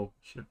filter it. Oh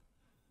shit.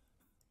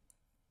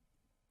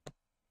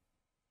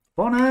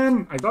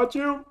 Opponent, I got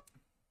you.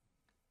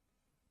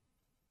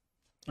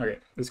 Okay,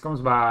 this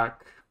comes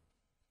back.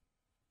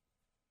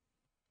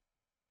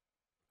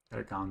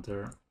 Got a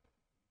counter.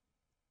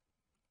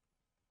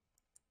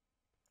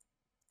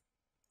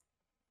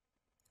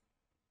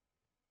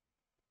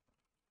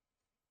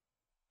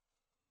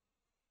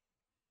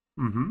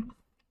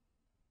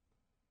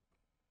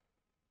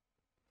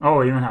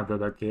 Oh, I even have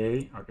that.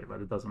 Okay,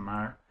 but it doesn't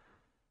matter.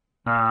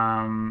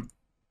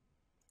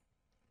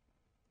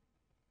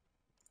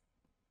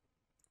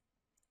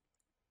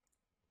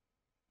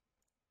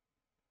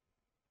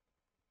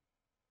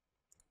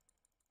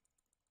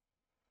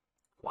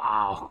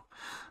 Wow,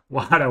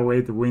 what a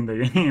way to win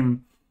the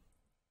game.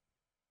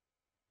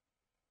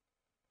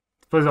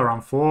 First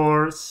around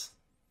 4s.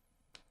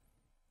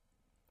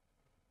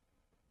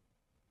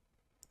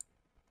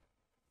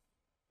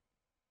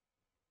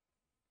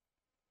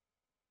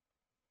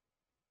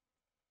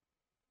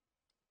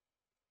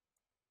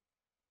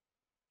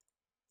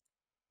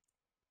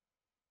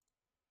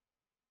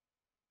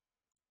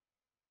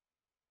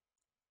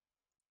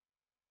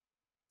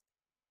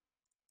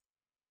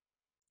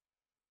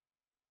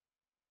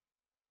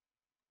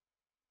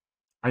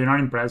 Are you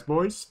not impressed,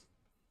 boys?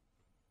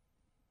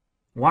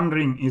 One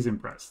ring is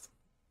impressed.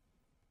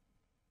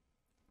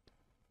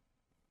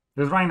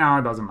 Because right now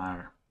it doesn't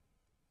matter.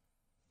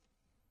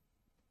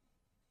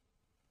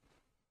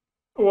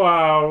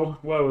 Wow,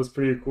 that was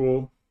pretty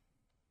cool.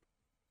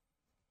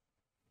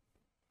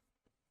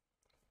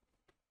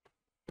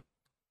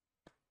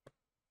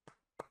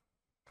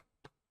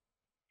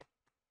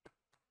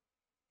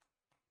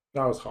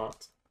 That was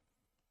hot.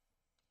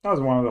 That was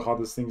one of the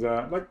hottest things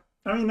like,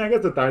 I mean, I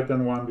guess the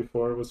Titan one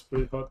before was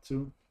pretty hot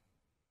too.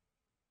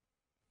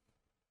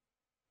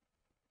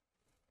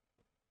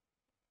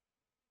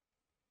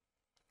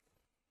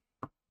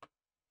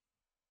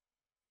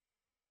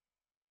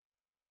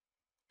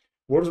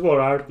 Words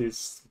were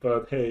artists,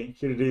 but hey,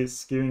 here it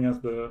is, giving us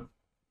the...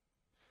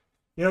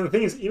 You know, the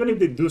thing is, even if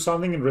they do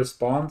something in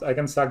response, I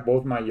can stack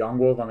both my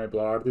Yawgmoth and my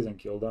Blood Artist and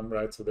kill them,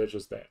 right? So they're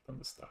just dead on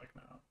the stack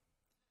now.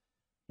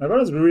 My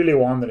brother's really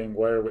wondering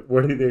where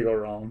did they go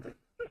wrong?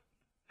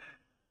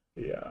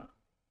 Yeah.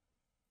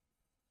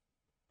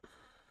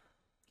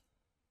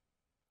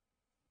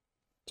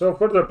 So of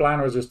course their plan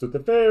was just to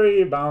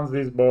Teferi, bounce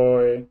this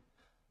boy.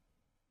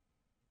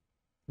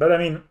 But I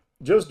mean,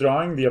 just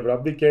drawing the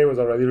Abrupt Decay was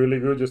already really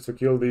good just to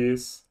kill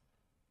these.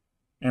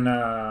 And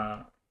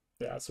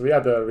yeah, so we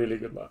had a really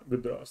good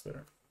draws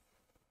there.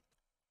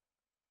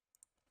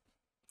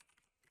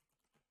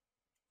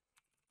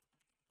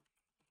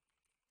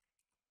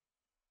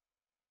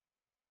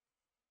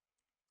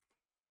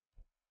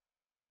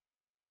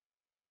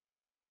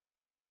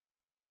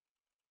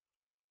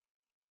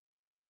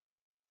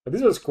 But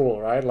this was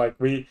cool, right? Like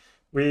we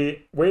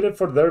waited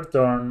for their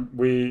turn,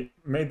 we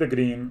made the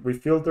green, we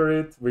filter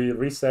it, we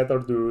reset our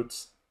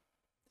dudes,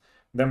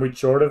 then we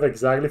shorted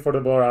exactly for the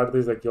Blood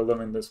Artists that killed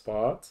them in the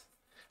spot.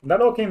 And that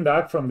all came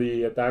back from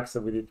the attacks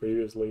that we did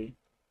previously.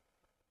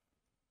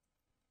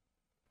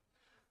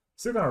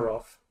 Still kind of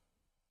rough.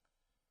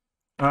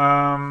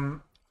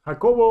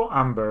 Jacobo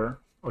Amber,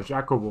 or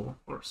Jacobo,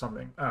 or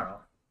something. I don't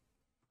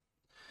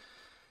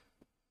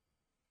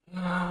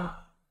know.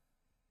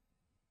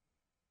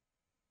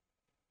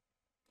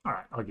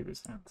 Alright, I'll give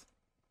this hand.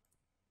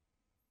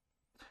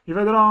 If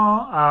I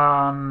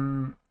draw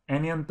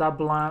any untap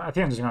land, I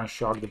think I'm just gonna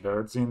shock the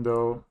birds in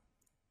though.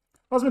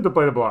 Allows me to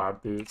play the Blood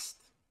Artist.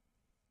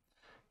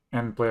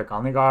 and play a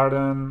Colony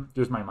Garden,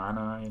 use my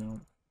mana, you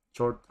know,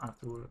 short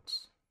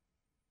afterwards.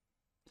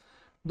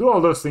 Do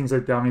all those things they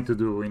tell me to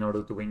do in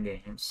order to win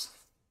games.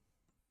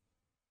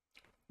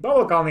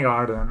 Double Colony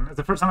Garden. It's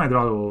the first time I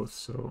draw those,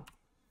 so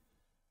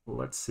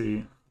let's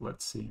see.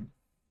 Let's see.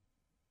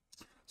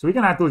 So we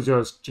can actually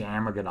just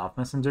jam a Get Off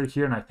Messenger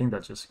here, and I think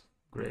that's just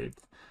great.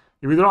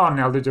 If we draw an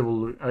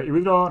eligible, if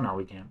we draw, no,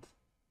 we can't.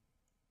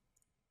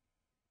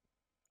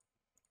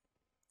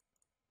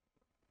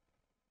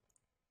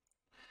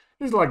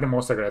 This is like the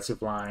most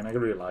aggressive line. I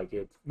really like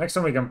it. Next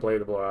time we can play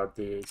the Blood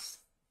Artist.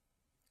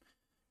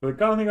 The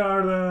Colony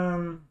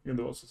Garden, you can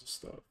do all sorts of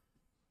stuff.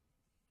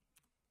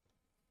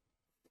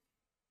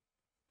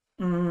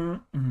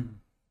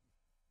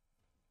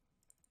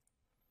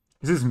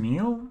 Is this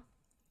meal?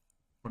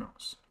 Who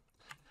knows?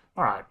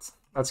 Alright,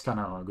 that's kind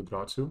of a good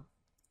draw too.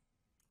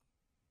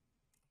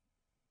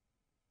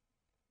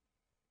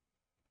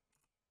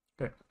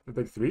 Okay, I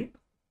take 3.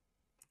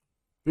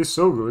 This is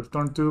so good,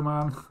 turn 2,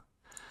 man.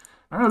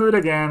 I'm gonna do it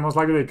again. Most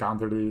likely they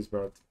counter these,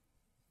 but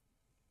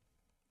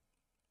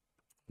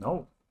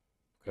no.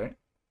 Okay.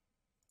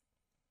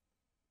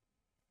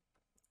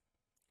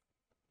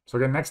 So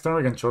again, next turn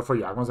we can short for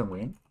Yawgmoth and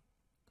win.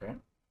 Okay.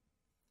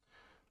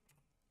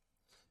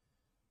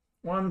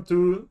 1,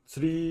 2,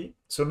 3.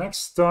 So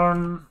next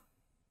turn,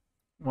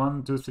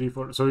 1, 2, 3,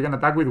 4. So we can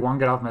attack with 1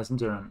 Get Off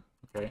Messenger. And,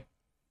 okay.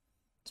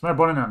 It's my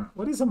opponent on.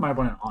 What is my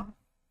opponent on?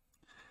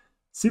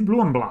 See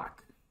blue and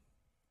black.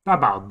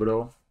 Tap out,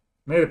 bro.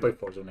 Maybe they play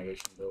Force of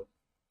Negation though.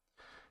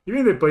 Even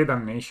if they play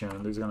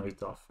Damnation, this is gonna be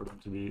tough for them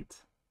to beat.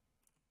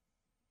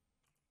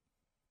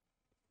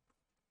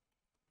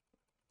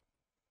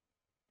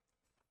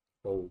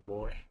 Oh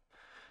boy.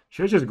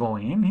 Should I just go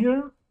in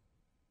here?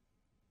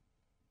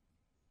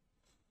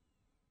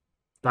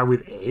 That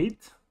with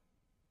 8?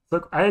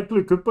 So I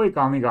actually could play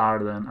Colony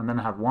Garden and then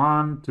have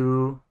 1,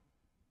 2.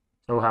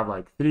 So we'll have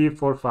like 3,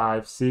 4,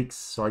 5, 6.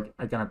 So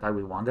I can attack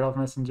with 1 Get Off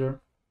Messenger.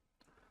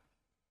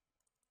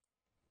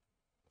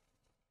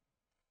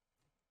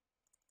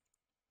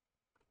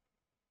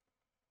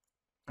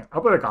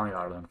 I'll play the Colony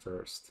Garden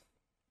first.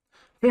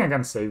 I think I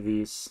can save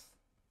these.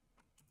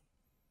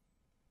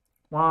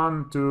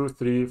 1, 2,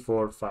 3,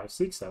 4, 5,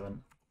 6,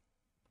 7.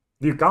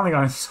 The Colony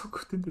Garden is so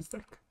good in this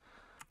deck.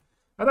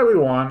 I thought we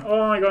won.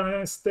 Oh my god,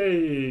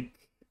 mistake.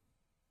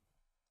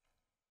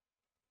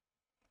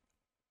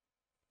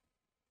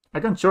 I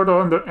can short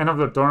on the end of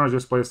the turn or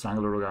just play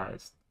Strangler,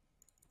 guys.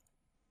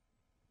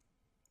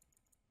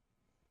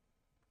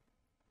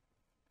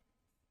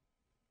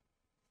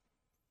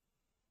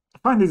 I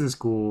find this is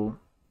cool.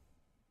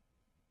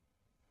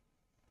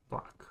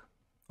 Black.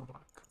 Oh,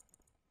 black.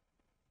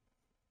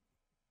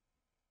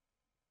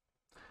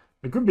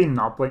 They could be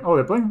not playing. Oh,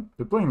 they're playing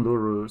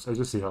Lurus. I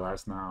just see her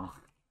last now.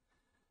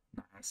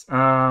 Nice.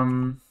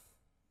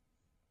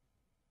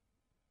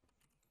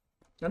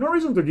 There's no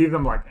reason to give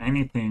them like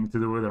anything to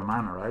do with their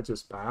mana, right?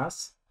 Just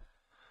pass.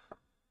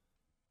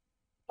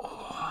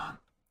 Oh,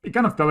 it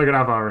kind of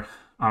telegraph our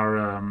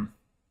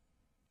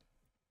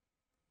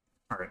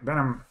all right, then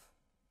I'm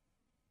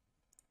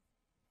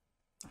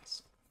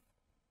nice.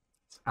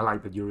 I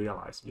like that you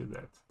realize you did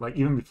that. Like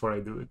even before I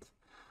do it.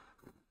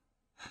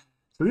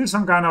 So this is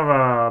some kind of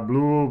a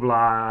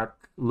blue-black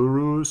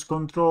Lurus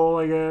control,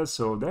 I guess.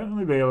 So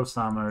definitely Veil of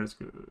Summer is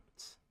good.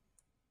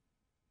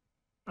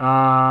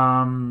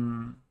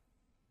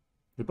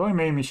 They probably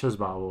made Mishra's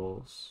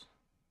Bowels.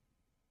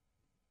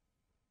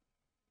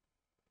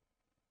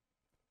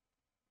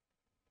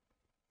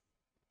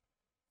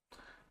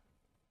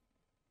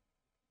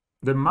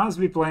 They must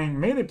be playing.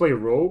 Maybe they play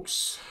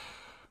Rogues.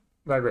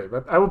 Not great,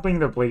 but I will play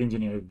the Plague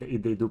Engineer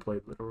if they do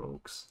play with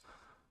Rogues.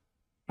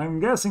 I'm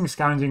guessing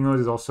Scavenging Ooze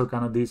is also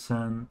kind of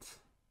decent.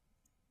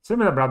 Same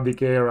with Abrupt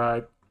Decay,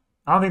 right?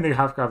 I don't think they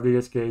have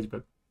Cavalier Cage,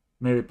 but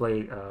maybe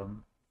play.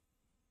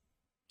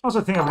 Also,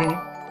 think of bringing.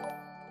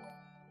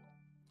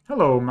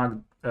 Hello,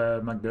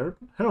 Magderp.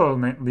 Hello,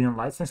 Leon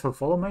Lights. Thanks for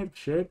follow, mate.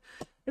 Shit.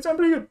 It's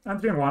pretty good.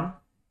 I'm 3-1.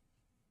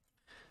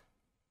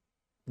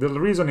 The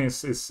reason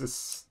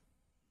is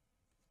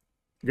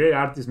great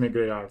artists make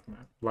great art,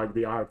 man. Like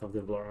the art of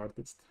the Blood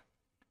Artist.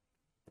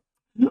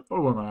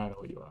 Oh, man, I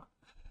know you are.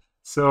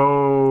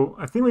 So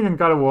I think we can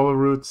cut a wall of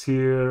roots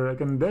here. I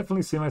can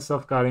definitely see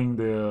myself cutting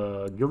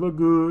the Gilded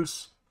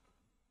Goose.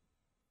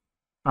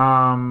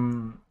 I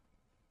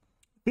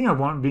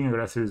think being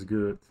aggressive is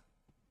good.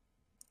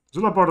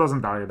 Zulaport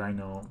doesn't target, I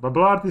know. But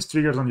Blood Artist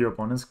triggers on your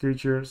opponent's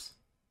creatures.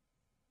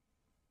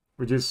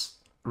 Which is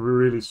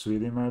really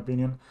sweet in my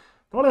opinion.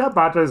 Probably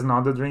Hapatra is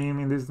not the dream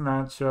in this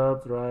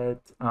matchup, right?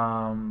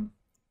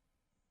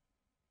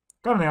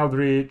 Got an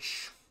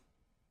Eldritch.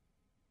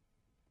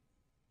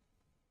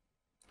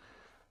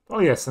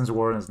 Probably Essence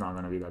Warden is not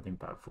going to be that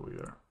impactful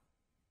either.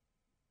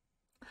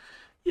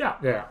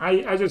 Yeah.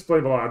 I just play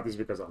Blood Artist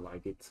because I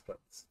like it, but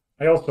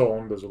I also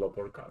own the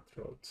Zulaport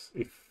Cutthroat.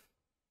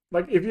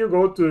 If you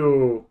go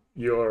to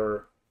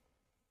your...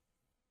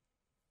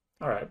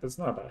 Alright, that's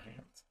not a bad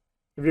hand.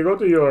 If you go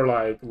to your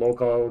like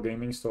local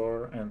gaming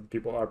store and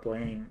people are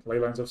playing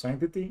Leylines of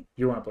Sanctity,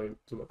 you want to play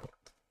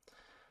Zulaport.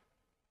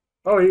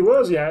 Oh, it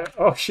was, yeah.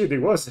 Oh shit, it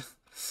was.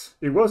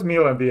 It was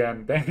meal at the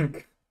end.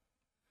 Dang.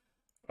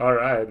 All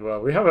right.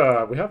 Well, we have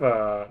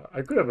a.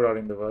 I could have brought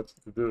in the votes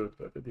to do it,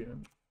 but I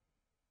didn't.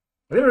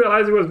 I didn't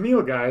realize it was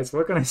meal, guys.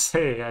 What can I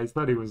say? I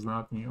thought it was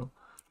not meal.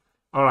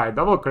 All right,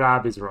 double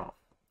crab is rough.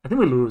 I think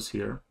we lose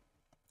here.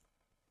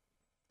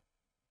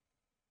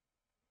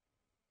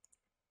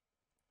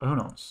 But who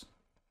knows?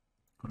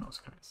 Who knows,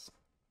 guys?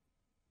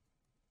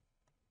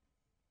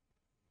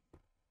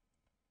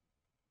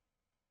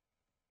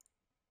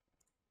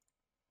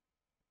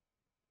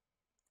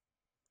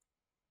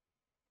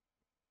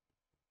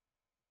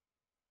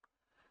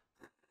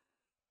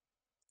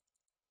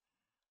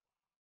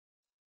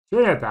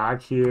 Should I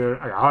attack here?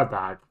 I'll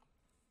attack.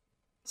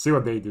 See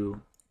what they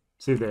do.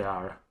 See if they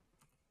are.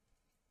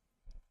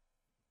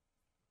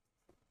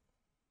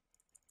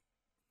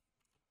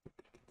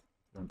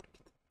 Don't take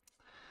it.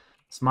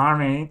 Smart,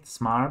 mate.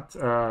 Smart.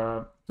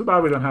 Too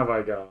bad we don't have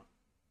like a.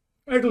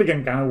 Actually,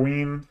 can kind of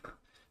win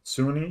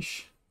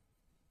soonish.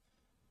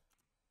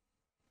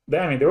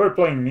 Damn it, they were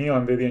playing Neil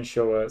and they didn't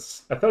show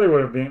us. I thought they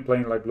were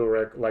playing like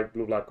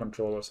blue black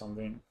control or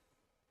something.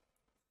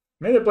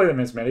 Maybe they play the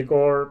Mesmeric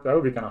Orb. That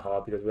would be kind of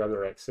hot because we have the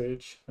Rex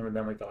Sage. And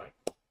then we die.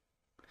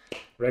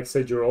 Rex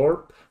Sage your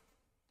Orb.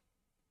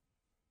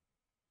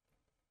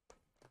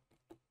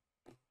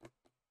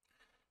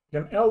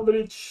 An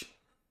Eldritch.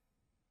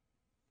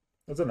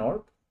 What's an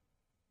Orb?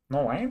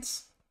 No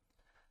lands?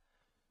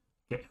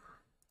 Okay.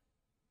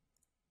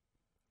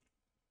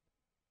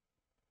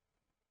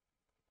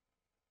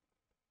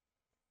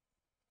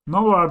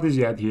 No artist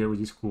yet here,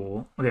 which is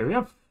cool. Okay, we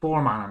have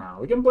 4 mana now.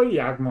 We can play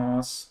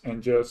Yawgmoth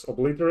and just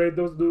obliterate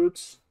those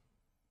dudes.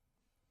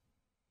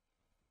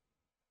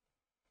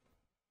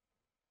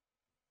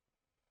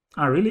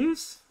 Ah, really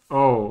is?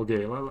 Oh,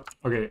 okay.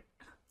 Okay.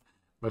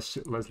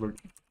 Let's look.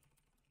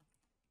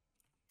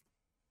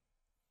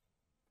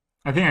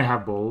 I think I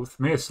have both.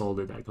 Maybe I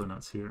sold it actually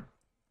not here.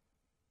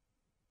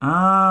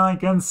 Ah, I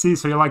can see.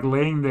 So you're like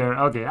laying there.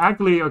 Okay,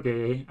 actually,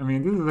 okay. I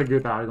mean, this is a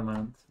good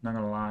argument. Not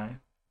gonna lie.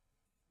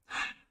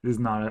 This is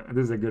not.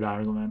 This is a good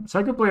argument. So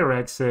I could play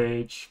Rex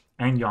Sage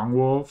and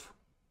Yawgmoth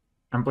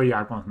and play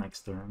Yawgmoth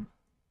next turn.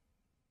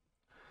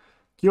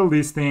 Kill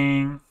this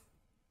thing.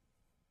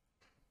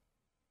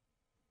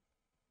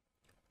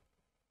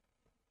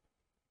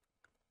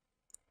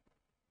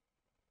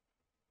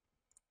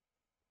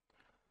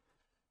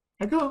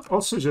 I could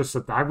also just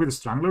attack with the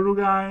Strangler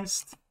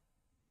Rugeist.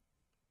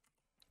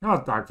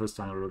 I'll attack with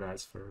Strangler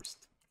Rugeist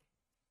first.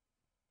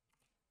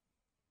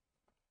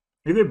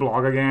 If they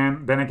block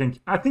again, then I can...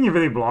 I think if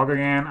they block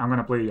again, I'm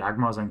gonna play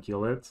Yawgmoth and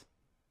kill it.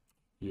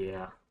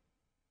 Yeah.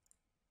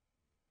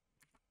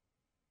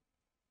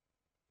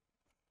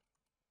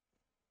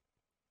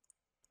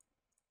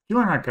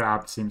 Killing a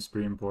crab seems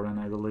pretty important,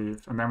 I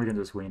believe. And then we can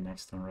just win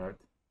next turn, right?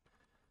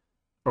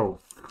 Oh.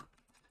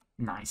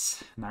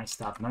 Nice. Nice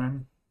stuff,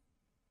 man.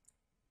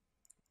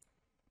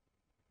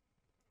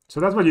 So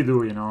that's what you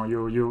do, you know?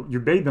 You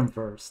bait them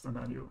first, and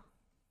then you...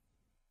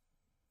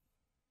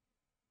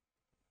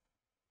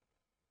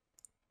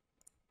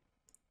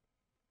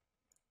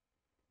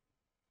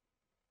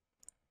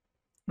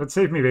 That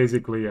saved me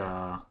basically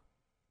a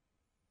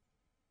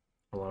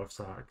lot of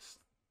sacks.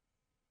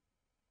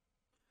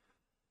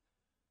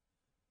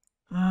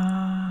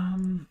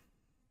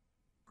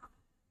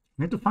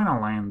 Need to find a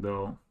land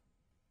though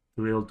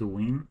to be able to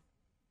win.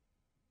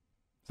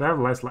 So I have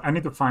less. I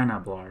need to find a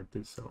blard.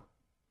 So.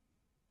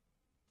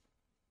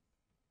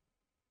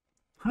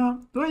 Huh?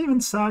 Do I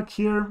even sack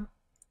here?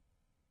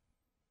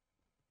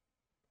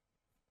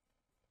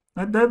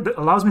 That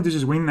allows me to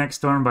just win next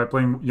turn by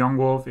playing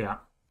Yawgmoth. Yeah.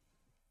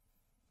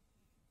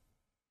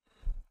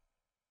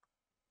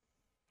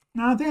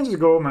 No, I think I just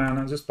go, man.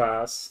 I just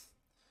pass.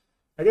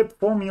 I get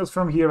 4 meals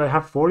from here. I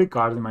have 40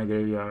 cards in my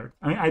graveyard.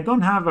 I mean, I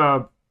don't have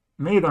a...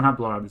 Maybe don't have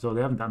Blard, so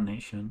they have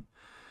Damnation.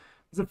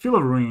 There's a Field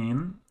of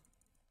Ruin.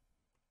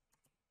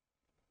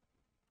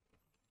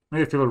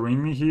 Maybe Field of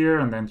Ruin me here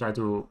and then try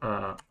to...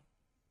 No,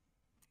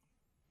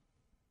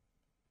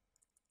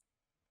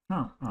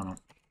 I don't know.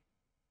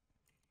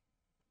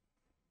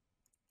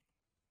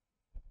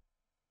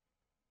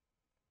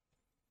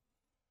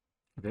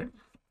 Okay.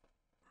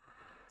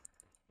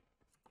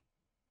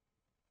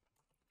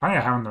 I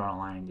haven't drawn a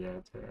line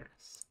yet.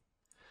 Yes.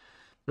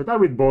 But I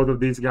with both of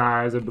these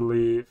guys, I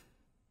believe.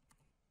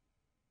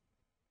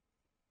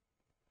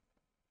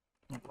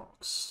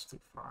 Box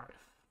 5.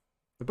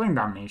 They're playing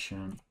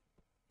Damnation.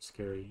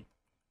 Scary.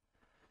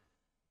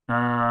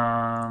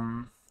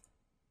 I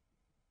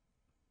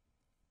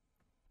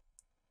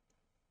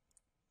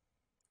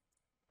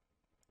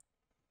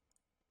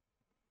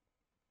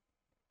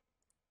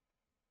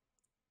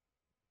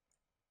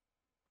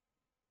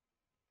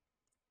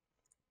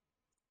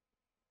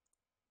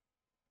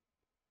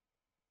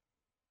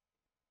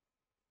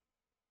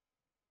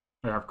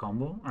have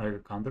combo. I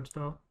have counter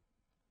spell.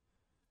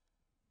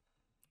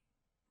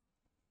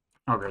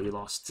 Okay, you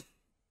lost.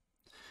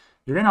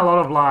 You gain a lot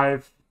of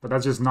life, but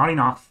that's just not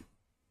enough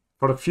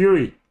for the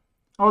Fury.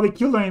 Oh, they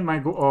killed my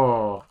go.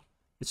 Oh,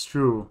 it's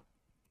true.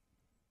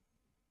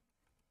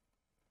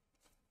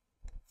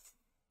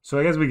 So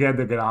I guess we get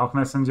the Graph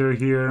Messenger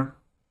here.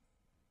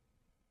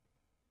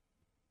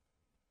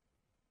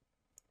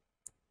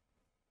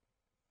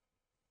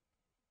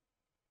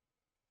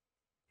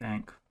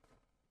 Thank.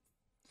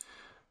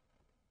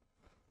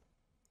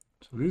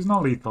 So this is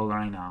not lethal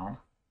right now.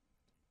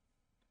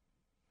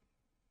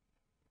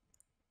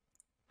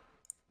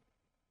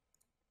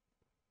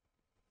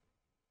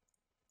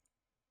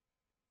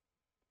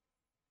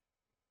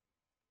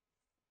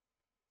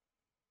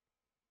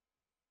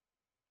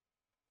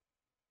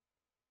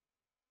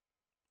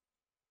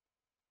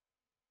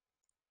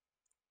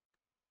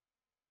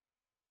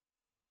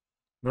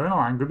 Very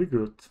line could be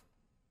good.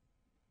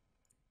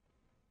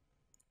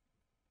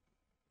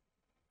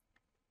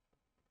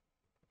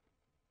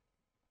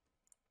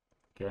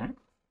 Okay.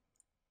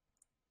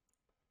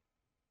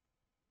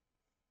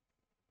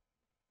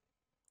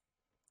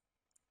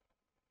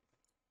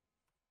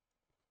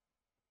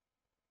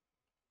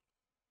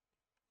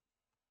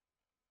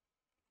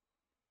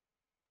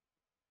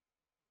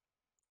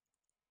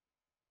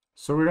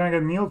 So we're gonna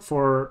get milled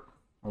for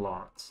a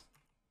lot.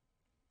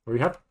 We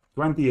have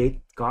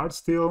 28 cards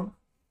still.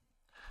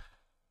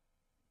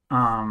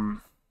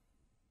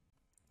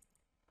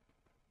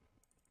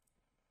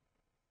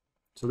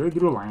 So they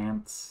drew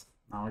lands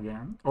now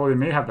again. Oh, they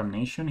may have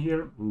Damnation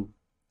here. Ooh.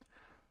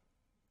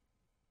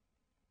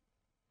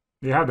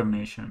 They have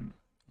Damnation.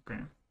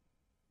 Okay.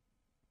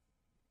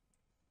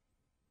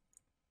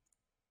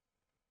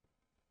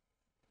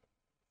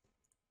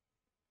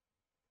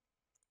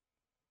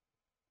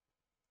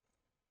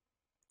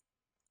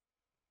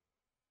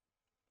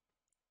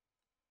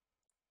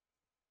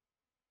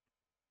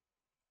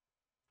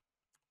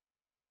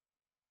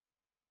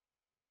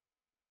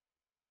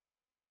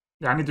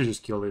 Yeah, I need to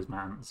just kill this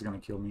man. It's gonna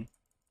kill me.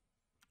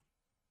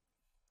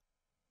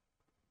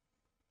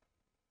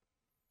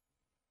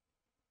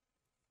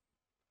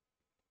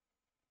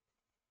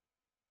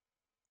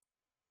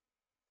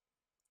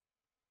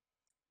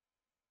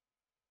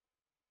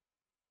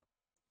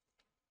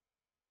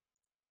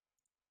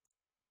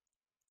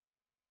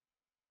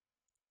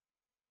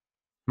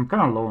 I'm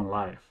kind of low in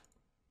life.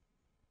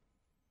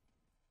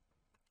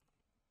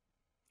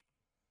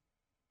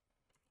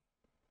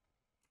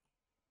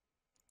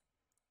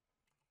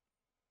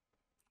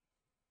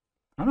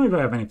 I don't know if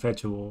I have any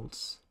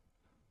fetchables.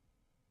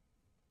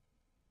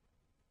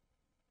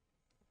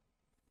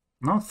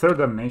 No third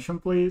Damnation,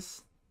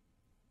 please.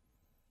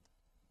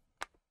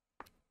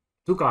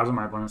 2 cards in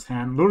my opponent's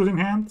hand. Lures in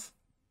hand.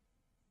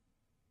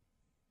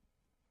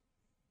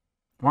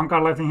 1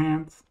 card left in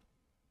hand.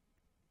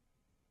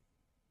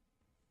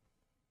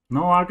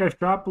 No Archive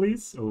Trap,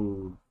 please.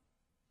 Oh.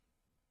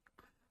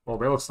 Oh,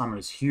 Veil of Summer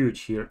is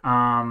huge here.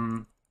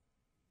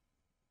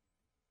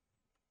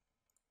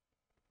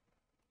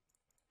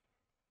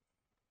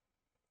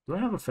 Do I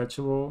have a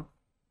fetchable?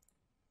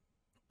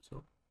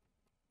 So.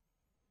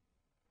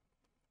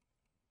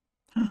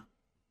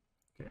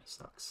 Okay,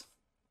 sucks.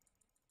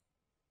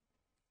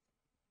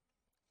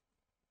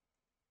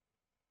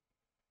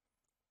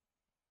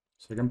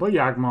 So I can play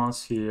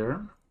Yawgmoth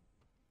here.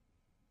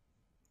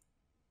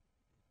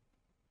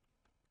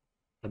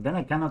 But then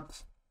I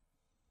cannot...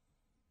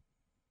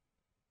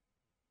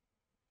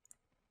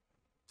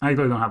 I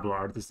actually don't have Blue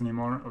Artist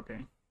anymore.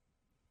 Okay.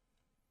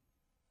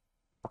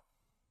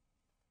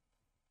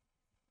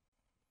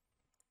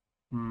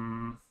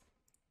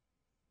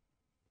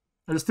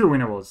 It's still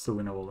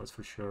winnable, that's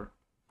for sure.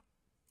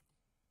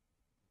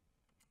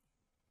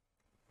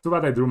 Too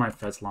bad I drew my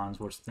fetch lands,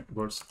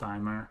 worst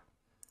timer.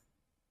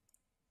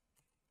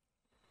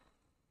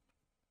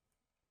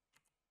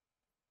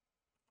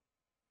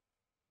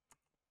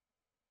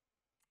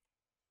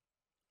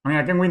 I mean,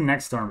 I can win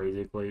next turn,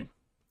 basically.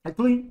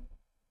 Actually,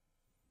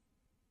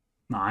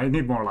 no, I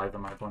need more life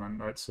than my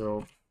opponent, right?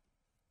 So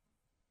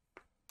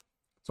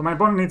my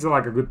opponent needs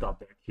like a good top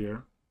deck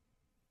here.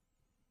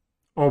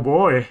 Oh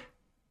boy.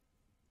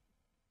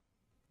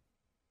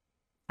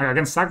 I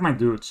can sack my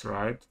dudes,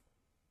 right?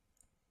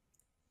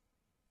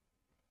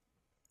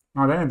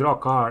 No, then I draw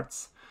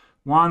cards.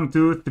 1,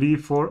 2, 3,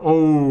 4.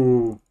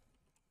 Oh.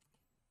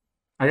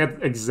 I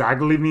get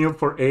exactly milled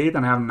for 8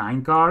 and I have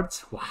 9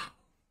 cards. Wow.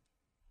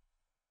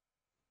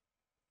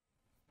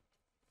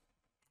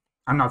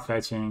 I'm not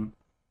fetching.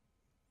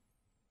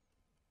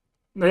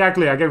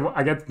 Actually, I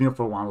get milled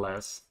for 1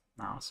 less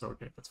now, so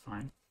okay, that's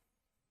fine.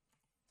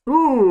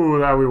 Ooh,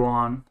 that we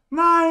won.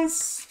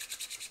 Nice.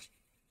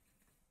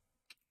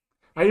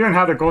 I even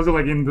had a cozy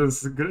like in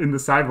the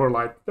sideboard,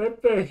 like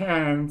Pepe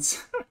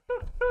hands.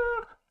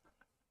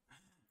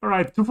 All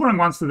right, 2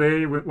 4-1s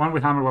today. One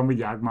with Hammer, one with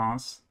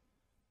Yawgmoth.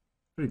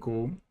 Pretty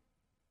cool.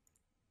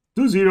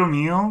 2-0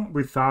 meal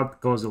without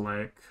cozy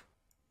leg.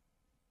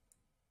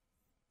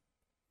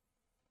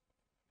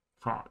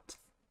 Hot,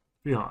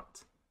 pretty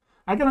hot.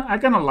 I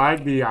kind of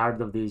like the art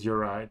of this. You're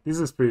right. This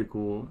is pretty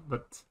cool,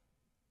 but.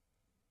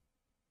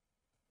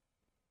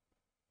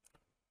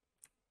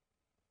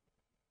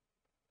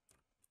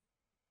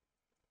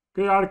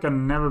 Great art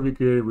can never be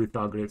created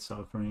without great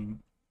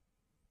suffering.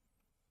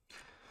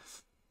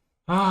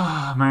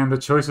 Ah, man, the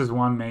choices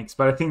one makes,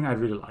 but I think I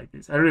really like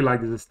this. I really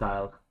like this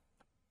style.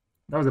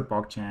 That was a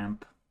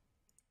PogChamp.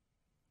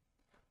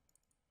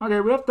 Okay,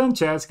 we have 10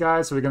 chests,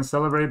 guys, so we can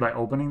celebrate by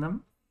opening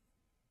them.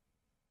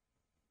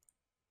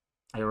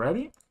 Are you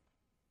ready?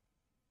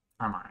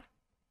 Am I?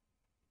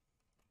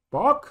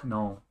 Pog?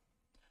 No.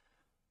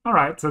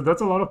 Alright, so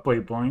that's a lot of play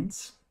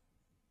points.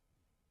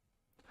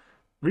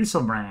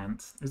 Resale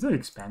brand. Is it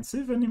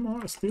expensive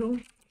anymore still?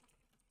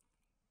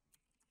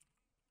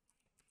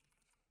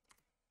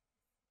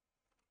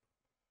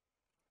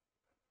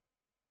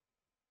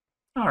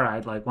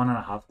 Alright, like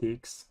 1.5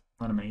 ticks.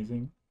 Not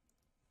amazing.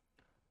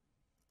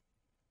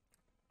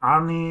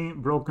 Arnie,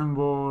 Broken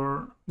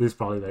Boar. This is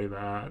probably very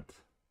bad.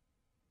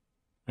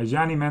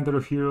 Ajani, Mentor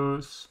of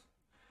Heroes.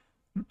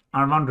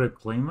 Armand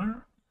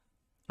Reclaimer.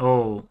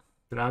 Oh,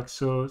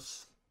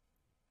 Draxos.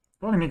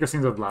 Probably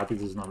Micasins of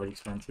Lattice is not very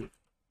expensive.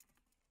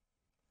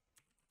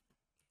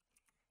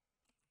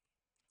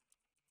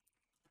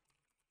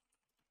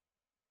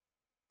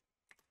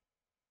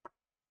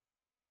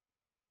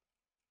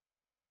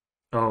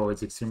 Oh,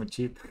 it's extremely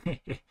cheap.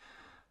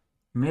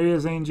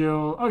 Maria's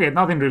Angel. Okay,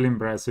 nothing really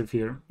impressive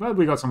here, but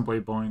we got some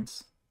play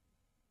points.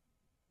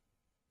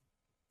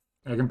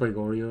 I can play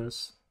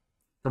Gorios.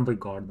 I can play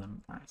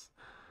Gordon. Nice.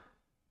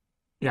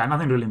 Yeah,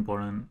 nothing really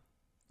important.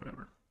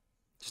 Whatever.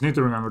 Just need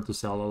to remember to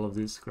sell all of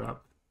this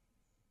crap.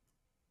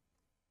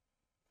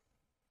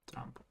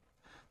 Jump.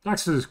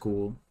 Draxus is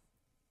cool.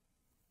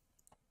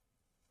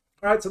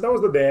 Alright, so that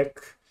was the deck.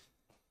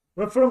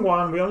 Went from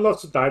 1, we only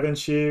lost to Titan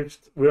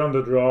Shift. We're on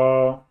the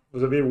draw. It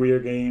was a bit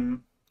weird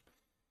game.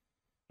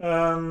 We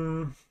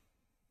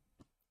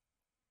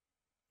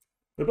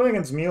played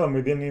against Milan,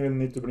 we didn't even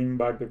need to bring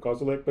back the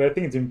Kozilek, but I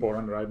think it's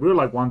important, right? We were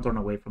like 1 turn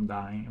away from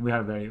dying, and we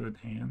had a very good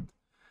hand.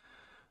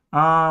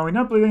 We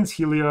not played against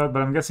Heliod,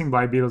 but I'm guessing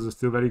Blight Beetles is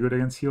still very good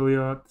against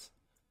Heliod.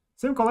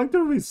 Same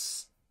Collector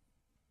is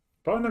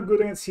probably not good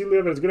against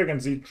Heliod, but it's good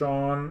against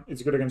Zetron,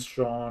 it's good against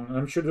Tron, and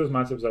I'm sure those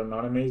matchups are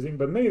not amazing,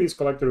 but maybe this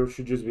Collector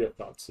should just be a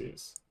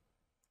Thoughtseize.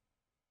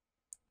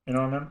 You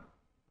know what I mean?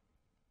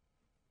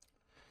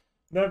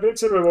 The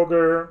Phyrexian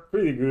Revoker,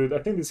 pretty good. I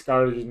think this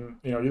card, you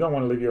don't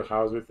want to leave your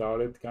house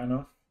without it, kind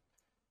of.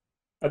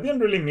 I didn't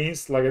really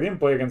miss, like, I didn't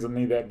play against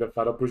any deck that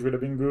Fatal Push would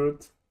have been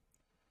good.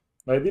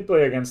 But I did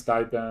play against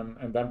Titan,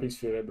 and Damping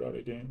Sphere I brought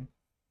it in.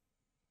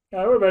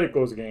 Yeah, they were very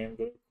close games.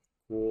 They're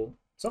cool.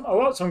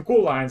 Some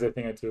cool lines I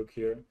think I took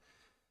here.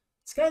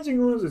 Scavenging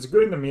Ooze is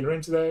good in the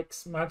mid-range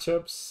decks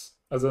matchups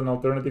as an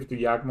alternative to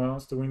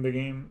Yawgmoth to win the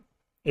game.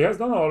 It has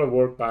done a lot of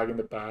work back in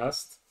the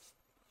past.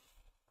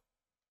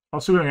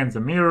 Also good against the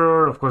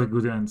Mirror, of course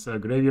good against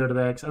Graveyard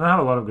decks. I don't have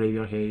a lot of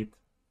Graveyard hate.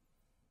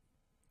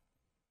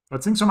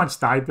 But since so much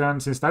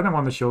Titan, since Titan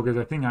won the Showcase,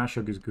 I think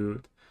Ashok is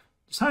good.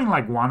 Just having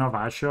like one of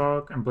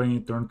Ashok and playing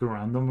it turn 2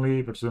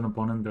 randomly versus an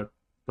opponent that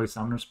plays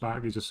Summoner's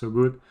Pack is just so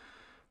good.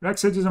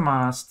 Rex Edge is a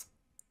must.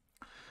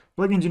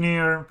 Plague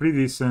Engineer, pretty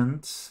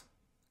decent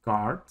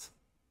card.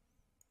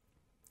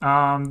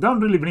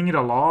 Don't really bring it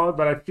a lot,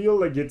 but I feel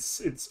like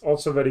it's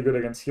also very good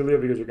against Helia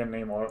because you can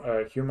name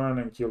human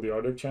and kill the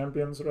other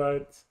champions,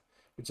 right?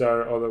 Which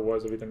are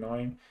otherwise a bit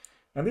annoying.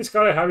 And this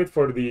card I have it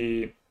for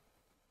the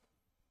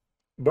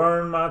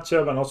burn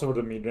matchup and also for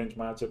the mid-range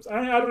matchups.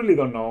 I really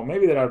don't know.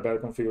 Maybe there are better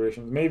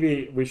configurations.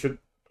 Maybe we should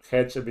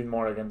hedge a bit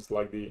more against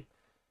like the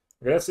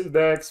aggressive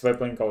decks by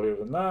playing Cavalier of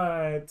the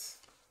Night.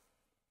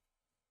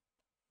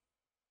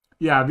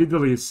 Yeah,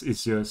 Vidal is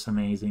just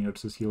amazing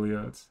versus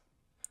Heliod.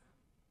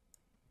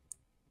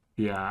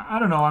 Yeah, I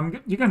don't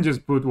know. You can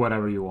just put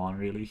whatever you want,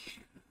 really.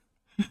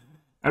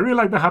 I really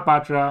like the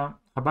Hapatra.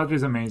 Hapatra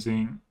is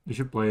amazing. You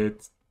should play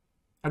it.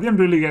 I didn't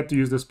really get to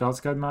use the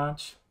Spellscat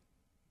much.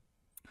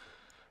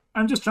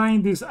 I'm just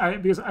trying this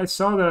because I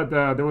saw that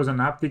there was an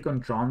uptick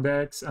on Tron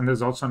decks, and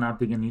there's also an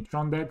uptick in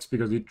E-Tron decks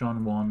because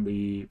E-Tron won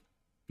the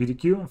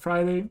PTQ on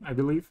Friday, I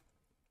believe.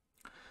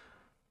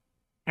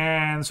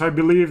 And so I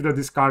believe that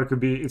this card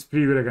it's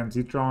pretty good against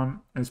E-Tron,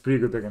 and it's pretty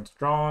good against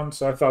Tron.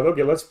 So I thought,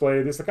 okay, let's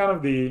play this.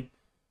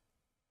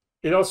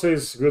 It also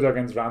is good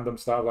against random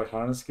stuff like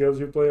Harness Skills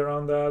you play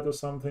around that or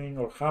something,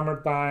 or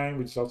Hammer Time,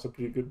 which is also a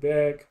pretty good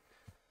deck.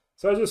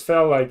 So I just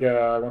felt like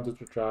I wanted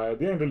to try. It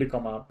didn't really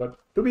come up, but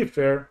to be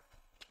fair,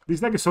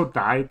 this deck is so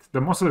tight that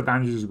most of the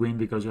time you just win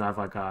because you have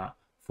like a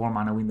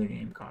 4-mana win the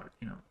game card,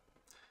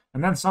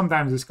 And then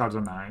sometimes these cards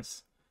are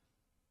nice.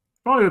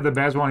 Probably the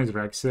best one is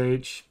Rex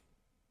Sage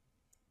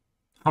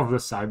of the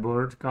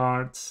sideboard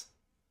cards.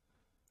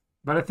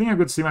 But I think I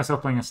could see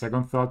myself playing a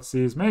second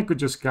Thoughtseize. Maybe I could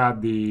just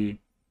cut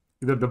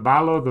either the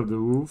Ballot or the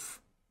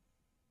Oof.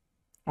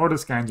 Or the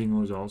Scavenging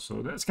Ooze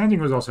also. The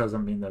Scavenging Ooze also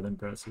hasn't been that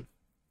impressive.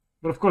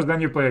 But of course,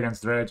 then you play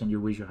against Dredge and you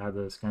wish you had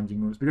the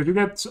Scavenging Ooze.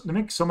 Because they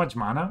make so much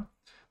mana,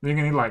 then you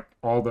can need like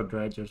all the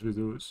Dredgers with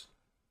Ooze.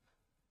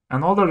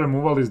 And all the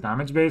removal is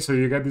damage based, so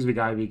you get this big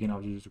eye big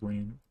enough, you just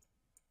win.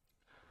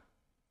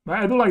 But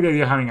I do like the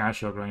idea of having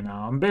Ashok right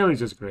now. And Bale is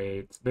just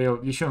great. Bale,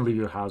 you shouldn't leave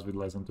your house with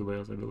less than 2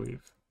 Bales, I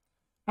believe.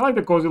 I like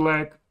the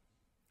Kozilek.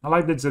 I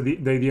like the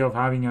idea of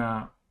having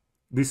a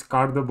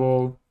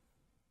discardable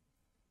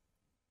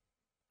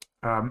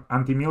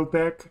anti-mill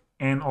tech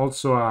and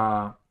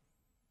also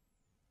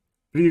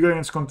pretty good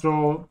against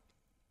control,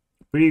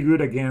 pretty good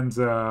against,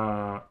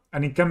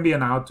 and it can be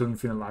an out to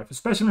Infinite Life,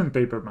 especially in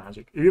Paper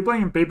Magic. If you're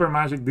playing in Paper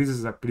Magic, this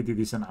is a pretty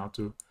decent out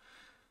to.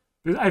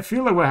 I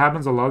feel like what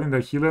happens a lot in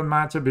the Healer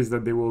matchup is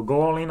that they will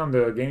go all in on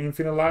the Gain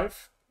Infinite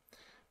Life,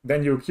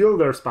 then you kill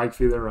their Spike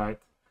Feeder, right?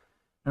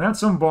 And at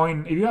some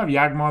point, if you have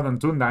Yawgmoth and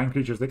 2 Undying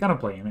creatures, they cannot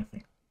play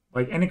anything.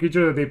 Like, any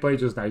creature that they play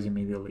just dies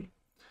immediately.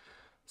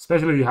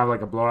 Especially if you have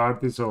like a Blood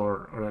Artist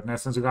or an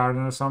Essence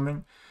Garden or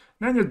something.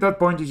 Then at that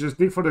point, you just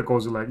dig for the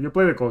Kozilek. You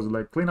play the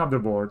Kozilek, clean up the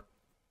board,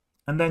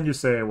 and then you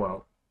say,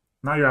 well,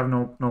 now you have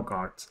no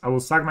cards. I will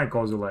sack my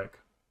Kozilek,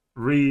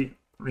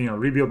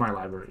 rebuild my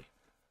library.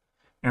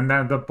 And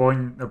then at that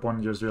point, the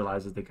opponent just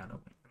realizes they cannot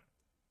win.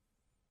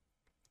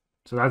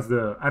 So that's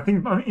the... I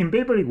think in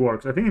paper it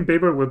works. I think in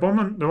paper,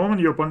 the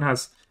moment your opponent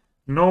has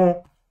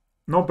no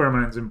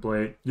permanents in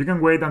play, you can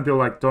wait until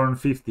like turn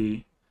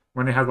 50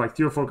 when it has like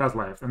 3 or 4 cards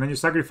left. And then you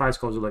sacrifice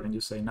Kozilek and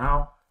you say,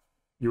 now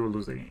you will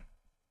lose the game.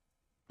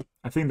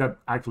 I think that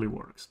actually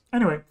works.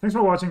 Anyway, thanks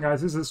for watching,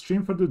 guys. This is a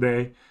stream for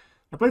today.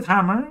 I played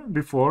Hammer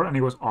before and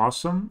it was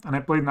awesome. And I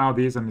played now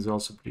this and it's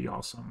also pretty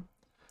awesome.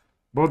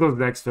 Both of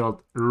the decks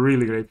felt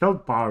really great.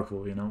 Felt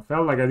powerful, you know.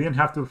 Felt like I didn't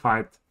have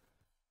to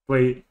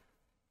play...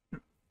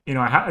 You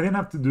know, I didn't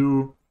have to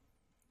do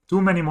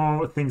too many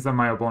more things than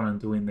my opponent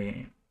to win the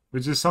game.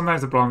 Which is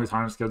sometimes the problem with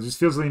Hammer Scale. It just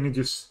feels like you need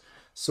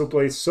to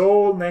play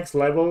so next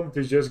level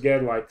to just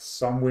get like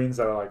some wins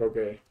that are like,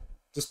 okay,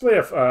 just play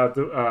a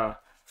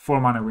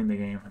 4-mana win the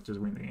game and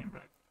just win the game,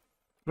 right?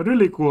 But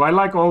really cool. I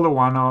like all the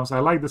one-offs. I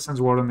like the Sense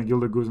Warden, the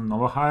Gilded Goose, and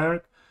Nova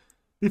Hierarch.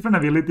 Different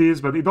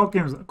abilities, but it all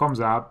comes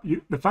up.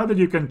 The fact that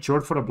you can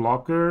short for a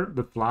blocker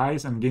that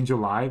flies and gains your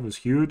life was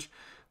huge.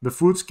 The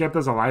foods kept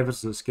us alive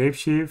as the Escape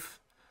Shift.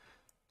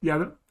 Yeah,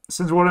 the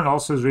Sense Warden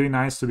also is really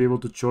nice to be able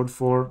to short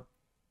for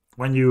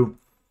when you're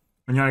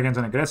against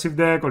an aggressive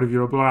deck, or if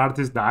your Blood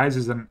Artist dies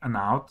is an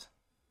out.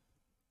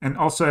 And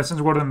also Essence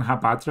Warden and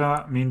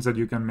Hapatra means that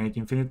you can make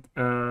infinite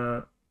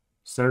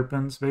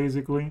serpents,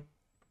 basically.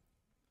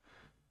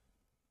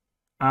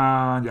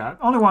 Yeah,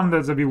 only one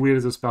that's a bit weird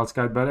is the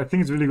Spellskite, but I think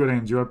it's really good at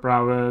Endure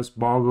Prowess,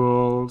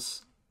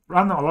 Boggles,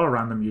 a lot of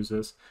random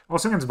uses.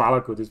 Also against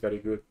Valakut is very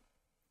good.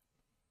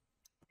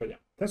 But yeah,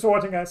 thanks for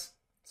watching, guys.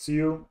 See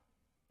you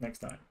next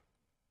time.